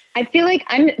know? I feel like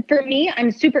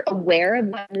I'm super aware of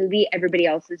what movie everybody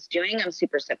else is doing. I'm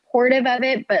super supportive of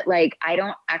it, but like, I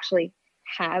don't actually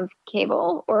have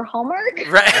cable or Hallmark.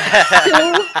 Right.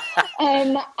 So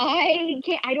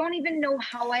I don't even know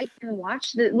how I can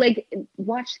watch the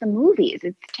movies.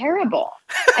 It's terrible.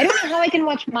 I don't know how I can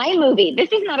watch my movie.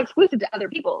 This is not exclusive to other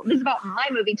people. This is about my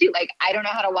movie too. Like, I don't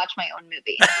know how to watch my own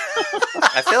movie.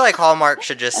 I feel like Hallmark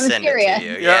should just send it to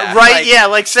you. Yeah, right.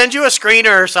 Like send you a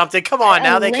screener or something. Come on,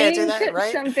 now they can't do that,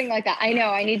 right? Something like that. I know.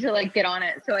 I need to like get on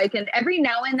it so I can. Every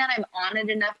now and then I'm on it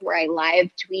enough where I live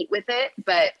tweet with it,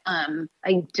 but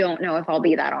I don't know if I'll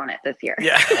be that on it this year.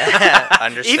 Yeah.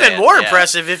 Understand. Even more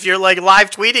impressive if you're like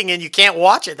live tweeting and you can't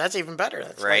watch it. That's even better.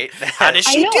 That's right. Like, how does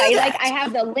she do that? I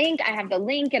have the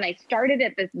link and I started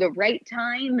at the right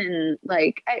time, and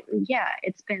like,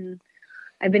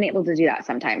 I've been able to do that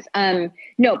sometimes.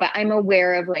 No, but I'm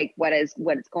aware of like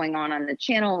what's going on the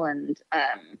channel, and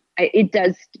it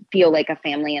does feel like a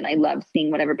family, and I love seeing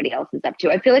what everybody else is up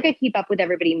to. I feel like I keep up with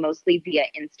everybody mostly via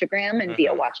Instagram and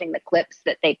via watching the clips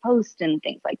that they post and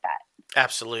things like that.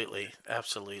 Absolutely.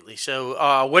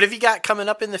 So, what have you got coming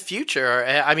up in the future?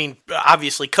 I mean,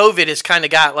 obviously, COVID has kind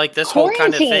of got like this whole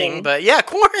kind of thing, but yeah,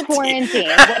 quarantine.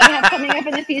 What I have coming up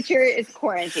in the future is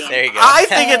quarantine. There you go. I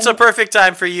think it's a perfect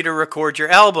time for you to record your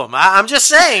album. I'm just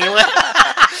saying.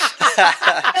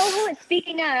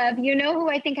 Speaking of, you know who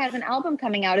I think has an album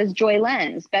coming out is Joy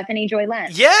Lenz, Bethany Joy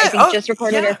Lenz. Yeah, I think just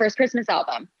recorded her first Christmas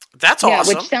album. That's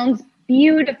awesome. Which sounds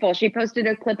beautiful. She posted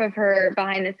a clip of her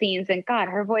behind the scenes, and God,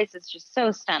 her voice is just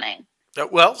so stunning.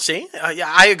 Well, see,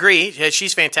 yeah, I agree.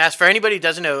 She's fantastic. For anybody who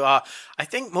doesn't know, I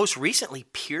think most recently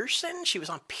Pearson. She was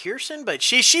on Pearson, but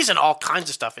she's in all kinds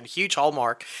of stuff and huge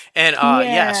Hallmark. And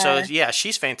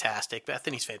she's fantastic.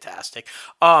 Bethany's fantastic.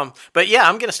 But yeah,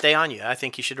 I'm gonna stay on you. I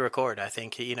think you should record. I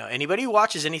think anybody who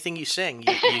watches anything you sing,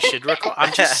 you should record.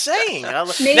 I'm just saying.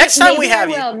 Next time we have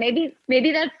you,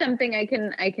 maybe that's something I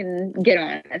can get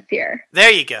on this year.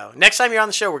 There you go. Next time you're on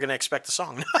the show, we're gonna expect a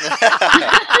song.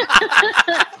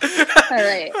 All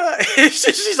right.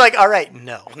 She's like, all right,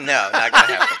 no, not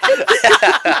gonna happen.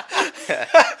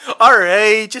 All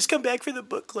right, just come back for the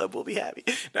book club. We'll be happy.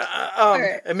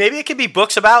 Right. Maybe it could be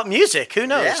books about music. Who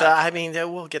knows? Yeah. I mean,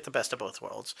 we'll get the best of both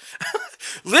worlds.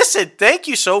 Listen, thank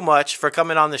you so much for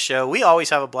coming on the show. We always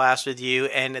have a blast with you,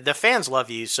 and the fans love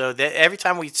you. So every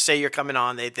time we say you're coming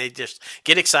on, they just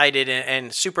get excited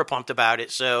and super pumped about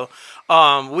it. So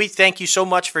we thank you so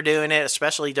much for doing it,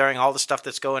 especially during all the stuff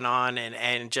that's going on,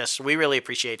 and just we really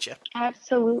appreciate you.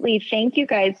 Absolutely. Thank you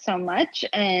guys so much.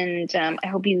 And I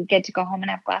hope you get to go home and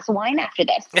have a glass of wine after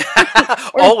this.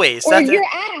 Always. Or you're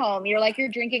at home. You're like you're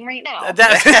drinking right now.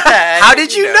 How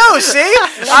did you know? See?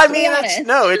 Let's be honest.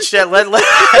 Let's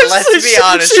be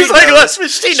honest. She's like,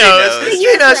 she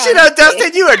knows. She knows.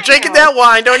 Dustin, you are drinking that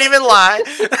wine. Don't even lie.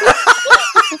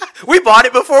 We bought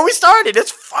it before we started.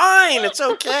 It's fine. It's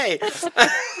okay.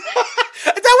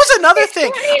 That was another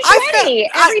thing.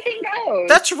 Everything goes.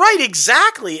 That's right.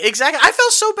 Exactly. I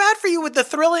felt so bad for you with the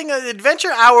Thrilling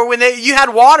Adventure Hour when you had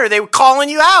water. They were calling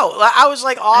you out. I was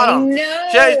like, Autumn. I know.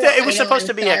 It was supposed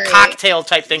to be a cocktail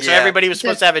type thing, so everybody was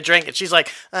supposed to have a drink, and she's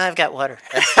like, I've got water.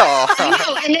 I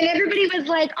know. And then everybody was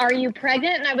like, are you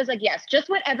pregnant? And I was like, yes, just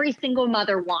what every single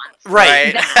mother wants.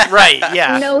 Right. Right.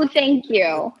 Yeah. No, thank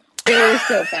you. It was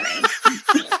so funny.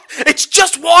 It's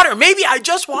just water. Maybe I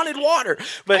just wanted water.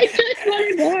 But I just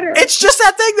wanted water. It's just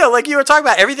that thing, though. Like you were talking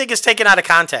about, everything is taken out of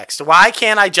context. Why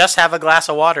can't I just have a glass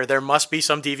of water? There must be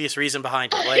some devious reason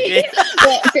behind it. Like,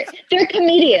 well, they're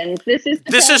comedians. This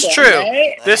is true.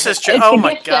 Right? This is true. It's Oh,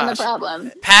 my gosh. gosh.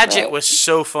 Problem. Paget Right. was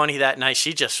so funny that night.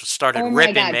 She just started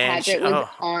ripping, my God, man. Paget was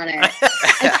on it.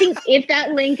 I think if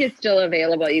that link is still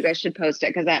available, you guys should post it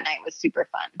because that night was super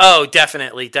fun. Oh,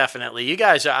 definitely. You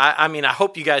guys, I mean, I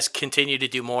hope you guys continue to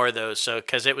do more of those. So,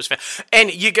 because it was fun.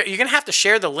 And you're gonna have to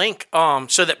share the link,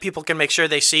 so that people can make sure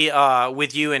they see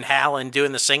with you and Hal and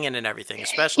doing the singing and everything,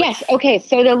 especially. Yes. Okay.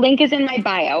 So the link is in my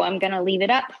bio. I'm gonna leave it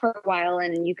up for a while,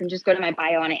 and you can just go to my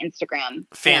bio on Instagram.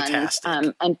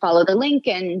 Fantastic. And follow the link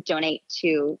and donate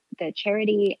to the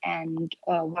charity and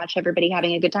watch everybody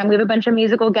having a good time. We have a bunch of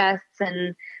musical guests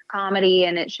and comedy,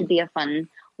 and it should be a fun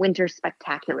winter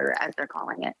spectacular, as they're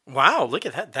calling it. Wow, look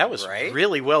at that. That was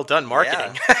really well done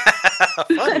marketing.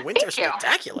 Fun winter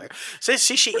spectacular. See,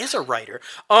 she is a writer.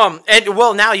 And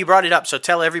well, now you brought it up, so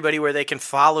tell everybody where they can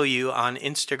follow you on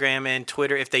Instagram and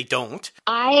Twitter if they don't.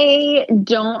 I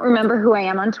don't remember who I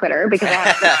am on Twitter because I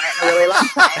haven't done it in a really long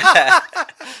time.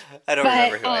 I don't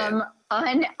remember who I am.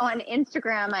 On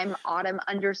Instagram, I'm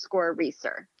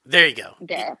Autumn_Reeser. There you go.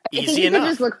 There. Easy you enough. can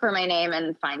just look for my name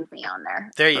and find me on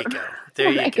there. There you go.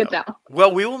 There you go.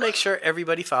 Well, we will make sure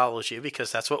everybody follows you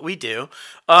because that's what we do.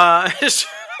 And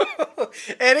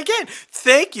again,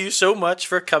 thank you so much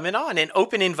for coming on. An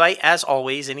open invite as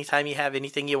always. Anytime you have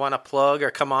anything you want to plug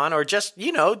or come on, or just,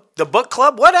 the book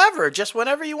club, whatever. Just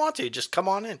whenever you want to, just come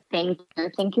on in. Thank you.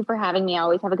 Thank you for having me. I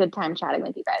always have a good time chatting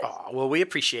with you guys. Oh, well, we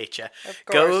appreciate you. Of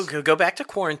course. Go back to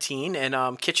quarantine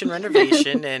and kitchen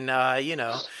renovation and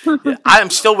I'm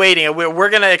still waiting. We're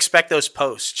gonna expect those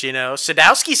posts.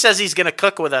 Sadowski says he's gonna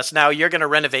cook with us. Now you're gonna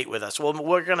renovate with us. Well,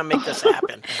 we're gonna make this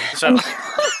happen. So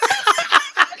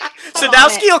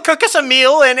Sadowski will cook us a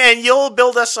meal and you'll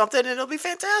build us something and it'll be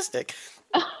fantastic.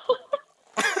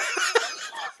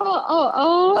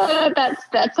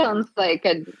 That sounds like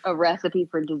a recipe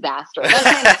for disaster. That's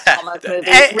my next Hallmark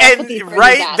movie.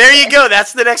 Right, there you go.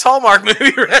 That's the next Hallmark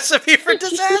movie, Recipe for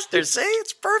Disaster. See,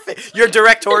 it's perfect. Your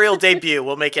directorial debut.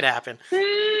 We'll make it happen.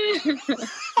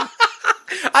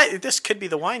 This could be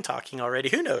the wine talking already.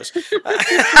 Who knows?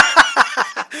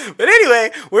 But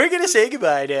anyway, we're going to say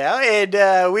goodbye now,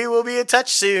 and we will be in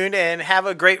touch soon, and have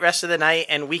a great rest of the night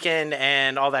and weekend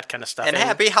and all that kind of stuff. And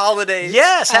happy holidays.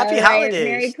 Yes, happy holidays.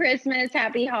 Merry Christmas,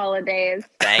 happy holidays.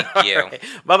 Thank you. Right.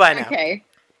 Bye-bye now. Okay.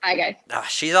 Bye, guys. Oh,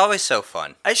 she's always so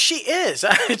fun. She is.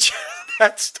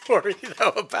 That story, though,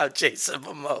 about Jason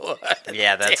Momoa.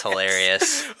 Yeah, that's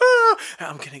hilarious. Oh,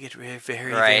 I'm going to get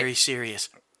very, very serious.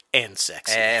 And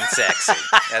sexy. And sexy.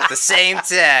 At the same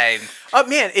time. Oh,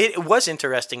 man, it was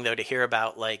interesting, though, to hear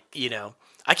about, I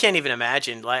can't even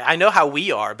imagine. I know how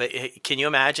we are, but can you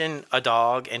imagine a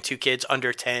dog and 2 kids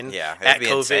under 10 at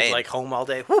COVID, insane. home all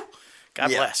day? Whew. God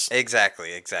bless. Exactly.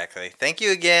 Thank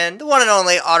you again, the one and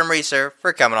only Autumn Reeser,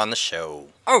 for coming on the show.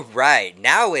 All right,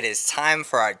 now it is time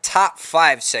for our top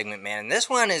 5 segment, man. And this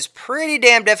one is pretty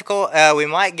damn difficult. We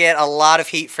might get a lot of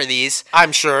heat for these.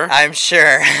 I'm sure.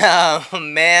 Oh,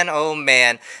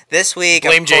 man. This week,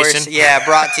 Blame of course, Jason.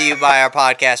 brought to you by our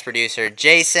podcast producer,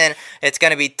 Jason. It's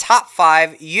going to be top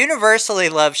 5 universally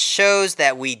loved shows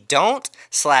that we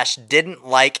don't/didn't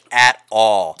like at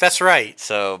all. That's right.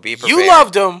 So be prepared. You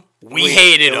loved them. We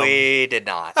hated them. We did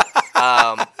not.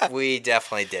 We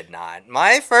definitely did not.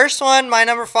 My first one, my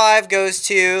number 5, goes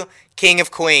to King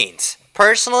of Queens.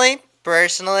 Personally,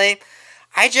 I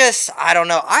don't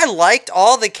know. I liked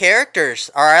all the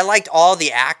characters, or I liked all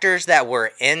the actors that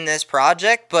were in this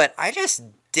project, but I just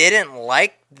didn't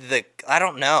like the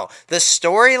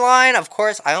storyline. Of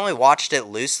course, I only watched it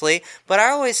loosely, but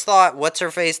I always thought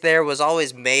what's-her-face there was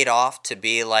always made off to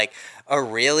be like a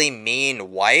really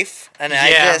mean wife, and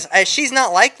she's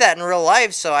not like that in real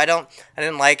life, so I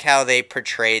didn't like how they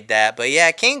portrayed that. But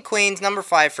yeah, King Queens, number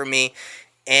 5 for me.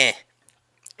 Yeah.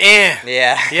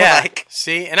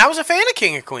 See, and I was a fan of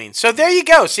King of Queens. So there you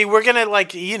go. See, we're going to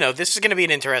this is going to be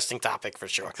an interesting topic for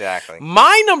sure. Exactly.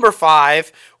 My number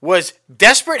 5 was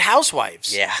Desperate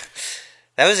Housewives. Yeah.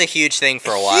 That was a huge thing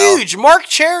for a while. Huge. Mark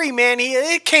Cherry, man,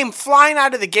 it came flying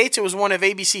out of the gates. It was one of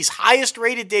ABC's highest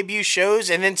rated debut shows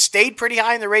and then stayed pretty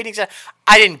high in the ratings.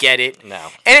 I didn't get it. No.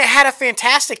 And it had a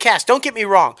fantastic cast. Don't get me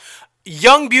wrong.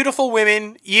 Young, beautiful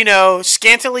women,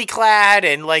 scantily clad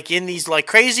and in these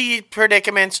crazy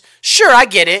predicaments. Sure, I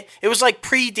get it. It was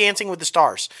pre-Dancing with the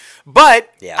Stars. But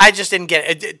I just didn't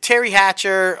get it. Terry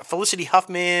Hatcher, Felicity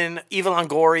Huffman, Eva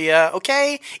Longoria.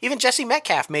 Okay. Even Jesse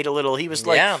Metcalf made a little. He was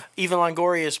Eva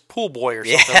Longoria's pool boy or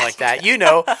something like that.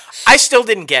 I still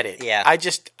didn't get it. Yeah. I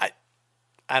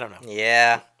don't know.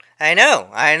 Yeah. I know.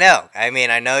 I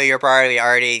mean, I know you're probably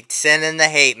already sending the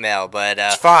hate mail, but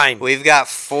it's fine. We've got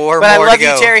 4 but more I love to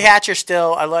go. you, Terry Hatcher,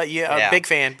 still. I love you. Big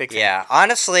fan. Yeah,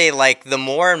 honestly, the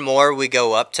more and more we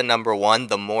go up to number 1,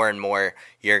 the more and more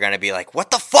you're going to be like, what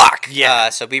the fuck?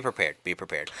 Yeah. So be prepared.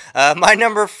 My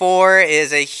number 4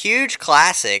 is a huge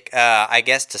classic, I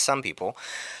guess to some people,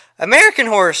 American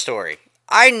Horror Story.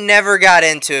 I never got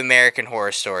into American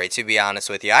Horror Story, to be honest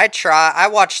with you. I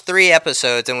watched 3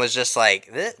 episodes and was just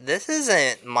like, this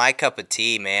isn't my cup of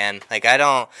tea, man. I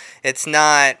don't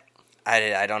understand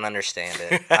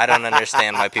it. I don't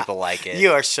understand why people like it.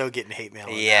 You are so getting hate mail.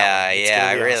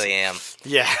 I really am.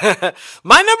 Yeah.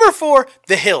 My number 4,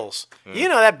 The Hills. You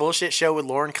know that bullshit show with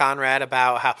Lauren Conrad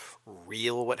about how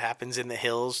real what happens in the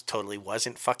hills totally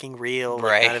wasn't fucking real.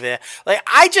 Right. None of it.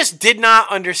 I just did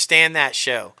not understand that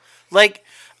show.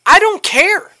 I don't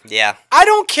care. Yeah. I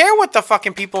don't care what the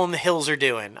fucking people in the hills are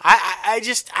doing.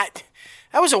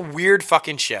 That was a weird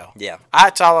fucking show. Yeah.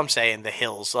 That's all I'm saying. The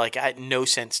Hills. No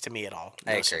sense to me at all.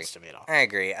 I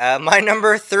agree. My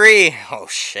number 3. Oh,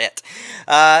 shit.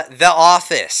 The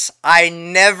Office. I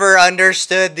never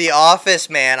understood The Office,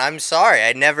 man. I'm sorry.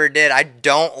 I never did. I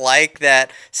don't like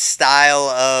that style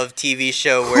of TV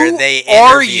show where they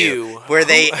interview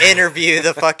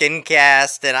the fucking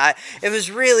cast. And it was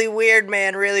really weird,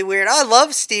 man. Really weird. I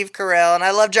love Steve Carell and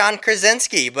I love John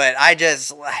Krasinski, but I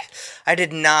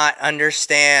did not understand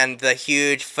the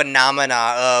huge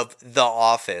phenomena of The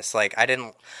Office. I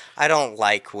don't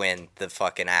like when the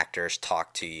fucking actors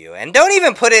talk to you. And don't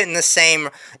even put it in the same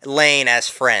lane as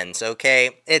Friends,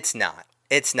 okay? It's not.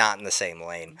 It's not in the same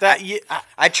lane.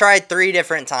 I tried 3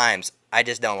 different times. I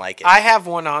just don't like it. I have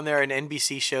one on there, an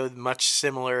NBC show much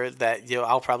similar that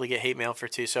I'll probably get hate mail for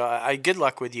too. So good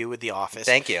luck with you with The Office.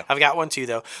 Thank you. I've got one too,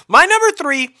 though. My number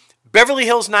 3, Beverly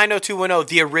Hills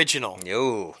 90210, the original.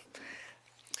 Yo.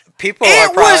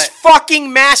 It was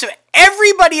fucking massive.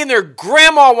 Everybody and their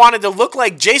grandma wanted to look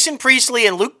like Jason Priestley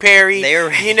and Luke Perry.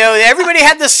 Everybody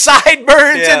had the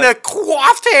sideburns and the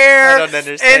coiffed hair. I don't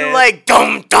understand. And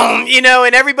dum,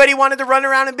 and everybody wanted to run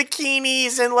around in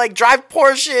bikinis and drive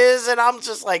Porsches. And I'm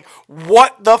just like,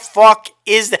 what the fuck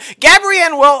is that?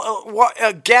 Gabrielle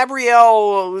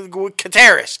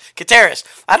Cateris.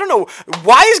 I don't know.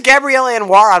 Why is Gabrielle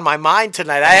Anwar on my mind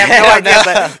tonight? I have no idea.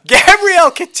 But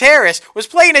Gabrielle Cateris was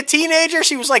playing a teenager.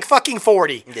 She was fucking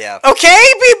 40. Yeah. Okay,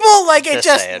 people?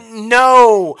 Saying.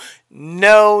 No.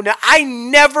 I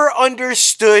never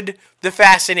understood the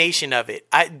fascination of it.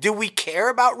 Do we care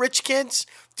about rich kids?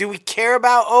 Do we care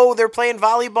about, they're playing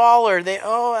volleyball or they're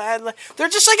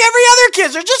just like every other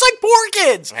kids. They're just like poor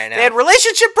kids. I know. They had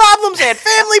relationship problems. They had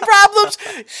family problems.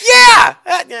 Yeah.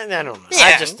 I don't know. Yeah.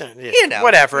 I just,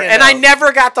 whatever. You And know. I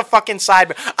never got the fucking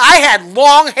sideburn. I had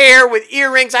long hair with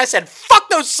earrings. I said, fuck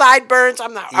those sideburns. I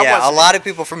Yeah, wasn't. a lot of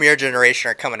people from your generation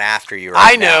are coming after you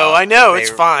right now. I know. They It's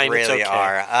fine. really It's okay.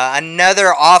 are.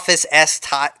 Another Office-esque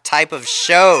type of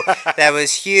show that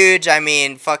was huge. I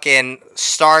mean, fucking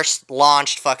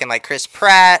star-launched fucking like Chris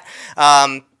Pratt.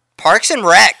 Parks and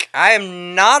Rec. I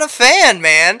am not a fan,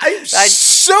 man. I'm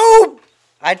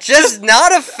just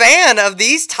not a fan of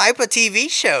these type of TV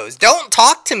shows. Don't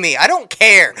talk to me. I don't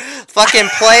care. Fucking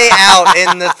play out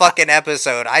in the fucking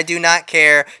episode. I do not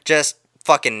care. Just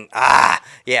fucking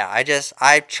yeah.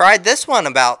 I tried this one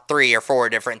about 3 or 4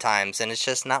 different times, and it's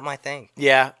just not my thing.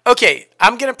 Yeah. Okay.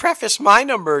 I'm gonna preface my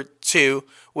number 2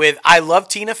 with I love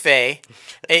Tina Fey.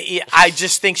 I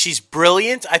just think she's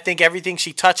brilliant. I think everything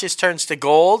she touches turns to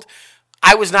gold.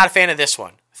 I was not a fan of this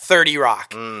one. 30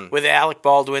 Rock with Alec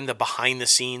Baldwin, the behind the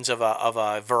scenes of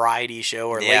a variety show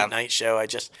or late night show. I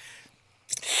didn't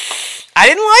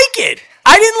like it.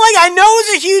 I know it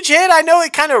was a huge hit. I know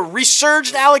it kind of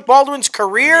resurged Alec Baldwin's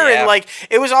career and like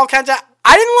it was all kinds of.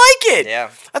 I didn't like it.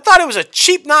 Yeah. I thought it was a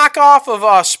cheap knockoff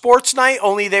of Sports Night.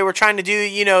 Only they were trying to do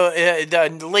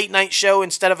the late night show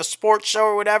instead of a sports show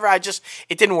or whatever. It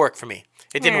didn't work for me.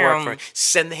 It didn't work for me.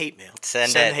 Send the hate mail.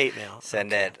 Send the hate mail.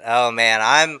 Send it. Oh man,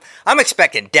 I'm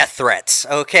expecting death threats.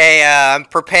 Okay, I'm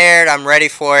prepared. I'm ready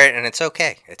for it, and it's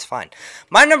okay. It's fine.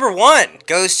 My number 1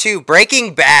 goes to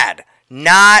Breaking Bad.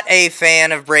 Not a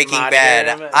fan of Breaking Bad.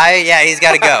 He's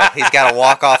got to go. He's got to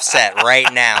walk off set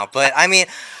right now. But I mean,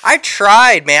 I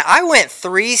tried, man. I went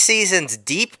 3 seasons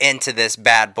deep into this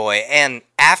bad boy, and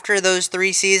after those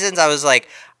 3 seasons, I was like,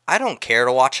 I don't care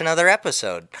to watch another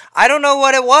episode. I don't know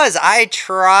what it was. I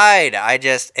tried.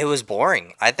 It was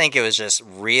boring. I think it was just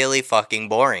really fucking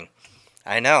boring.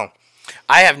 I know.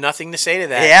 I have nothing to say to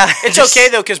that. Yeah. It's okay,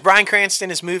 though, because Bryan Cranston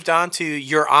has moved on to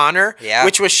Your Honor,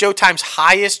 which was Showtime's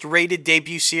highest rated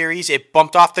debut series. It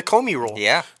bumped off the Comey rule.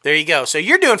 Yeah. There you go. So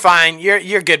you're doing fine.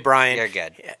 You're good, Brian. You're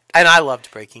good. And I loved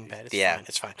Breaking Bad.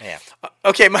 It's fine. Yeah.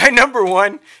 Okay, my number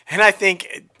 1, and I think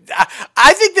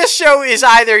this show is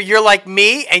either you're like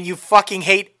me and you fucking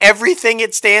hate everything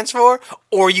it stands for,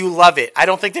 or you love it. I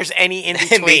don't think there's any in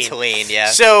between.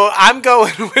 Yeah. So I'm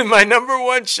going with my number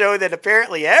 1 show that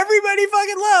apparently everybody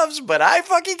fucking loves, but I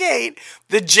fucking hate,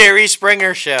 the Jerry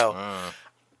Springer Show.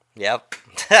 Yep.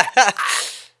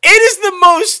 It is the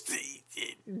most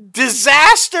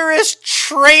disastrous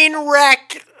train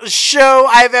wreck show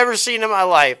I've ever seen in my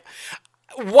life.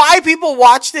 Why people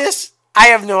watch this, I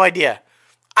have no idea.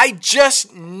 I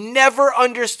just never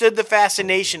understood the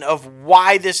fascination of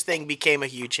why this thing became a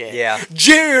huge hit. Yeah.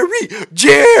 Jerry.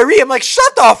 I'm like,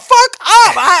 shut the fuck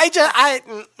up.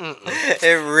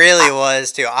 It really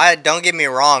was too. Don't get me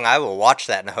wrong. I will watch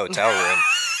that in a hotel room.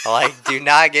 Like, do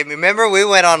not get me. Remember, we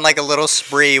went on like a little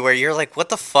spree where you're like, "What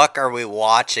the fuck are we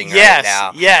watching right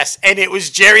now?" Yes, and it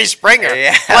was Jerry Springer.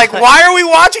 Yeah. Like, why are we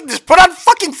watching this? Put on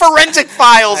fucking Forensic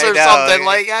Files or something.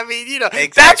 Like, I mean,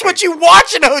 exactly. That's what you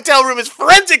watch in a hotel room is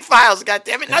Forensic Files. God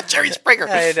damn it, not Jerry Springer.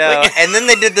 I know. Like, and then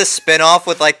they did the spinoff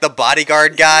with like the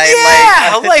bodyguard guy.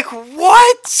 Yeah, like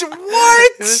what?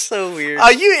 What? It was so weird.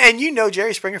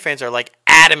 Jerry Springer fans are like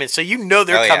adamant, so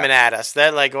they're coming at us.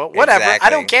 They're like, well, whatever. Exactly.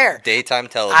 I don't care. Daytime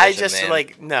television. I just man.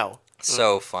 no.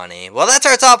 So funny. Well, that's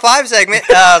our top 5 segment.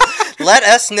 Let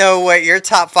us know what your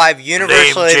top 5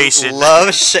 universally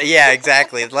loved. Yeah,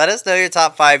 exactly. Let us know your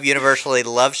top 5 universally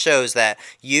loved shows that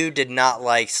you did not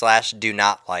like / do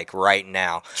not like right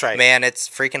now. That's right. Man, it's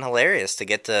freaking hilarious to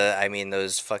get to.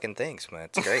 those fucking things, man.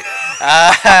 It's great.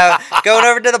 Going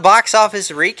over to the box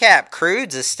office recap,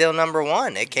 Croods is still number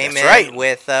 1. It came in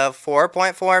with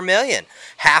 4.4 million.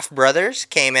 Half Brothers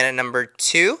came in at number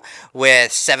 2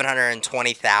 with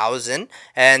 720,000.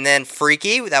 And then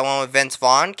Freaky, that one with Vince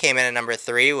Vaughn, came in at number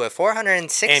 3 with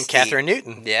 460. And Catherine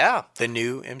Newton. Yeah. The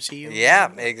new MCU. Yeah,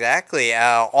 exactly.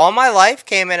 All My Life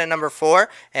came in at number 4.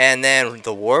 And then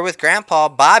The War with Grandpa,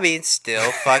 Bobby,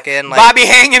 still fucking like... Bobby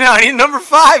hanging on. He's number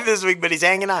 5 this week, but he's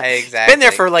hanging on. Exactly. Been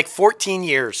there for like 14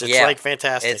 years. It's like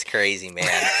fantastic. It's crazy,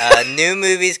 man. New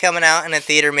movies coming out in a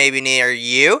theater maybe near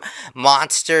you.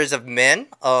 Monsters of Men,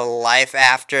 A Life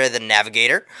After the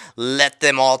Navigator, Let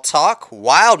Them All Talk,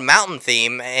 Wild Mountain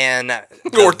Theme, and...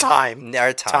 Time.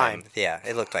 Yeah,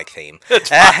 it looked like Theme. And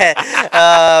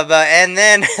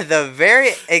then the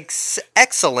very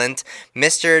excellent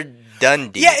Mr.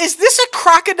 Dundee. Yeah, is this a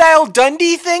Crocodile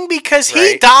Dundee thing? Because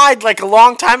he died like a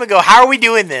long time ago. How are we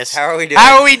doing this? How are we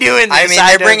doing this? I mean,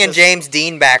 they're bringing James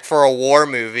Dean back for a war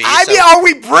movie. I mean, are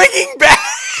we bringing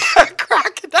back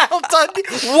Crocodile Dundee?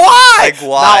 Why? Like,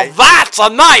 why? Now that's a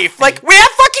knife. Like, we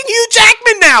have fucking Hugh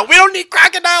Jackman now. We don't need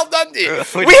Crocodile Dundee.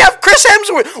 We have Chris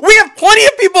Hemsworth. We have plenty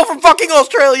of people from fucking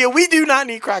Australia. We do not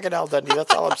need Crocodile Dundee.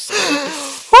 That's all I'm saying.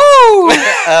 Woo!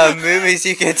 Movies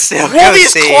you can still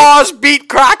Wolvie's go see. claws beat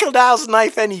Crocodile's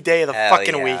knife any day of the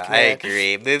fucking week, man. I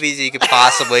agree. Movies you could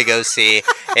possibly go see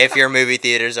if your movie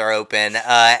theaters are open.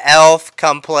 Elf,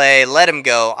 Come Play, Let Him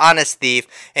Go, Honest Thief,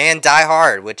 and Die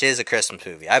Hard, which is a Christmas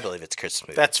movie. I believe it's a Christmas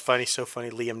movie. That's funny. So funny.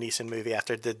 Liam Neeson movie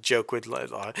after the joke with...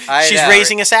 she's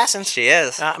raising assassins. She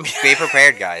is. Be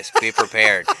prepared, guys. Be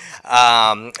prepared.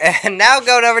 And now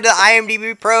going over to the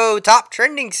IMDb Pro Top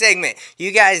Trending segment.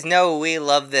 You guys know we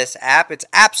love this app. It's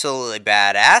absolutely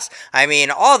badass. I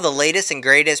mean, all the latest and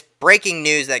greatest breaking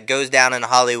news that goes down in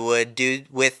Hollywood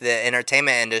with the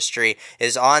entertainment industry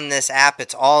is on this app.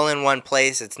 It's all in one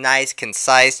place. It's nice,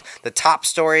 concise. The top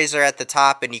stories are at the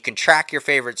top, and you can track your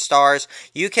favorite stars.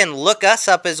 You can look us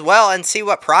up as well and see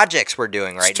what projects we're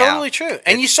doing right now. It's totally true.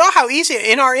 And you saw how easy,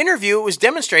 in our interview, it was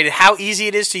demonstrated how easy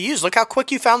it is to use. Look how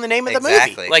quick you found the name of the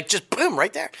movie. Like, just boom,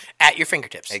 right there, at your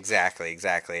fingertips. Exactly.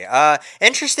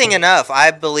 Interesting enough,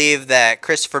 I believe that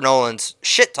Christopher Nolan's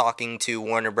shit-talking to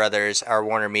Warner Brothers, or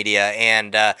Warner Media,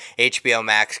 and HBO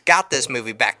Max got this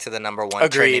movie back to the number one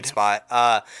trending spot.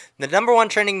 The number one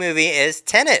trending movie is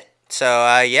Tenet. So,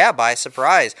 by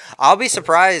surprise. I'll be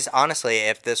surprised, honestly,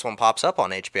 if this one pops up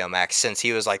on HBO Max, since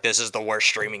he was like, this is the worst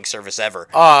streaming service ever.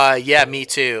 Yeah, me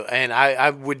too. And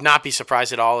I would not be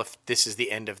surprised at all if this is the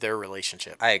end of their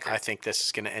relationship. I agree. I think this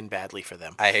is going to end badly for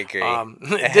them. I agree.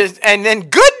 And then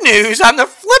good news on the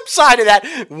flip side of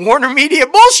that Warner Media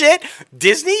bullshit,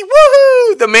 Disney,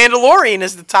 woohoo! The Mandalorian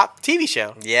is the top TV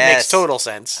show. Yes. Makes total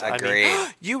sense. Agreed. I mean,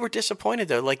 you were disappointed,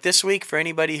 though. Like this week, for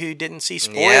anybody who didn't see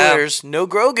spoilers, no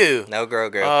Grogu. No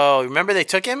Grogu. Oh, remember they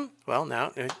took him? Well,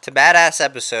 no. It's a badass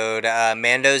episode.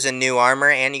 Mando's in new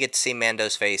armor, and you get to see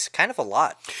Mando's face kind of a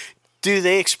lot. Do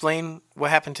they explain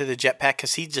what happened to the jetpack?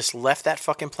 Because he just left that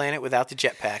fucking planet without the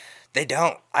jetpack. They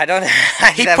don't. I don't.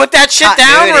 He put that shit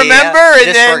down, remember? And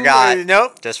just then, forgot.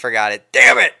 Nope. Just forgot it.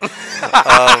 Damn it.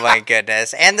 Oh, my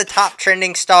goodness. And the top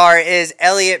trending star is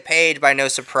Elliot Page, by no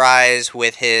surprise,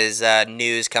 with his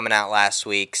news coming out last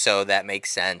week. So that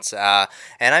makes sense. And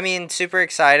I mean, super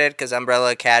excited because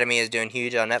Umbrella Academy is doing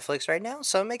huge on Netflix right now.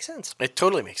 So it makes sense. It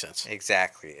totally makes sense.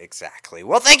 Exactly.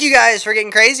 Well, thank you guys for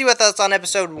getting crazy with us on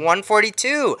episode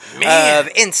 142 of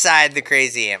Inside the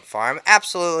Crazy Ant Farm.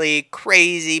 Absolutely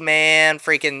crazy, man.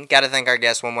 Freaking gotta thank our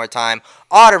guest one more time,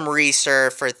 Autumn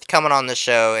Reeser, for coming on the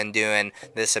show and doing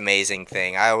this amazing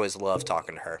thing. I always love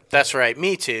talking to her. That's right,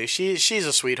 me too. She's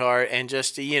a sweetheart and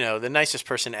just the nicest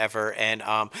person ever. And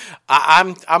I'm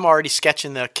already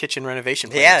sketching the kitchen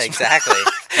renovation plans. Yeah, exactly.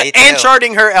 And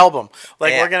charting her album.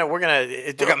 Like we're gonna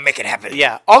make it happen.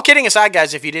 Yeah. All kidding aside,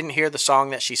 guys, if you didn't hear the song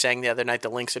that she sang the other night, the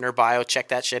link's in her bio. Check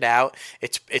that shit out.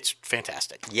 It's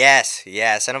fantastic. Yes,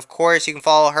 and of course you can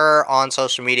follow her on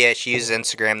social media. She uses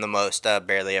Instagram the most.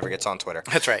 Barely ever gets on Twitter.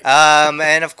 That's right.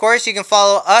 And of course you can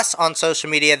follow us on social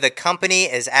media. The company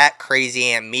is at Crazy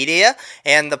Ant Media,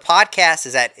 and the podcast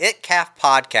is at ItCaf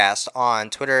Podcast on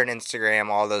Twitter and Instagram.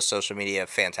 All those social media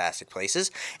fantastic places.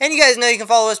 And you guys know you can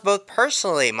follow us both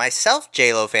personally. Myself,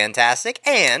 JLo Fantastic,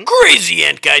 and Crazy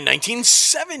Ant Guy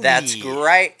 1970. That's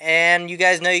right. And you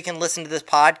guys know you can listen to this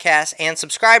podcast and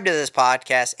subscribe to this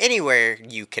podcast anywhere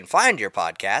you can find your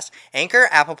podcast. Anchor,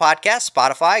 Apple Podcasts,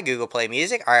 Spotify, Google Play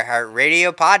Music,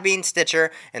 iHeartRadio, Podbean,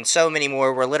 Stitcher, and so many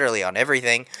more. We're literally on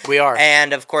everything. We are.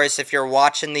 And of course, if you're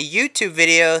watching the YouTube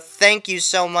video, thank you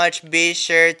so much. Be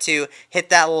sure to hit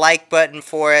that like button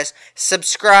for us,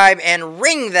 subscribe, and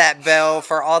ring that bell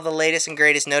for all the latest and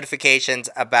greatest notifications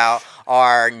about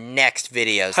our next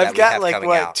videos that we have coming out.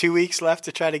 I've got 2 weeks left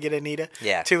to try to get Anita.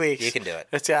 Yeah. 2 weeks. You can do it.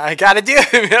 I got to do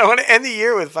it. I want to end the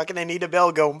year with fucking Anita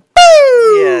Bell going,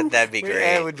 boo! Yeah, that'd be great.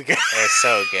 Yeah, it would be good. It's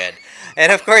so good.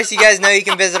 And of course, you guys know you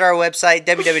can visit our website,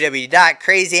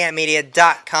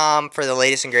 www.crazyantmedia.com, for the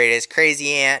latest and greatest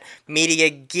Crazy Ant Media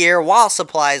gear while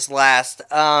supplies last.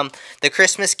 The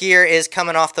Christmas gear is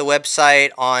coming off the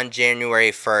website on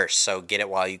January 1st, so get it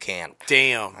while you can.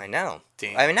 Damn. I know.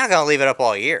 Damn. I mean, not gonna leave it up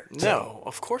all year. No,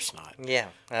 of course not. Yeah,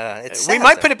 it's we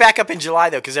might put it back up in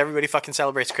July though, because everybody fucking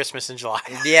celebrates Christmas in July.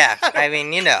 Yeah, I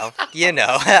mean, you know.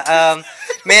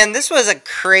 Man, this was a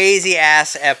crazy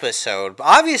ass episode.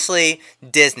 Obviously,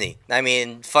 Disney. I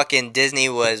mean, fucking Disney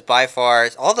was by far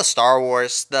all the Star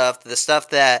Wars stuff, the stuff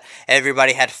that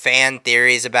everybody had fan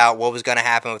theories about what was gonna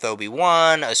happen with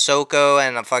Obi-Wan, Ahsoka,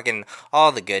 and fucking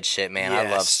all the good shit, man. Yes. I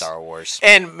love Star Wars.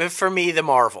 And for me, the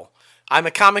Marvel. I'm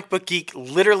a comic book geek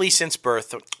literally since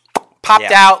birth.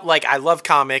 Popped out, like, I love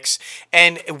comics.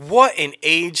 And what an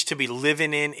age to be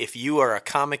living in if you are a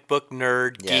comic book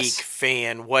nerd, geek,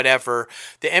 fan, whatever.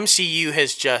 The MCU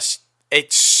has just,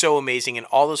 it's so amazing. And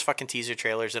all those fucking teaser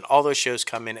trailers and all those shows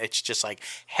come in. It's just like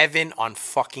heaven on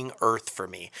fucking earth for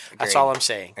me. Agreed. That's all I'm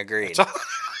saying. Agreed.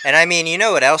 And I mean, you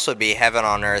know what else would be heaven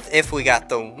on earth if we got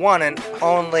the one and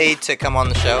only to come on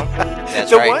the show? That's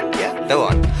the right. One? Yeah. The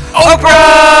one.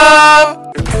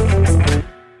 Oprah!